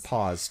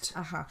 Paused.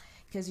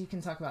 Because you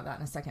can talk about that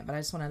in a second, but I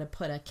just wanted to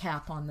put a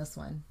cap on this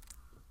one.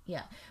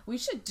 Yeah, we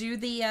should do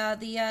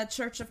the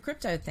Church of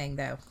Crypto thing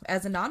though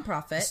as a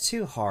nonprofit. It's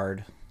too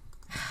hard.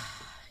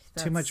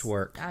 Too much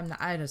work.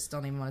 I just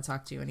don't even want to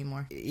talk to you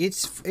anymore.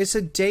 It's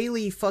a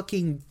daily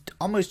fucking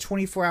almost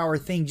 24-hour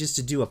thing just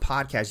to do a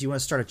podcast. You want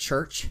to start a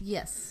church?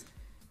 Yes.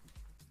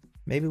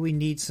 Maybe we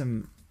need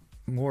some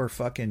more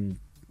fucking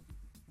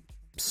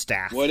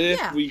staff. What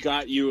if we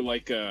got you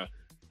like a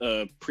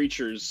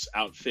preacher's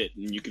outfit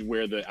and you could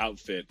wear the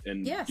outfit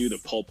and do the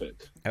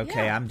pulpit?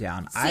 Okay, I'm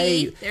down.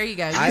 See? There you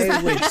go.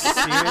 I would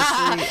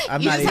seriously.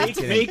 I'm not even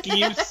kidding. Make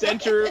you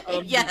center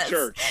of the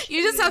church.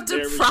 You just have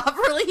to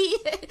properly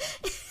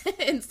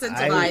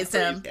incentivize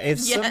him. If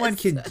someone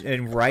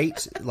can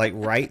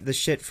write the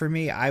shit for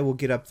me, I will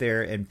get up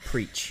there and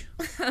preach.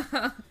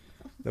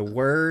 The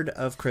word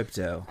of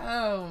crypto.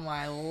 Oh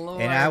my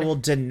lord. And I will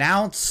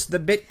denounce the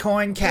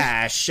Bitcoin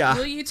Cash.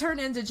 Will you turn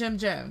into Jim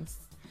Jones?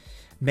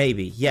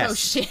 Maybe, yes. Oh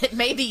shit,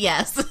 maybe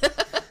yes.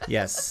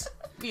 Yes.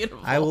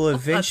 Beautiful. I will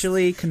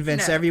eventually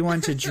convince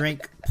everyone to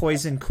drink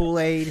poison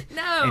Kool-Aid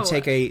and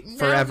take a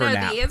forever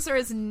nap. The answer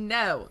is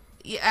no.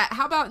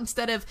 How about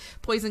instead of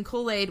poison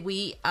Kool-Aid,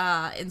 we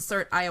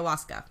insert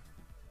ayahuasca?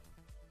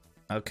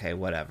 Okay,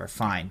 whatever.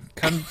 Fine.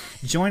 Come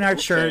join our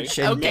church.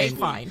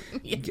 Fine.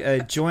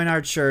 Join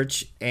our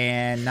church,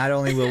 and not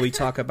only will we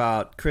talk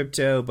about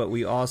crypto, but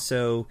we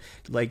also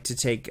like to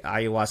take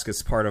ayahuasca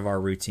as part of our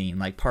routine,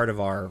 like part of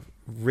our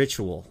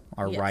ritual,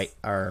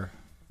 our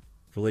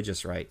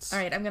religious rites. All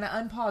right, I'm going to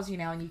unpause you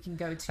now, and you can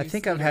go to. I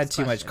think I've had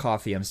too much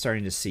coffee. I'm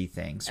starting to see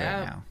things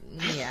right now.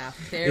 Yeah,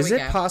 there Is we it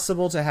go.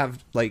 possible to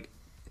have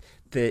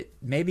that?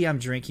 Maybe I'm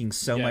drinking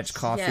so much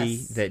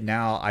coffee that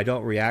now I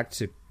don't react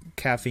to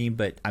caffeine,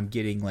 but I'm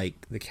getting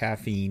the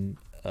caffeine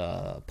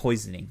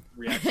poisoning.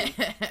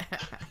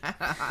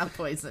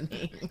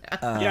 Poisoning.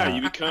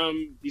 You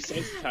become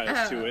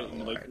desensitized to it,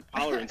 and your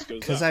tolerance goes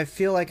up. Because I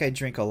feel like I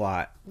drink a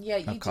lot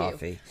of do.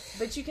 coffee.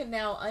 But you can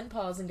now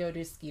unpause and go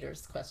to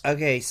Skeeter's question.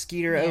 Okay,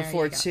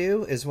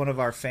 Skeeter042 is one of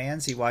our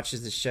fans. He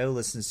watches the show,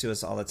 listens to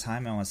us all the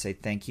time. I want to say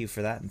thank you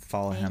for that and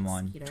follow him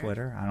on Skeeter.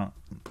 Twitter.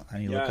 I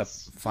need to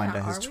find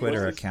out his are we?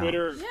 Twitter What's his account.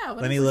 Twitter? Yeah,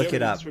 Let me look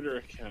it up. Twitter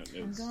account is.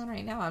 I'm going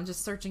right now. I'm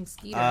just searching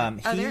Skeeter.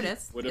 There it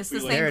is. What It's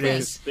if the we same There it thing.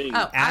 is.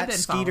 Oh, I've At been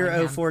following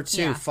him. Skeeter042.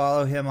 Yeah.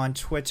 Follow him on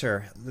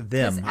Twitter.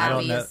 Them. I don't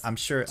Abby know. is I'm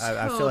sure.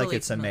 I feel like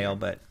it's a male,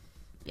 but.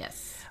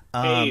 Yes.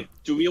 Hey,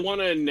 do we want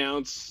to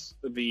announce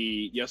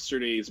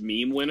yesterday's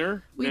meme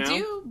winner? We now?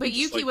 do, but Just,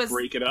 Yuki was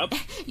break it up.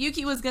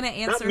 Yuki was going to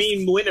answer. Not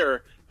meme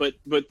winner, but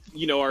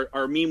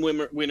our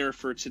meme winner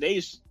for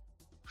today's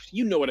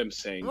You know what I'm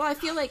saying. Well, I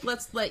feel like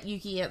let's let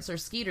Yuki answer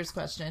Skeeter's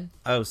question.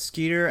 Oh,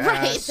 Skeeter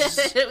Right.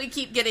 asks... We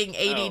keep getting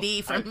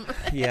ADD from...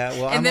 Yeah,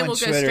 well, And I'm then on we'll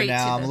go Twitter straight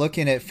now. to I'm the-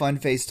 looking at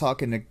Funface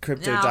talking to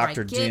Crypto All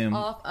Dr. right, get Doom.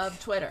 off of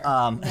Twitter.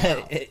 How is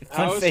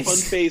Funface...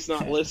 Funface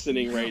not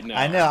listening right now?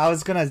 I know. I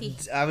was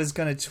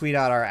gonna tweet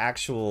out our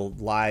actual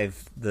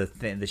live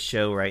the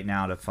show right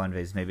now to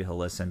Funface. Maybe he'll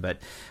listen. But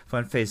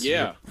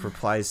Funface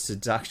replies to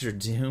Dr.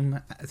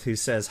 Doom, who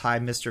says, "Hi,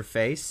 Mr.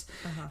 Face,"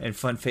 and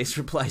Funface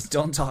replies,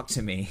 "Don't talk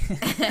to me."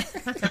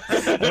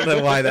 I don't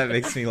know why that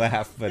makes me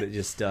laugh, but it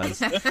just does.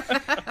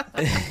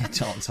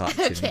 Don't talk to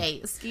me.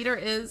 Okay, Skeeter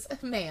is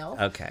male.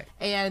 Okay,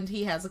 And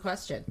he has a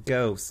question.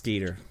 go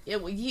Skeeter.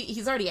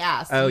 He's already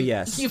asked. Oh,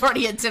 yes. You've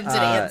already attempted to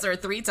answer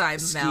 3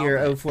 times now.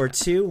 Skier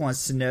 042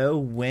 wants to know,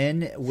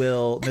 when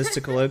will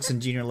Mystical Oaks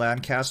and Junior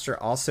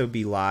Lancaster also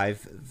be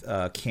live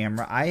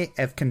camera? I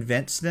have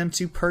convinced them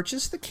to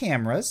purchase the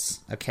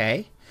cameras.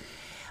 Okay.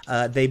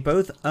 They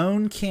both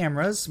own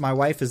cameras. My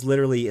wife is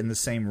literally in the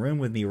same room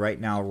with me right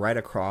now, right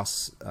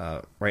across,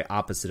 right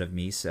opposite of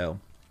me. So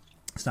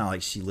it's not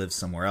like she lives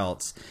somewhere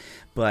else.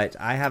 But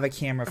I have a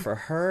camera for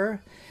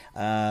her.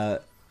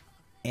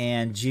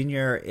 And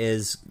Junior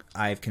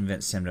I've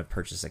convinced him to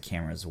purchase a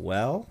camera as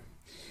well.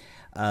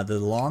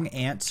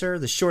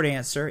 The short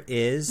answer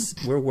is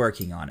we're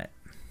working on it.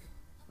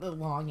 The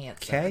long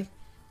answer. Okay?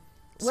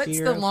 What's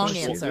Skier the long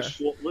 042.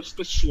 answer? What's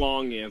the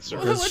schlong answer?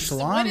 The What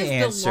schlong is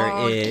answer the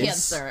long is,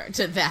 answer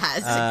to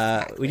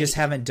that? we just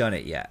haven't done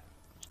it yet.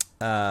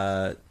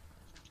 Yeah,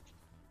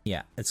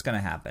 it's going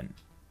to happen.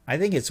 I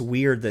think it's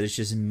weird that it's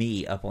just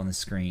me up on the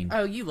screen.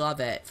 Oh, you love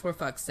it. For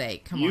fuck's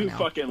sake. Come on You now.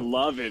 fucking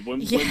love it.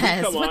 When Yes, we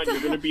come what on, the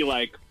you're going to be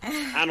like,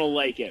 I don't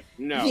like it.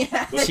 No.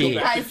 Yeah. Let's Gee, go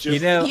back to guys-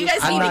 just... You guys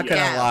I'm need not to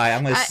going to go. lie.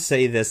 I'm going to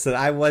say this, that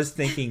I was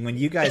thinking when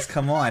you guys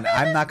come on,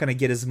 I'm not going to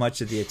get as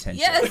much of the attention.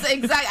 Yes,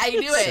 exactly. I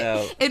knew it.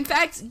 So- In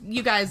fact,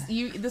 you guys,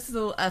 this is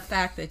a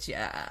fact that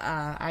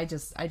I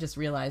just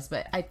realized,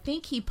 but I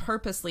think he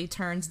purposely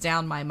turns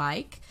down my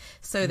mic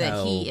so that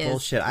No, he is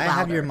bullshit. I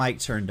have your louder. mic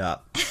turned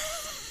up.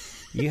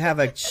 You have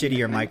a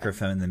shittier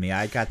microphone than me.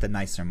 I got the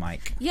nicer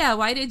mic. Yeah,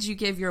 why did you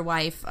give your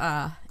wife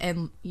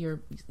and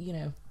your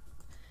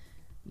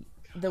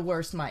the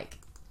worst mic?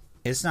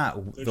 It's not.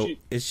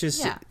 It's just.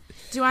 Yeah.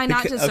 Do I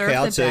not deserve okay,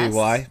 I'll the tell best? you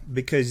why.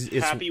 Because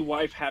it's Happy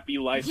wife, happy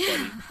life,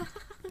 buddy.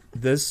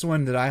 this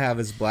one that I have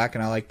is black,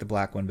 and I like the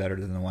black one better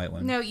than the white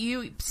one. No,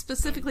 you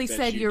specifically Bet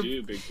said you your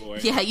do, big boy.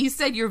 yeah. You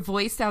said your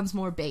voice sounds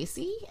more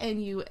bassy,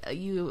 and you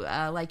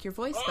like your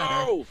voice better.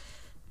 Oh!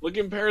 Look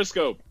in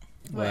Periscope.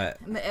 What?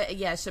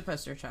 Yeah, should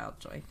post your child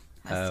joy.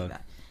 I Oh. see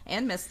that.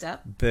 And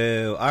misstep.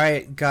 Boo! All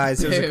right,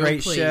 guys, it was a Boo,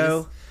 great please.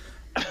 show.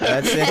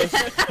 That's it.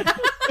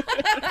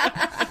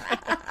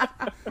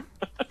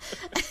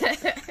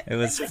 It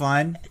was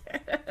fun.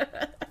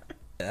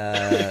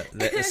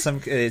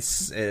 It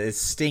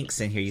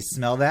stinks in here. You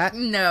smell that?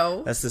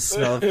 No, That's the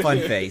smell of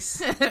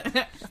Funface.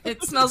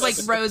 it smells like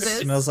roses.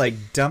 It smells like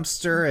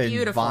dumpster and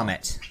Beautiful.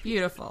 vomit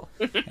Beautiful.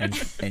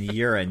 and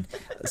urine.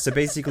 So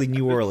basically,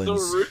 New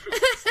Orleans. So rude.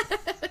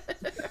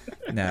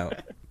 No.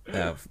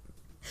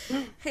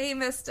 Hey,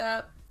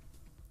 misstep.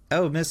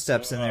 Oh,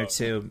 Misstep's in there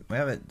too. We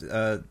haven't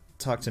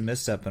talked to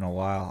Misstep in a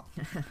while.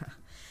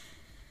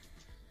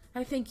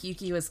 I think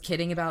Yuki was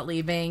kidding about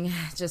leaving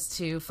just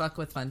to fuck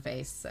with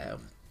Funface. So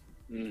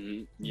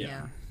Mm-hmm.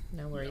 yeah,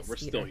 no worries. We're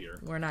Peter. still here.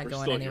 We're not We're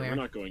going still anywhere. Here.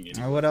 We're not going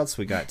anywhere. What else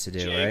we got to do,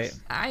 James.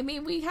 right? I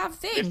mean, we have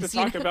We things. have to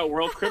you talk know? about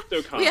World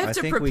CryptoCon. We have I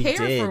to think we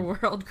prepare did. for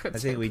World Crypto.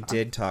 I think we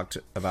did talk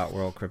about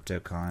World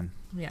CryptoCon.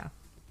 Yeah.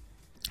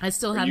 I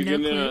still Are have you no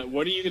gonna, clue.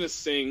 what are you going to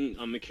sing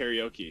on the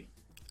karaoke?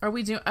 Are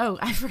we doing? Oh,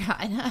 I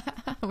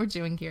forgot. We're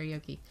doing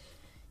karaoke.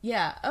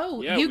 Yeah.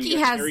 Oh, Yeah, Yuki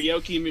we got has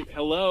karaoke.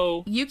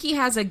 Hello. Yuki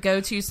has a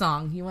go-to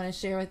song. You want to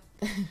share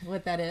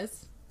what that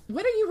is?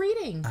 What are you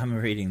reading? I'm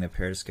reading the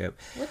Periscope.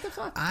 What the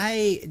fuck?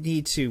 I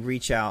need to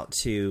reach out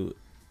to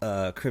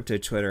Crypto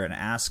Twitter and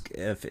ask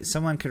if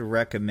someone could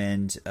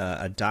recommend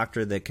a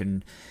doctor that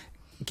can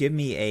give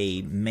me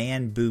a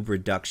man boob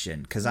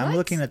reduction, because I'm What?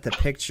 looking at the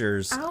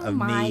pictures Oh of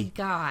my me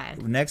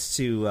god! next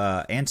to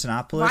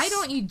Antonopoulos. Why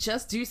don't you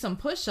just do some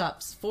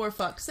push-ups for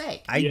fuck's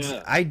sake?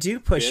 Yeah. I do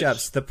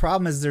push-ups. Bitch. The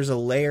problem is there's a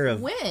layer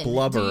of When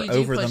blubber do you do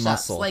over the push-ups?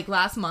 muscle. Like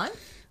last month?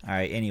 All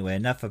right. Anyway,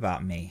 enough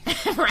about me.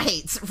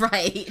 right.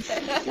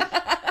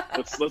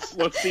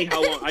 Let's see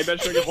how long. I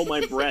bet you I can hold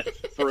my breath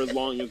for as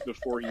long as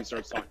before he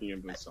starts talking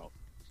of himself.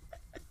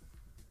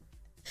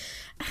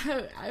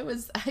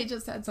 I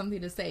just had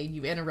something to say.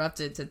 You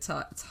interrupted to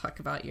talk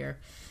about your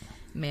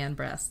man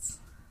breasts.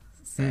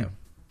 So,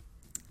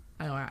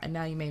 I don't know.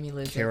 Now you made me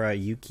lose it.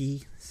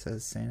 Karaoke,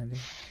 says Sanity.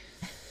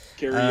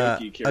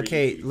 Karaoke.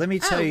 Okay, let me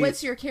tell Oh, you.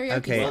 what's your karaoke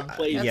Okay, song?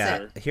 played, That's yeah.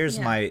 it. Here's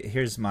Yeah.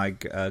 my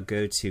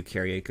go-to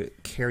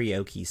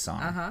karaoke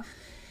song.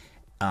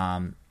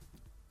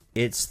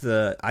 It's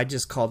the "I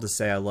Just Called to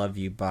Say I Love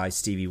You" by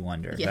Stevie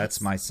Wonder. Yes.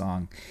 That's my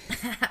song.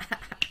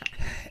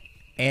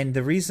 And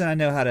the reason I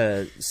know how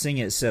to sing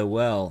it so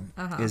well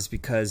is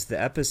because the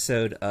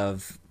episode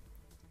of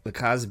The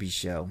Cosby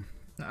Show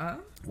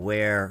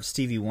where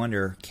Stevie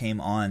Wonder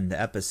came on the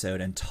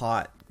episode and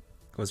taught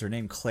was her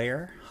name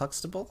Claire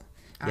Huxtable?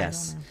 I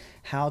Yes. don't know.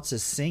 How to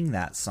sing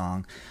that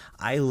song.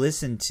 I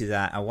listened to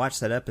that. I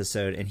watched that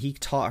episode, and he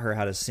taught her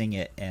how to sing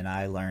it, and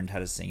I learned how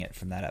to sing it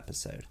from that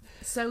episode.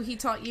 So he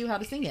taught you how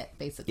to sing it,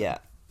 basically. Yeah.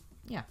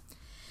 Yeah.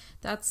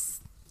 That's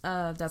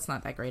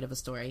not that great of a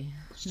story.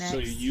 Next. So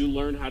you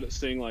learn how to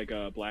sing like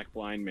a black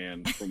blind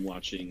man from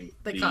watching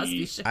The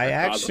Cosby Show. I Cosby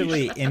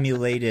actually Show.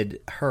 emulated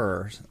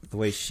her the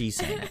way she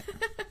sang it.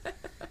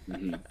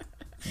 Mhm.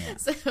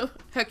 So,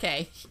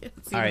 okay.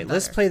 It's All right, even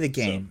let's better. play the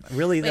game.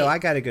 Really, though, Wait. I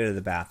got to go to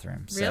the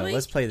bathroom. So Really?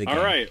 let's play the game.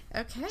 All right.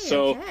 Okay,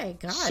 So- okay.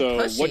 God, so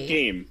pushy. what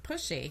game?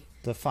 Pushy.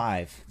 The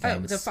 5 Oh,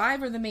 things. the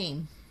 5 or the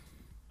meme?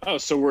 Oh,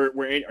 so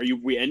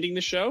we ending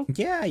the show?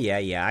 Yeah.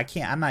 I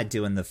can't. I'm not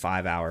doing the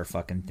 5-hour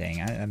fucking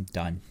thing. I'm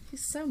done.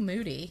 He's so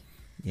moody.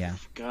 Yeah.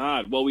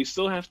 God. Well, we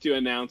still have to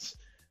announce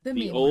The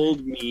the meme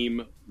old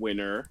meme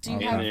winner, Do you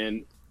and have-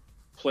 then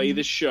play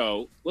the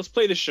show. Let's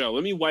play the show.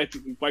 Let me wipe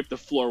the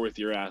floor with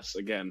your ass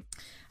again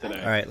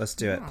today. All right, let's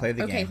do it. Play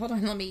the Okay, game. hold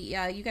on. Let me.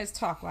 You guys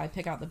talk while I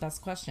pick out the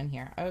best question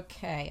here.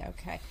 Okay.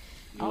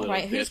 You All little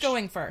right. Who's bitch.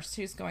 going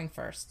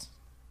first?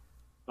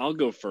 I'll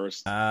go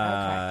first.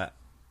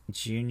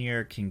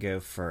 Junior can go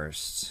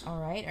first. All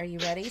right. Are you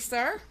ready,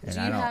 sir? And Do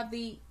I you don't- have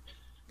the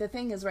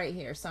thing is right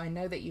here, so I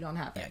know that you don't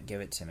have Yeah, it.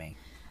 give it to me.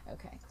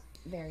 Okay.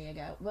 There you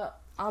go. Well,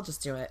 I'll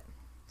just do it.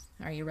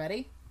 Are you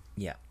ready,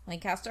 Yeah.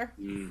 Lancaster?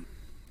 Mm,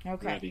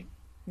 Okay. ready.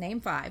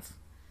 Name 5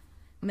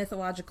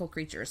 mythological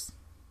creatures.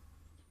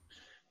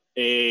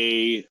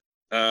 A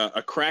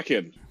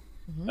kraken,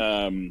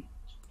 a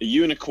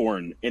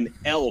unicorn, an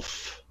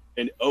elf,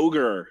 an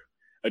ogre,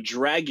 a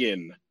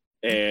dragon,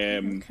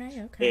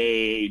 Okay.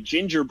 a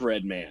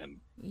gingerbread man,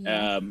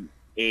 Yeah.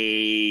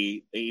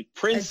 a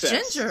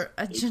princess,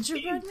 a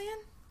gingerbread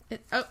man.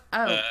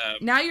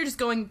 Now you're just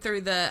going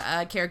through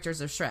the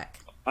characters of Shrek.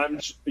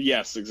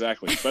 Yes,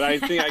 exactly. But I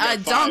think I got A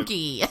 5.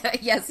 donkey.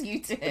 Yes, you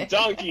A did.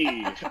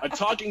 donkey, a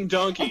talking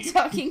donkey,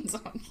 Talking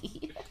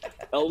donkey.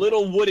 a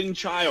little wooden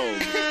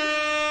child.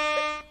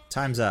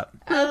 Time's up.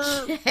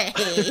 Okay.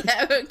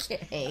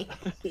 Okay.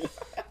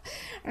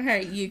 All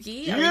right,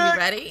 Yuki, are Yeah. you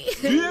ready?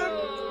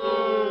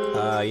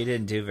 You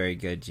didn't do very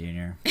good,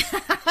 Junior.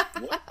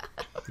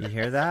 You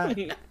hear that?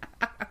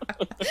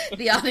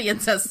 The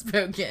audience has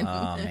spoken.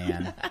 Oh,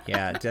 man.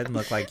 Yeah, it didn't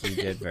look like you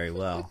did very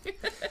well.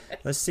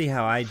 Let's see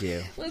how I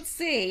do. Let's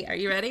see. Are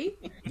you ready?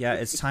 Yeah,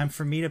 it's time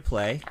for me to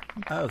play.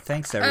 Oh,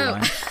 thanks,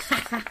 everyone.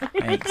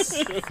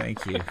 Thanks.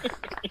 Thank you.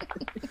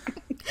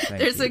 Thank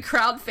There's you. a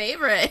crowd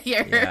favorite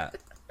here. Yeah.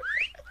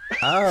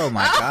 Oh,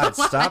 my God.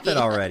 Stop it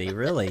already.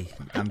 Really.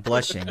 I'm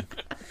blushing.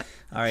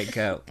 All right,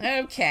 go.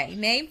 Okay,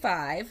 name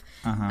 5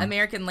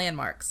 American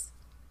landmarks.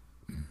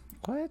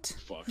 What?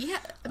 Fuck. Yeah.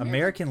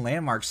 American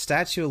landmark,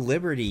 Statue of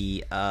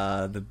Liberty,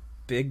 the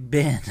Big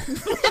Ben,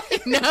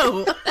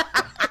 No.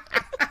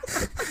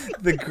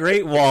 the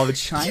Great Wall of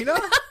China,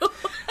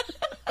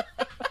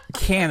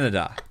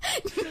 Canada.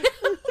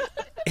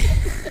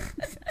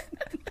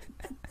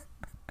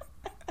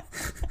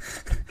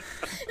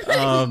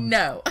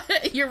 No.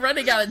 You're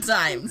running out of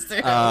time. So.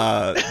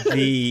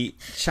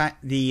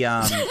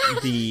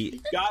 The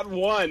Got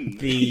one.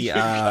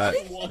 Yeah.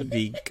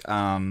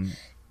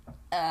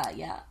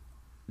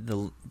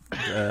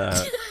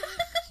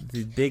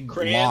 the big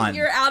Cran. lawn,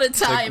 You're out of the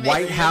time.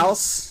 White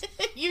House.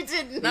 You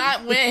did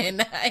not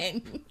win.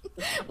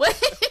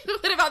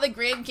 What about the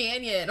Grand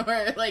Canyon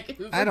or like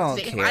Hoover I don't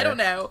Dam? care. I don't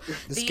know.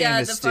 This the game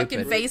is the fucking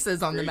stupid.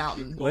 faces on the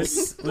mountain.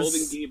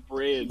 Golden Gate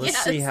Bridge. Let's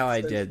Yes. see how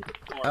I did.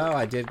 Oh,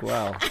 I did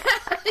well.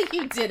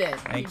 You didn't.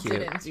 Thank you.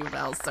 Didn't do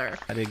well, sir.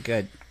 I did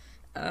good.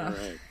 All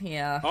right.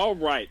 Yeah. All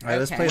right. All right,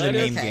 let's Okay. play the Let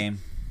meme us- game.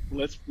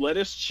 Let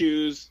us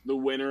choose the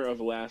winner of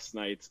last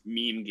night's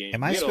meme game.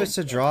 Am I We had supposed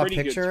to draw a pretty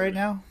good picture right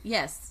turnout. now?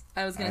 Yes.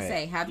 I was gonna All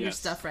right. say, have your Yes.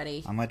 stuff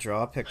ready. I'm gonna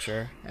draw a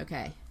picture.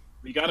 Okay.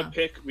 We gotta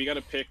pick. We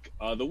gotta pick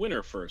the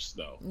winner first,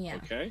 though. Yeah.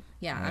 Okay.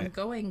 Yeah, All I'm right.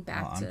 going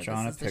back Well, I'm to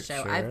drawing this a is the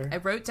show. picture. I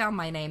wrote down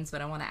my names,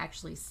 but I want to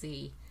actually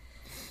see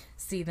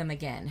them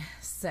again.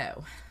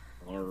 So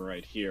All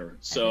right. Here.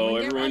 So Everyone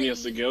get everyone ready.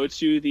 has to go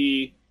to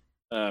the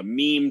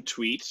meme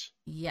tweet.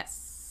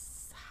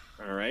 yes,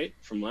 All right,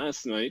 from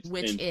last night,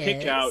 which and is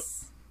pick out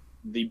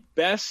the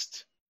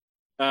best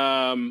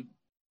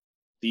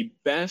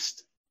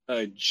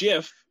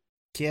GIF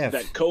GIF.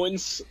 that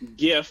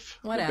GIF,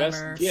 the Whatever.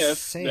 best GIF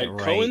Say that it right.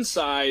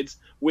 coincides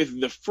with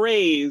the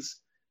phrase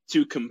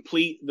to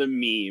complete the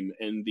meme,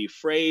 and the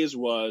phrase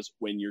was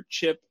 "when your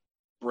chip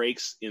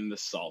breaks in the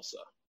salsa."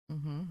 I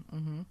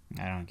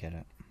don't get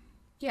it.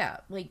 Yeah,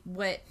 like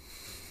what?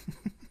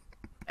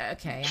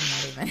 Okay,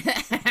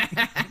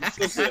 I'm not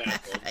Just an even.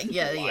 apple.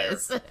 Yeah, Liar.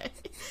 yes. The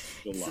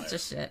liar. Such a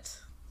shit.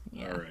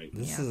 Yeah. All right,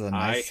 This Yeah. is a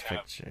nice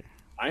picture.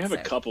 I have a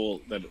So-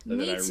 couple that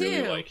Me I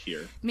really too. like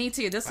here. Me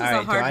too. This was All a right,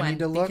 do hard I one need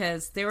to look?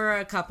 because there were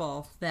a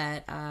couple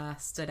that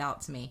stood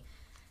out to me.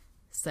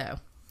 So,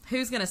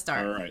 who's gonna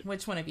start? All right.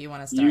 Which one of you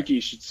want to start? Yuki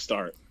should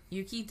start.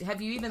 Yuki, have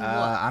you even looked?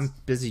 I'm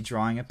busy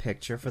drawing a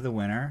picture for the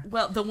winner.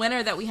 Well, the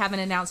winner that we haven't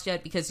announced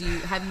yet because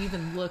you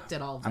even looked at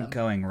all of them? I'm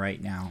going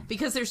right now.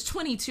 Because there's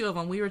 22 of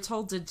them. We were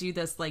told to do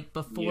this like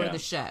before Yeah. the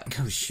show.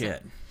 Oh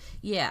shit.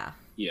 Yeah.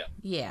 Yeah.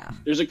 Yeah.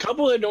 There's a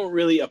couple that don't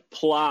really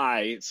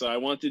apply, so I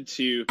wanted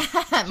to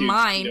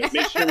Mine.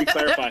 make sure we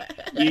clarify.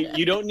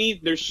 You don't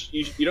need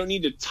you don't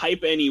need to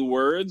type any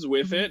words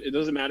with it. It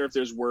doesn't matter if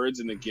there's words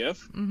in the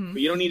GIF,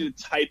 but you don't need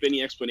to type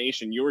any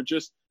explanation. You're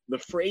just the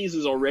phrase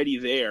is already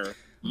there.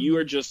 You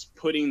are just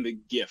putting the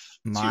GIF.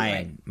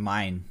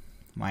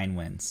 Mine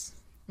wins.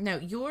 No,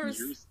 yours.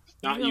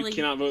 You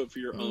cannot vote for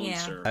your own,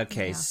 sir.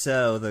 Okay,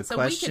 so the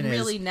question we can is,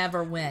 really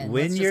never win.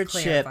 when Let's your just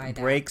chip clarify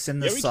that. breaks in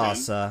the Yeah, we can.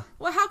 salsa,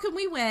 Well, how can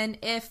we win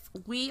if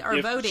we are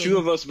If voting? two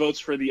of us votes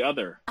for the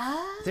other.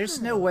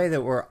 there's no way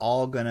that we're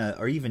all gonna,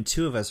 or even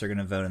two of us are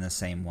gonna vote in the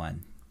same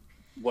one.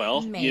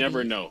 Well, Maybe. you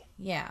never know.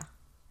 Yeah.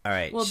 All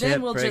right. Well, chip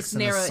then we'll breaks just in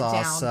the narrow it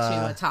down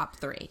salsa. to a top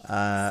 3.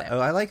 Oh,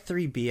 I like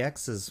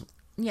 3BX's.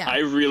 Yeah. I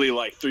really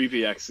like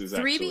 3BX's.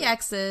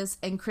 3BX's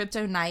and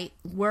Crypto Night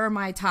were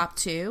my top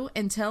 2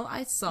 until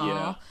I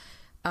saw.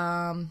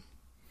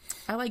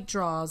 I like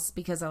Draws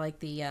because I like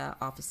the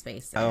Office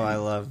Space. Oh, I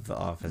love the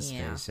Office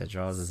Yeah. Space. Yeah,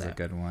 Draws is a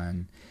good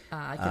one.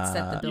 I could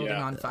set the building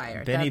Yeah. on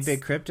fire. Benny That's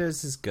Big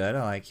Cryptos is good.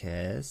 I like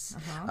his.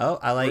 Oh,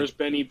 I like. Where's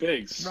Benny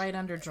Biggs? right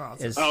under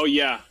Draws. Oh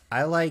yeah,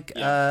 I like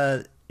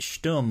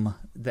Stum,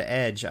 The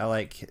Edge. I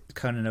like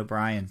Conan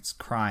O'Brien's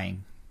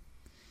Crying.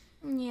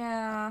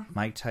 Yeah.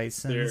 Mike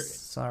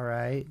Tyson's all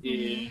right.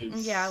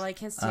 Yeah, I like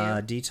his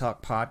too.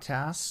 D-Talk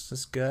Podcast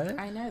is good.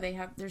 I know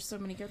there's so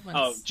many good ones.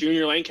 Oh,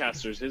 Junior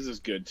Lancaster's. His is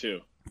good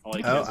too. I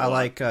like. his a I lot.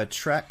 like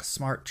Trek,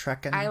 Smart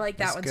Trekking. I like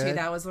that is one good. too.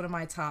 That was one of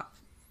my top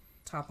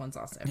ones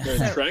also. The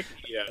So- Trek.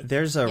 Yeah.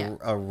 There's Yeah.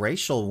 a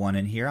racial one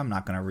in here. I'm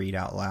not going to read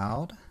out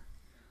loud.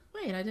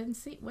 Wait, I didn't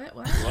see what?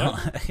 What?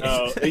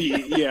 Oh,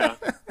 yeah.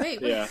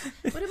 Wait, Yeah.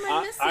 what am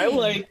I missing? I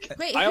like.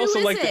 Wait, I who also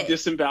is like it?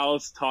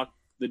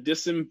 the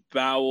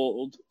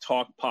Disemboweled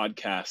Talk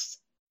podcast.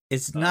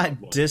 It's boy.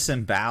 not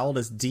disemboweled.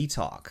 It's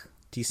D-Talk.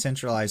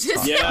 Decentralized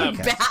Talk Yeah.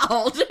 Podcast.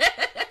 Disemboweled.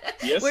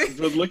 Yes,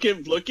 but look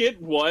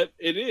at what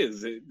it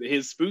is.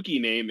 His spooky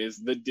name is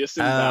the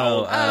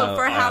Disemboweled. Oh,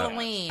 for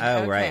Halloween.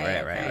 Oh,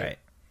 Okay, right.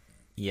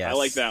 Yes. I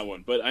like that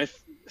one, but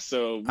we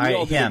All right,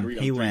 all did him. agree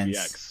on He 3BX.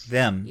 wins.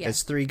 Them. Yeah.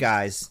 It's 3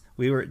 guys.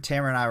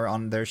 Tamara and I were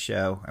on their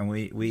show, and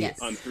we Yes.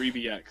 on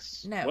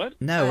 3BX. No.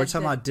 What? No, we're The-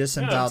 talking about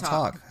disemboweled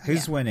Talk. talk.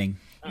 Who's Yeah. winning?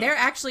 They're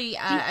actually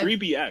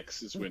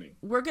 3BX is winning.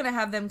 we're gonna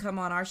have them come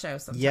on our show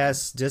sometime.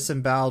 Yes,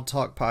 disemboweled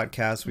talk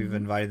podcast. We've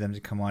invited them to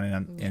come on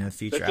in the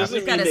future. That doesn't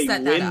We've gotta mean they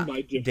set that win up.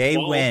 by default. They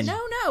win.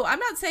 No, I'm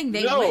not saying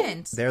they No.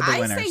 win. They're the I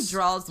winners. say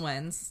Draws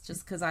wins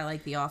just because I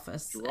like The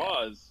Office.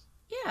 Draws.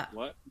 Yeah,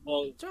 What?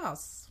 Well,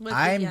 Draws. I'm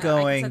I can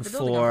going set the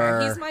building on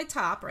fire. for- He's my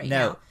top right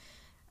No. now.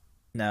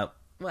 No,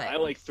 What? I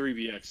like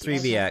 3BX.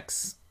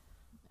 3BX.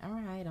 All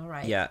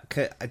right. Yeah,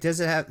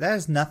 does it have? That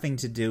has nothing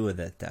to do with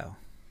it though.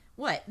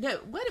 What? No.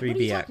 What are you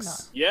 3BX. talking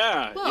about?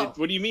 Yeah. Well-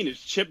 What do you mean? His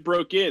chip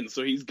broke in,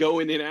 so he's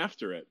going in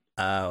after it.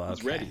 Oh, okay.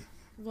 He's ready.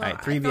 Well, All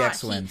right, 3BX I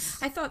thought wins.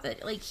 I thought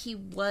that like he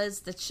was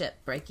the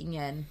chip breaking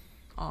in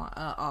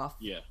off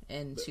Yeah.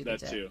 into That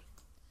the too.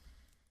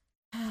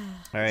 All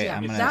right, Yeah,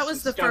 I'm gonna. that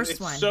was the It's got- first it's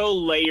one. so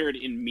layered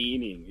in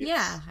meaning.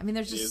 Yeah, I mean,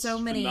 there's just It's so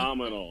many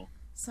phenomenal.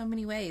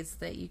 ways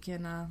that you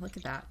can look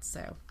at that.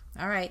 So,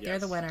 all right, they're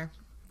the Yes. winner.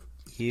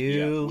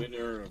 You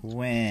winner.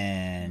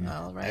 win!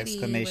 Alrighty,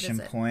 Exclamation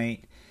what is it?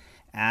 point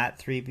at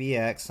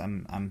 3BX.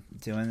 I'm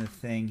doing the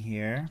thing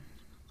here.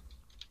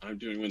 I'm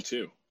doing one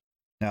too.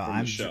 No, From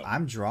the show.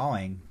 I'm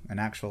drawing an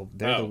actual.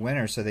 They're the Oh.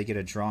 winner, so they get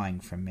a drawing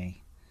from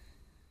me.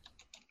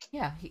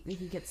 Yeah, he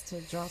gets to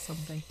draw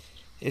something.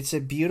 It's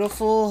a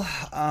beautiful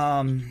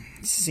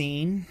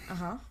scene.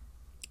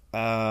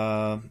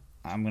 I'm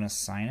gonna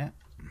sign it.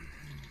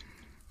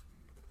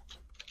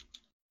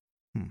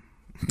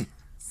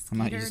 I'm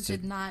not Skeeter used to-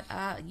 did not.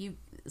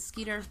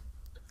 Skeeter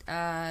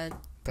That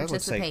looks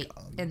participate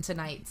like- in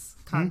tonight's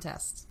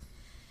contest.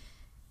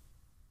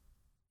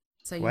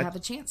 So you What? have a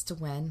chance to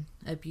win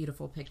a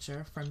beautiful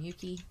picture from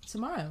Yuki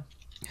tomorrow.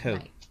 Who?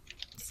 Night.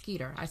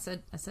 Skeeter. I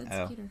said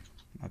Oh. Skeeter.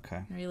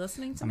 Okay. Are you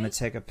listening to I'm me? gonna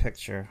take a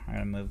picture. I'm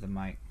gonna move the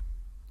mic.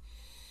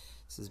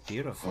 This is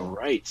beautiful. All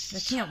right. I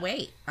can't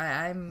wait.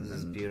 I'm This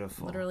is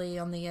beautiful. literally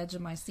on the edge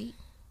of my seat.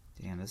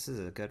 Damn, this is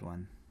a good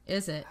one.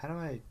 Is it? How do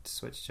I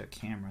switch to a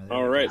camera? There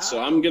All we go. right. So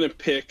I'm gonna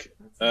pick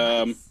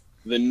Nice.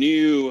 the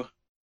new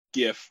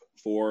GIF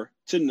for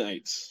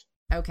tonight's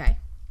Okay.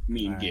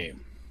 meme All right.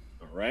 game.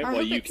 All right. I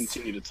While hope you it's-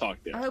 continue to talk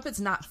there. I hope it's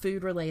not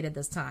food related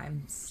this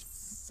time.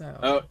 So.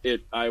 Oh,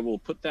 I will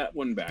put that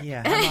one back.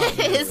 Yeah. how about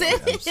you? Is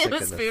it? I'm sick It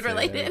was of the food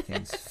related.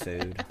 Everything's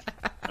food.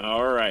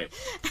 All right.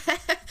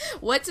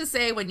 What to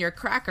say when your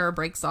cracker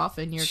breaks off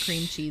in your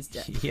cream cheese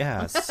dip?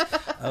 Yes.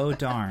 Oh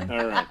darn.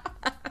 All right.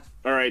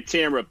 All right,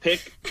 Tamara,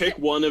 pick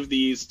one of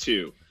these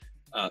two.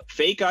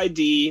 Fake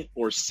ID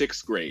or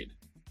 6th grade.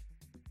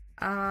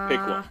 Pick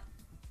one.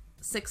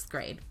 6th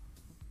grade.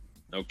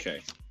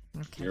 Okay.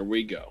 Okay. Here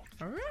we go.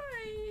 All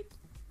right.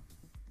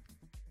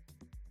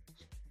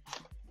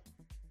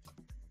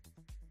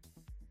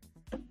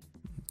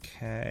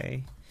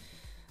 Okay.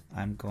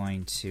 I'm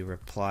going to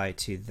reply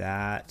to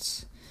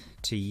that,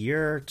 to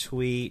your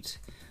tweet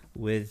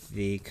with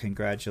the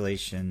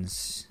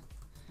congratulations.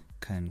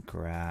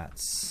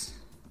 Congrats.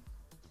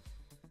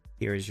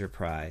 Here is your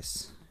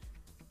prize.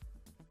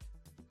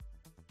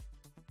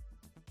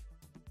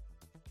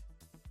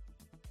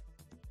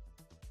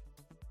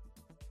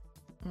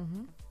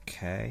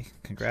 Okay,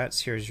 congrats.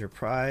 Here's your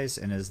prize,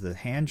 and is the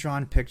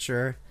hand-drawn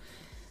picture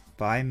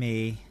by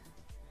me,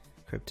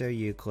 Crypto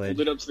Euclid. Hold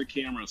it up to the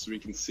camera so we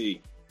can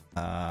see.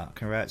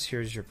 Congrats.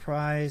 Here's your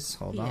prize.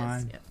 Hold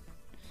on. Yep.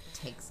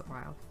 Takes a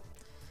while.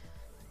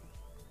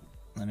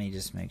 Let me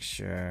just make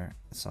sure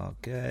it's all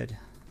good.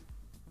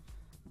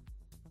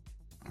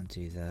 I'll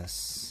do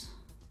this.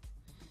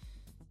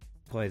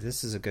 Boy,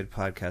 this is a good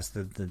podcast.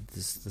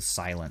 The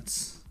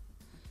silence.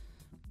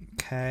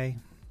 Okay.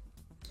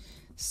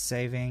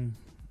 Saving.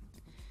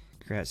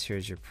 Congrats.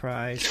 Here's your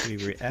prize.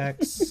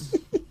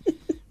 3X.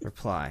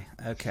 Reply.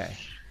 Okay.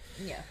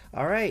 Yeah.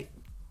 All right.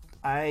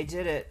 I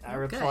did it. I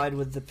replied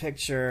with the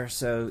picture.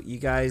 So you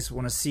guys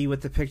want to see what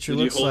the picture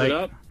looks hold like? it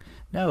up?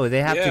 No,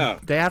 they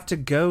have to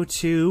go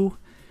to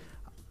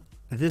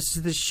This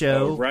Is the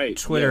Show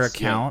Twitter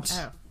account.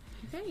 Oh,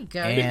 there you go.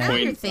 And Now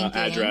you're Bitcoin thinking.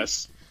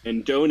 address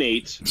and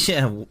donate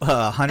Yeah,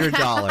 $100.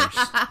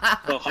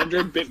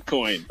 100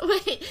 Bitcoin.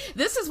 Wait,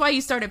 this is why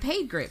you start a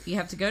paid group. You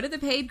have to go to the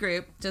paid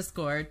group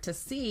Discord to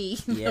see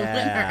the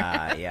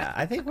winner. Yeah.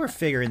 I think we're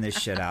figuring this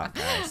shit out,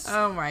 guys.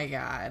 Oh my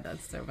god,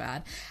 that's so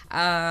bad.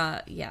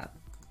 Yeah.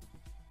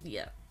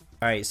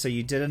 All right, so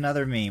you did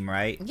another meme,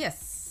 right?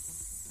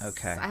 Yes.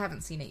 Okay. I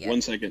haven't seen it yet.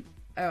 1 second.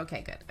 Oh,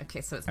 okay, good.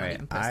 Okay, so it's All not right,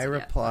 even posted I yet.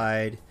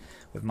 replied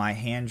with my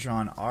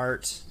hand-drawn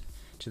art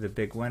to the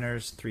big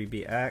winners,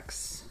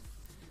 3BX.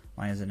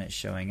 Why isn't it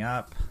showing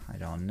up? I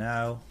don't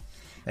know.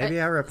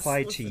 Maybe I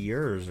replied to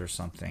yours or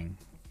something.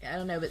 I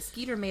don't know, but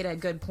Skeeter made a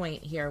good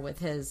point here with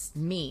his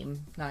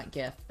meme, not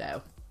GIF,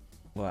 though.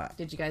 What?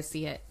 Did you guys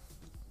see it?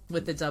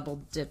 With the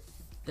double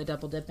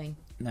dipping?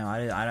 No,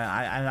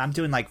 I'm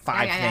doing like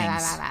 5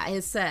 things.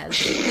 It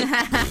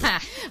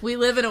says, we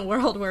live in a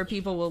world where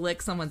people will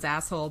lick someone's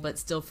asshole but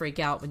still freak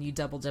out when you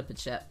double dip a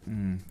chip.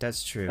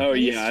 That's true. Oh, It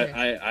is yeah, true.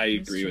 I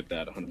It's agree true. with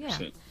that 100%.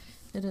 Yeah.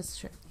 It is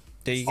true.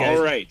 There you guys.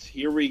 All right,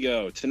 here we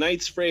go.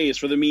 Tonight's phrase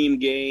for the meme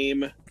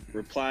game.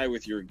 Reply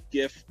with your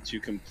GIF to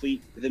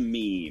complete the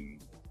meme.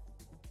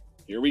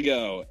 Here we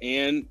go.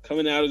 And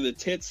coming out of the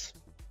tits,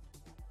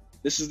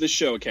 this is the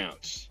show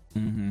account.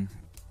 Mm-hmm.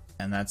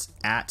 And that's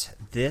at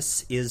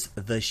This Is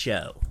the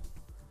Show.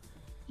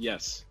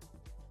 Yes.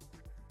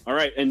 All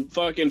right, and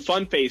fucking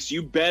Funface,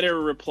 you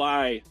better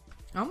reply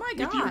Oh my with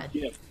your god.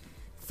 GIF.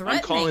 I'm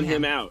Threatening calling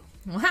him out.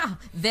 Wow.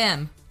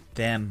 Them.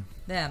 Them.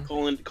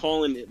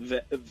 Calling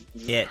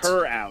It.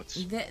 her out.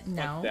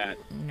 No. that.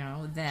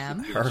 No,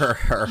 them.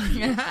 Her.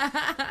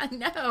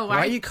 No. Why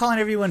are you calling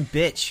everyone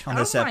bitch on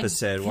this Oh my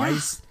episode? Why are you,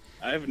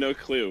 I have no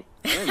clue.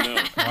 I don't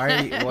know. why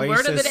are you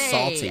Word so of the day.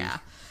 salty?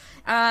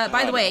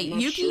 By the way, I'm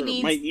not Yuki sure.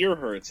 needs. My ear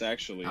hurts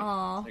actually.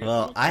 Aw.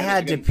 Well, I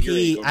had to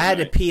pee. I had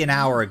to pee an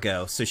hour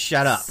ago, so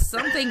shut up.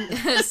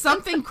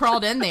 Something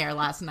crawled in there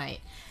last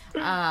night.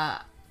 Maybe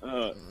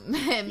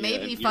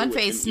an Funface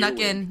earwig, snuck an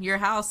in your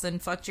house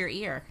and fucked your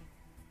ear.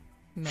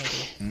 Maybe.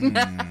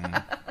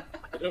 I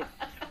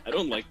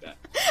don't like that.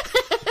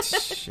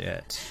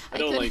 Shit. I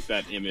don't like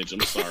that image.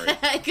 I'm sorry.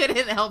 I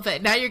couldn't help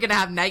it. Now you're gonna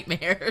have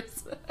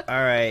nightmares.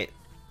 All right,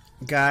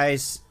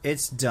 guys,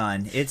 it's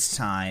done. It's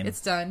time.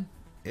 It's done.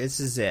 This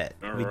is it.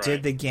 All We right.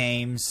 did the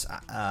games.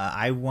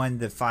 I won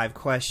the 5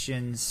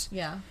 questions.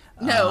 Yeah.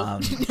 No.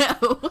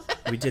 No.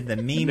 We did the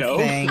meme No.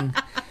 thing.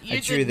 You I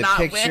drew did the not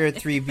picture. win.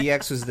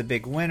 3BX was the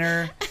big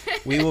winner.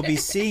 We will be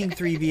seeing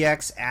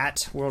 3BX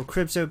at World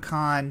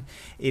CryptoCon.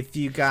 If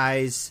you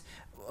guys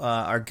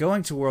are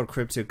going to World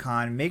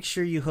CryptoCon, make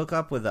sure you hook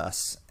up with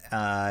us.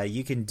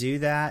 You can do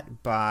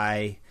that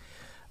by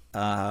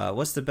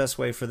what's the best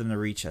way for them to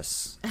reach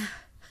us?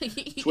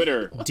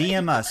 Twitter.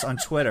 DM us on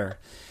Twitter.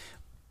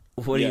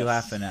 What are you Yes.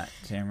 laughing at,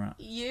 Tamara?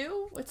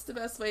 You? What's the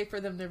best way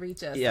for them to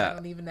reach us? Yeah. I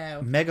don't even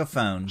know.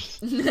 Megaphone. What's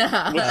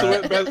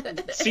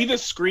the see the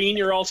screen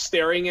you're all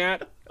staring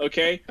at?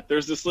 Okay,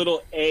 there's this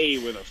little A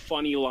with a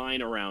funny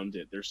line around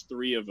it. There's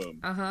 3 of them.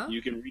 Uh-huh.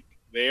 You can reach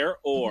there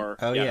or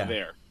yeah.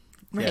 there.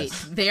 Right.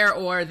 Yes. There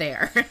or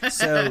there.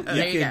 So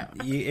There you go.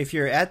 if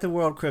you're at the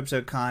World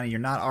CryptoCon and you're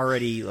not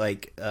already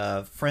like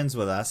friends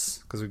with us,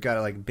 because we've got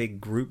a like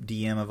big group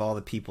DM of all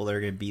the people that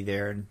are going to be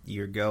there, and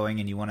you're going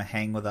and you want to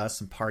hang with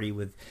us and party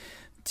with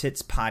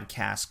Tits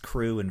Podcast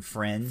crew and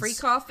friends. Free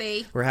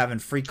coffee. We're having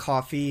free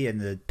coffee in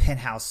the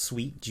penthouse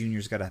suite.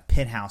 Junior's got a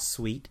penthouse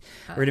suite.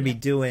 We're going to be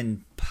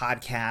doing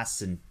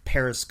podcasts and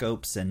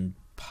periscopes and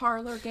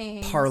Parlor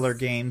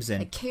games.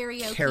 and Like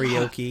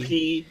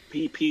karaoke.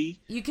 P.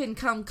 You can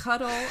come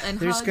cuddle and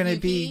There's hug going to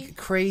Yuki. be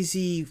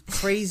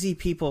crazy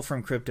people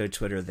from crypto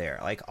Twitter there.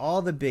 Like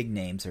all the big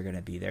names are going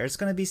to be there. It's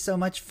going to be so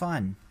much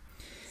fun.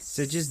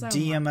 So just So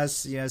DM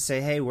us,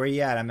 say, hey, where you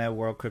at? I'm at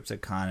World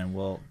CryptoCon, and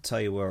we'll tell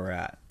you where we're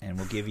at, and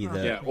we'll give you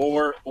the Yeah,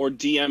 or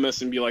DM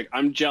us and be like,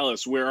 I'm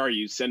jealous. Where are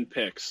you? Send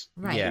pics.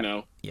 Right. Yeah. You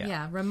know.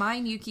 Yeah.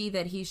 Remind Yuki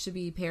that he should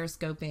be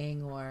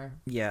periscoping or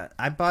Yeah,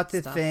 I bought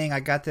the Stuff. thing.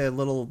 I got the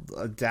little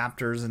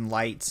adapters and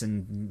lights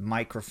and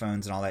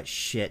microphones and all that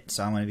shit.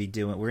 So we're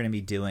going to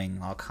be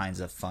doing all kinds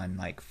of fun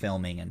like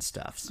filming and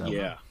stuff. So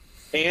Yeah.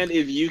 And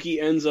if Yuki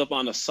ends up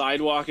on a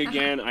sidewalk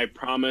again, I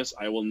promise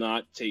I will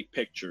not take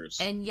pictures.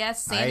 And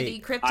yes, Sanity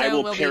Crypto I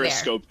will will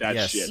periscope be there.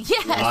 that shit.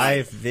 Yes.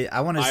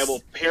 I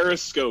will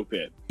periscope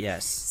it.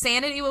 Yes.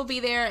 Sanity will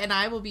be there, and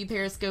I will be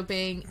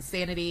periscoping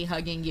Sanity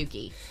hugging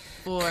Yuki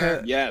for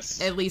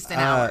at least an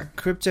hour.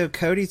 Crypto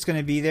Cody's going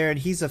to be there, and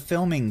he's a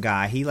filming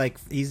guy. He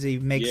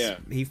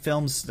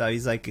films stuff.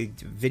 He's like a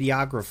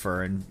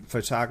videographer and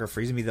photographer.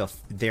 He's going to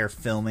be there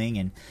filming,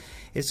 and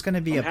it's going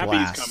to be a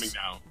blast. He's coming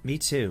now. Me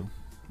too.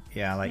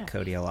 Yeah, I like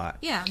Cody a lot.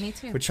 Yeah, me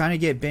too. We're trying to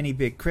get Benny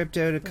Big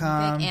Crypto to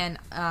come. And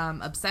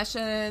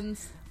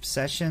Obsessions.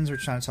 We're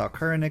trying to talk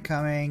her into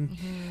coming.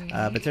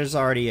 Mm-hmm. But there's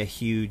already a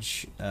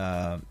huge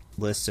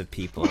list of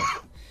people.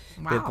 Wow,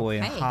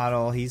 BitBoy and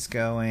Hodl, he's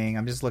going.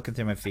 I'm just looking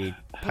through my feed.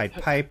 Pied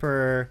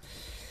Piper.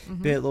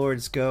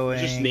 BitLord's going.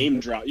 You're just name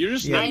drop. You're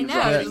just name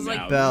dropping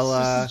now.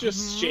 Bella. This is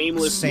just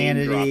shameless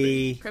Sanity.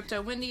 name dropping.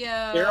 Crypto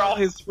Windio. They're all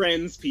his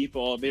friends,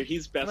 people.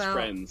 He's best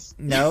friends.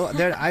 No,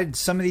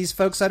 some of these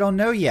folks I don't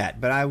know yet,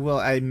 but I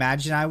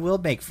imagine I will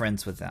make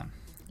friends with them.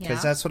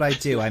 Because that's what I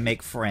do. I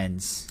make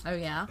friends. Oh,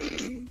 yeah?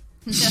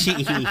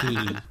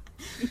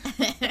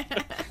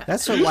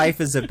 That's what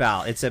life is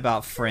about. It's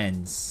about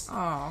friends.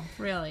 Oh,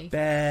 really?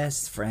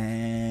 Best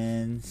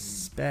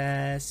friends.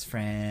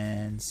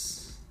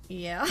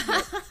 Yeah.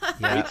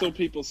 Wait till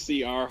people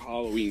see our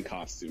Halloween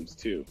costumes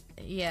too.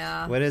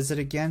 Yeah. What is it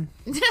again?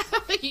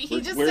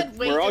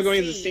 We're all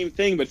going to the same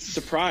thing, but it's a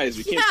surprise.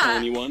 We can't tell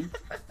anyone.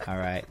 All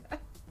right.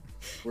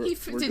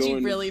 Did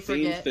you really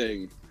forget?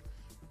 Thing.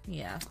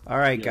 Yeah. All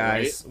right,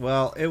 guys. Right?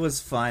 Well, it was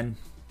fun.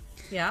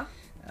 Yeah.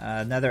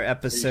 Another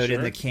episode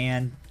in the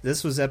can.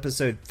 This was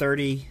episode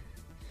 30.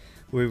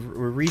 We're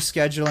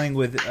rescheduling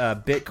with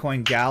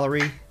Bitcoin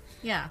Gallery.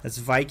 Yeah. That's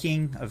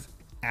Viking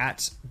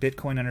at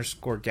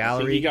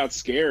Bitcoin_gallery. He got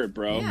scared,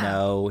 bro. Yeah.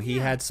 No, he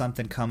had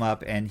something come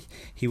up, and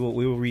we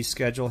will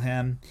reschedule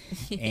him.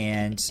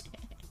 And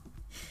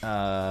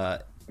I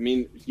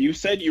mean, you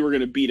said you were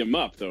going to beat him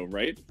up, though,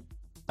 right?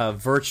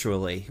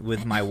 Virtually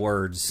with my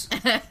words.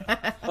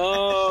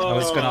 Oh, I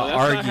was going to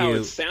argue. Not how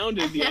it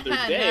sounded the other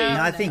day.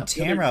 No, I think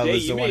Tamara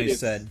was the one who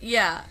said.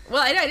 Yeah.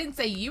 Well, I didn't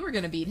say you were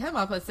going to beat him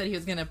up. I said he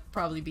was going to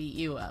probably beat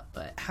you up.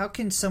 But how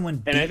can someone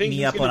beat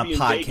me up on a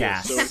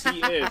podcast? Vegas, so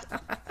he is.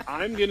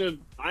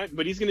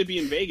 But he's going to be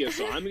in Vegas,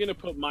 so I'm going to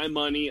put my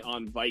money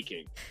on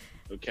Viking.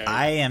 Okay.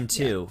 I am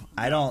too.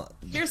 Yeah.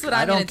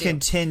 I don't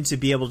contend to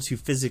be able to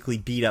physically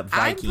beat up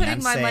Viking. I'm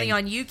putting my money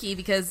on Yuki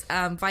because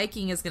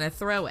Viking is going to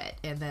throw it,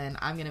 and then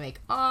I'm going to make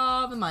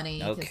all the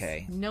money.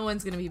 Okay. No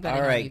one's going to be betting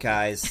on All right, Yuki.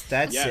 guys.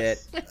 That's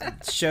it.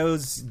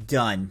 Show's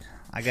done.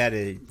 I got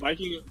to...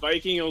 Viking,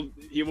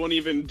 he won't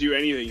even do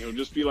anything. He'll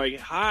just be like,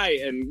 hi,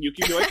 and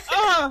Yuki will be like,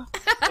 ah!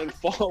 And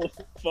fall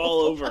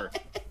over.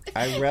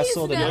 I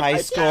wrestled in high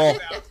school.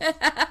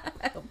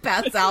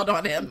 Pass out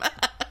on him.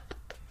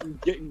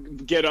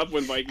 Get up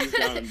when Viking's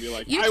down and be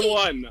like, I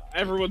won.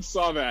 Everyone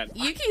saw that.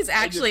 Yuki's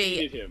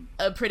actually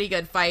a pretty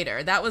good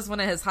fighter. That was one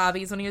of his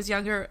hobbies when he was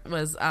younger,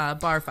 was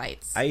bar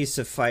fights. I used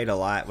to fight a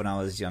lot when I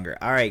was younger.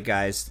 All right,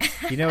 guys.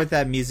 You know what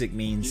that music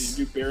means?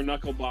 You do bare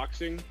knuckle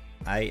boxing?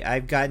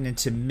 I've gotten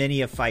into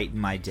many a fight in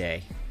my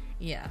day.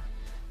 Yeah.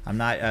 I'm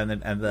not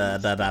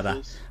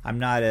I'm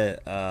not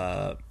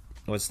a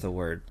what's the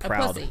word?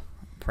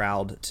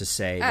 Proud to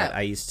say that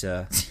I used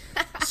to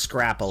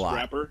scrap a lot.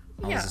 Scrapper?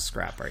 I was a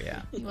scrapper,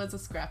 yeah. He was a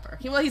scrapper.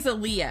 He's a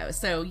Leo,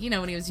 so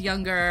when he was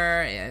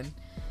younger and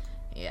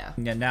yeah.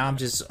 Now I'm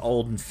just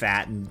old and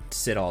fat and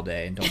sit all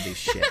day and don't do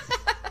shit.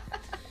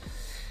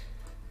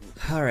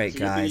 All right,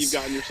 guys. You've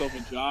gotten yourself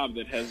a job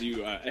that has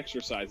you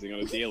exercising on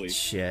a daily.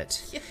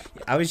 Shit. Yeah.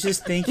 I was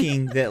just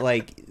thinking that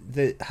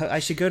I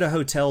should go to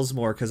hotels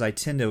more because I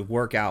tend to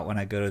work out when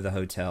I go to the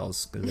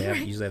hotels because they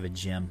usually have a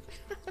gym.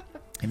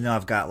 Even though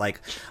I've got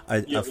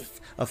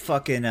a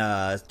fucking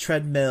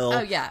treadmill.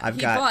 Oh yeah,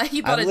 he bought a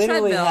treadmill. I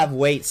literally have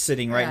weights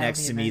sitting right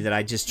next to me that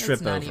I just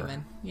trip over.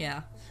 Even.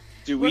 Yeah.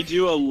 Do we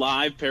do a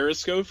live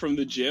Periscope from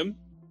the gym?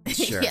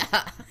 Sure.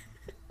 Yeah.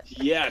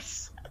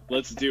 Yes,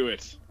 let's do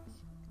it.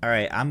 All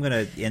right, I'm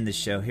gonna end the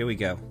show. Here we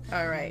go.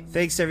 All right.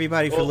 Thanks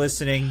everybody for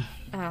listening.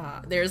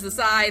 There's a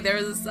sigh.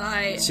 There's a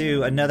sigh.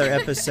 To another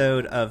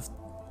episode of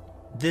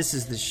This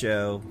Is the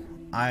Show.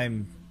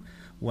 I'm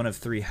one of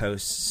 3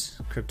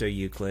 hosts, Crypto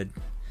Euclid.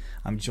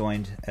 I'm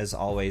joined, as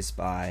always,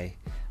 by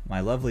my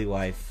lovely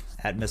wife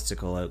at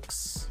Mystical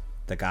Oaks,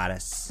 the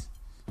goddess,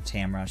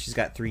 Tamara. She's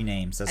got 3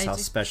 names. That's how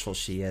special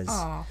she is.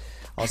 Aww.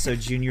 Also,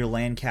 Junior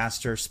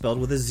Lancaster, spelled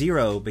with a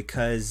 0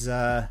 because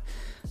the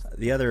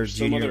other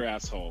some other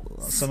asshole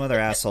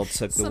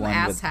took the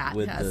one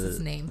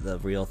with the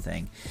real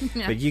thing.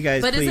 Yeah. But you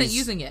guys, but please, isn't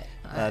using it.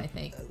 I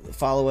think.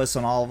 Follow us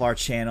on all of our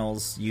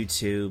channels,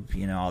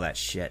 YouTube, all that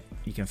shit.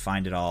 You can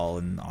find it all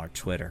in our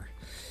Twitter.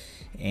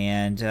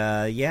 And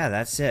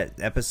that's it.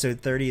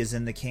 Episode 30 is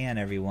in the can,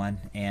 everyone.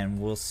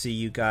 And we'll see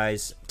you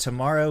guys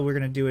tomorrow. We're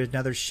going to do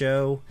another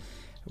show.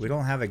 We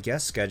don't have a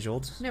guest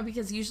scheduled. No,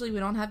 because usually we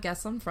don't have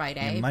guests on Friday.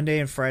 And Monday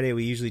and Friday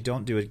we usually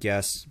don't do a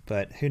guest,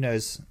 but who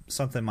knows?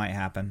 Something might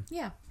happen.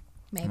 Yeah,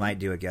 maybe. Might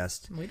do a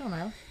guest. We don't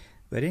know.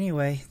 But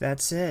anyway,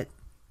 that's it.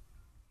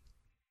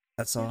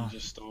 That's You all.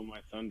 just stole my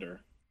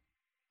thunder.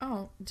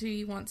 Oh, do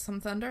you want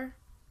some thunder?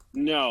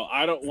 No,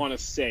 I don't want to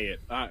say it.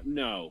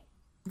 No,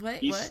 What?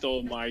 he What?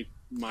 stole my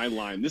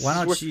line. This Why is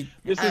don't where, you?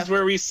 This is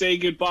where we say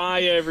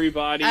goodbye,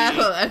 everybody.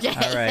 Oh, okay.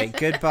 All right.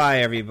 Goodbye,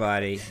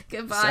 everybody.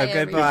 Goodbye, So,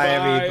 goodbye,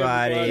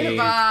 everybody.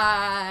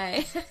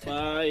 everybody. Goodbye.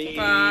 Bye.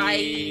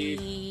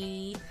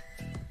 Bye.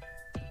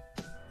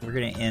 We're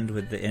gonna end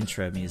with the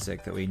intro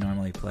music that we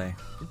normally play.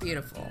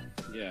 Beautiful.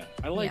 Yeah,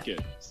 I like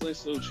it. It's a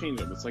nice little change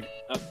up. It's like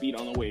upbeat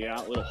on the way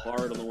out, a little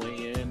hard on the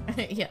way in.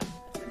 Yeah.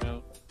 You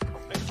know,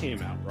 that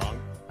came out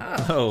wrong.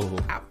 Oh,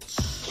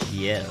 Ouch.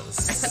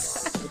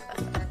 yes.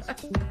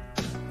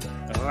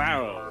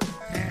 Wow.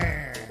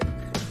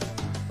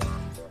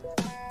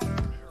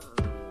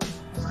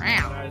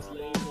 Wow. Guys,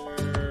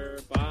 later.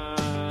 Bye.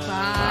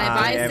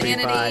 Bye,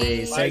 everybody.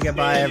 Sanity. Say Bye,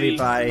 goodbye, Sanity.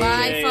 everybody.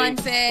 Bye, Fun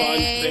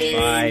Face.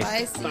 Bye.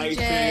 Bye, CJ.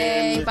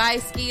 Finn. Bye,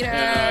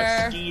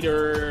 Skeeter.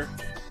 Skeeter.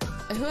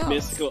 Who else?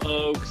 Mystical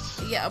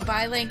Oaks. Yeah,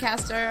 bye,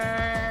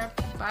 Lancaster.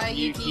 Bye,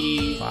 Yuki.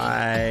 Yuki.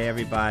 Bye,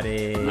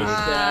 everybody.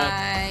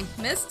 Bye,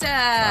 Mister.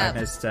 Bye,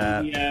 Mister.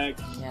 BX.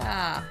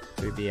 Yeah,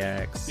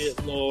 3BX.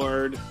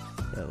 Bitlord.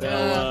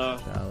 Bella.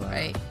 Bella.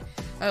 right.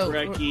 Oh,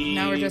 Brecky.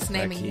 now we're just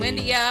naming Brecky.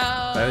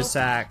 Windio.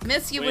 Bosack.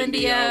 Miss you,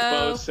 Windio.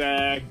 Windio.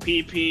 Bosack.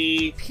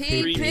 PP.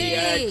 PP.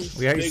 3BX.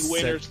 We already Big said-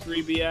 winners,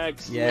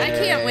 3BX. Yeah. I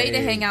can't wait to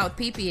Yay. hang out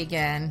with PP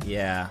again.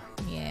 Yeah.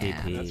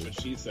 Yeah. PP. That's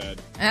what she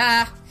said.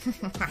 Ah.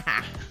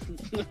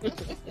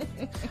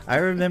 I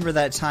remember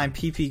that time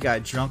PP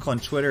got drunk on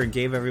Twitter and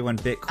gave everyone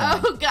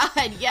Bitcoin. Oh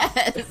God,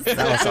 yes. That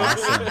was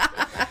awesome.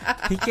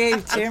 He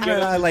gave Tamara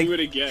and I Let's like. do it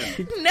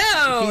again.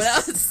 No,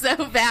 that was so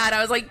bad.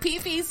 I was like,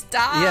 PP,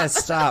 stop. Yeah,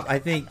 stop. I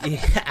think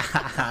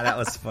that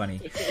was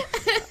funny.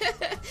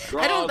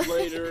 Draws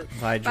later.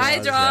 Bye, draws. Bye,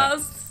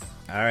 draws.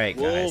 All right,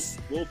 guys.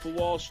 Wolf of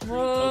Wall Street.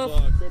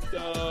 Wolf. Of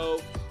crypto.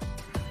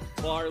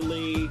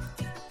 Barley.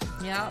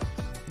 Yep.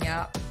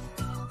 Yep.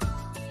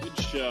 Good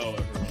show,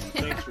 everyone.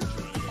 Thanks for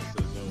joining us.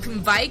 As always.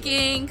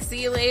 Viking.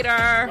 See you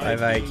later. Bye,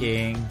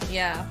 Viking.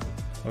 Yeah.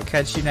 We'll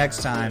catch you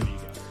next time.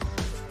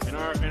 And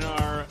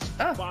our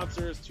Oh.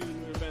 sponsors, Two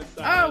New Event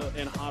Style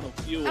and Huddle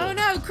Fuel. Oh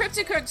no,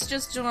 CryptoCrooks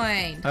just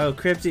joined. Oh,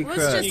 Crypty Let's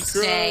Crooks. just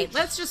stay.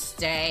 Let's just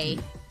stay.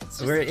 Let's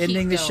just We're keep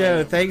ending the going.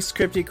 show. Thanks,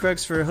 Crypty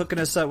Crooks, for hooking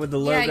us up with the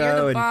logo Yeah, you're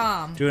the and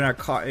bomb. doing our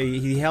card.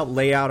 He helped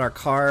lay out our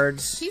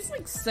cards. He's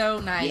like so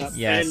nice. Yep.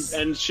 Yes.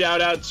 And shout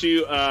out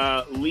to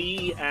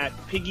Lee at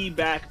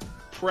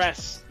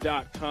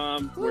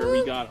piggybackpress.com where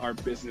we got our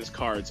business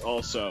cards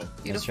also.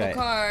 Beautiful right.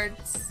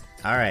 cards.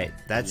 All right,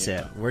 that's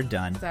Yeah. it. We're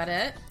done. Is that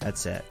it?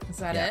 That's it. Is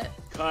that Yeah. it?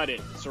 Cut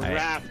it. It's a All right.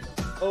 wrap.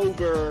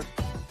 Over.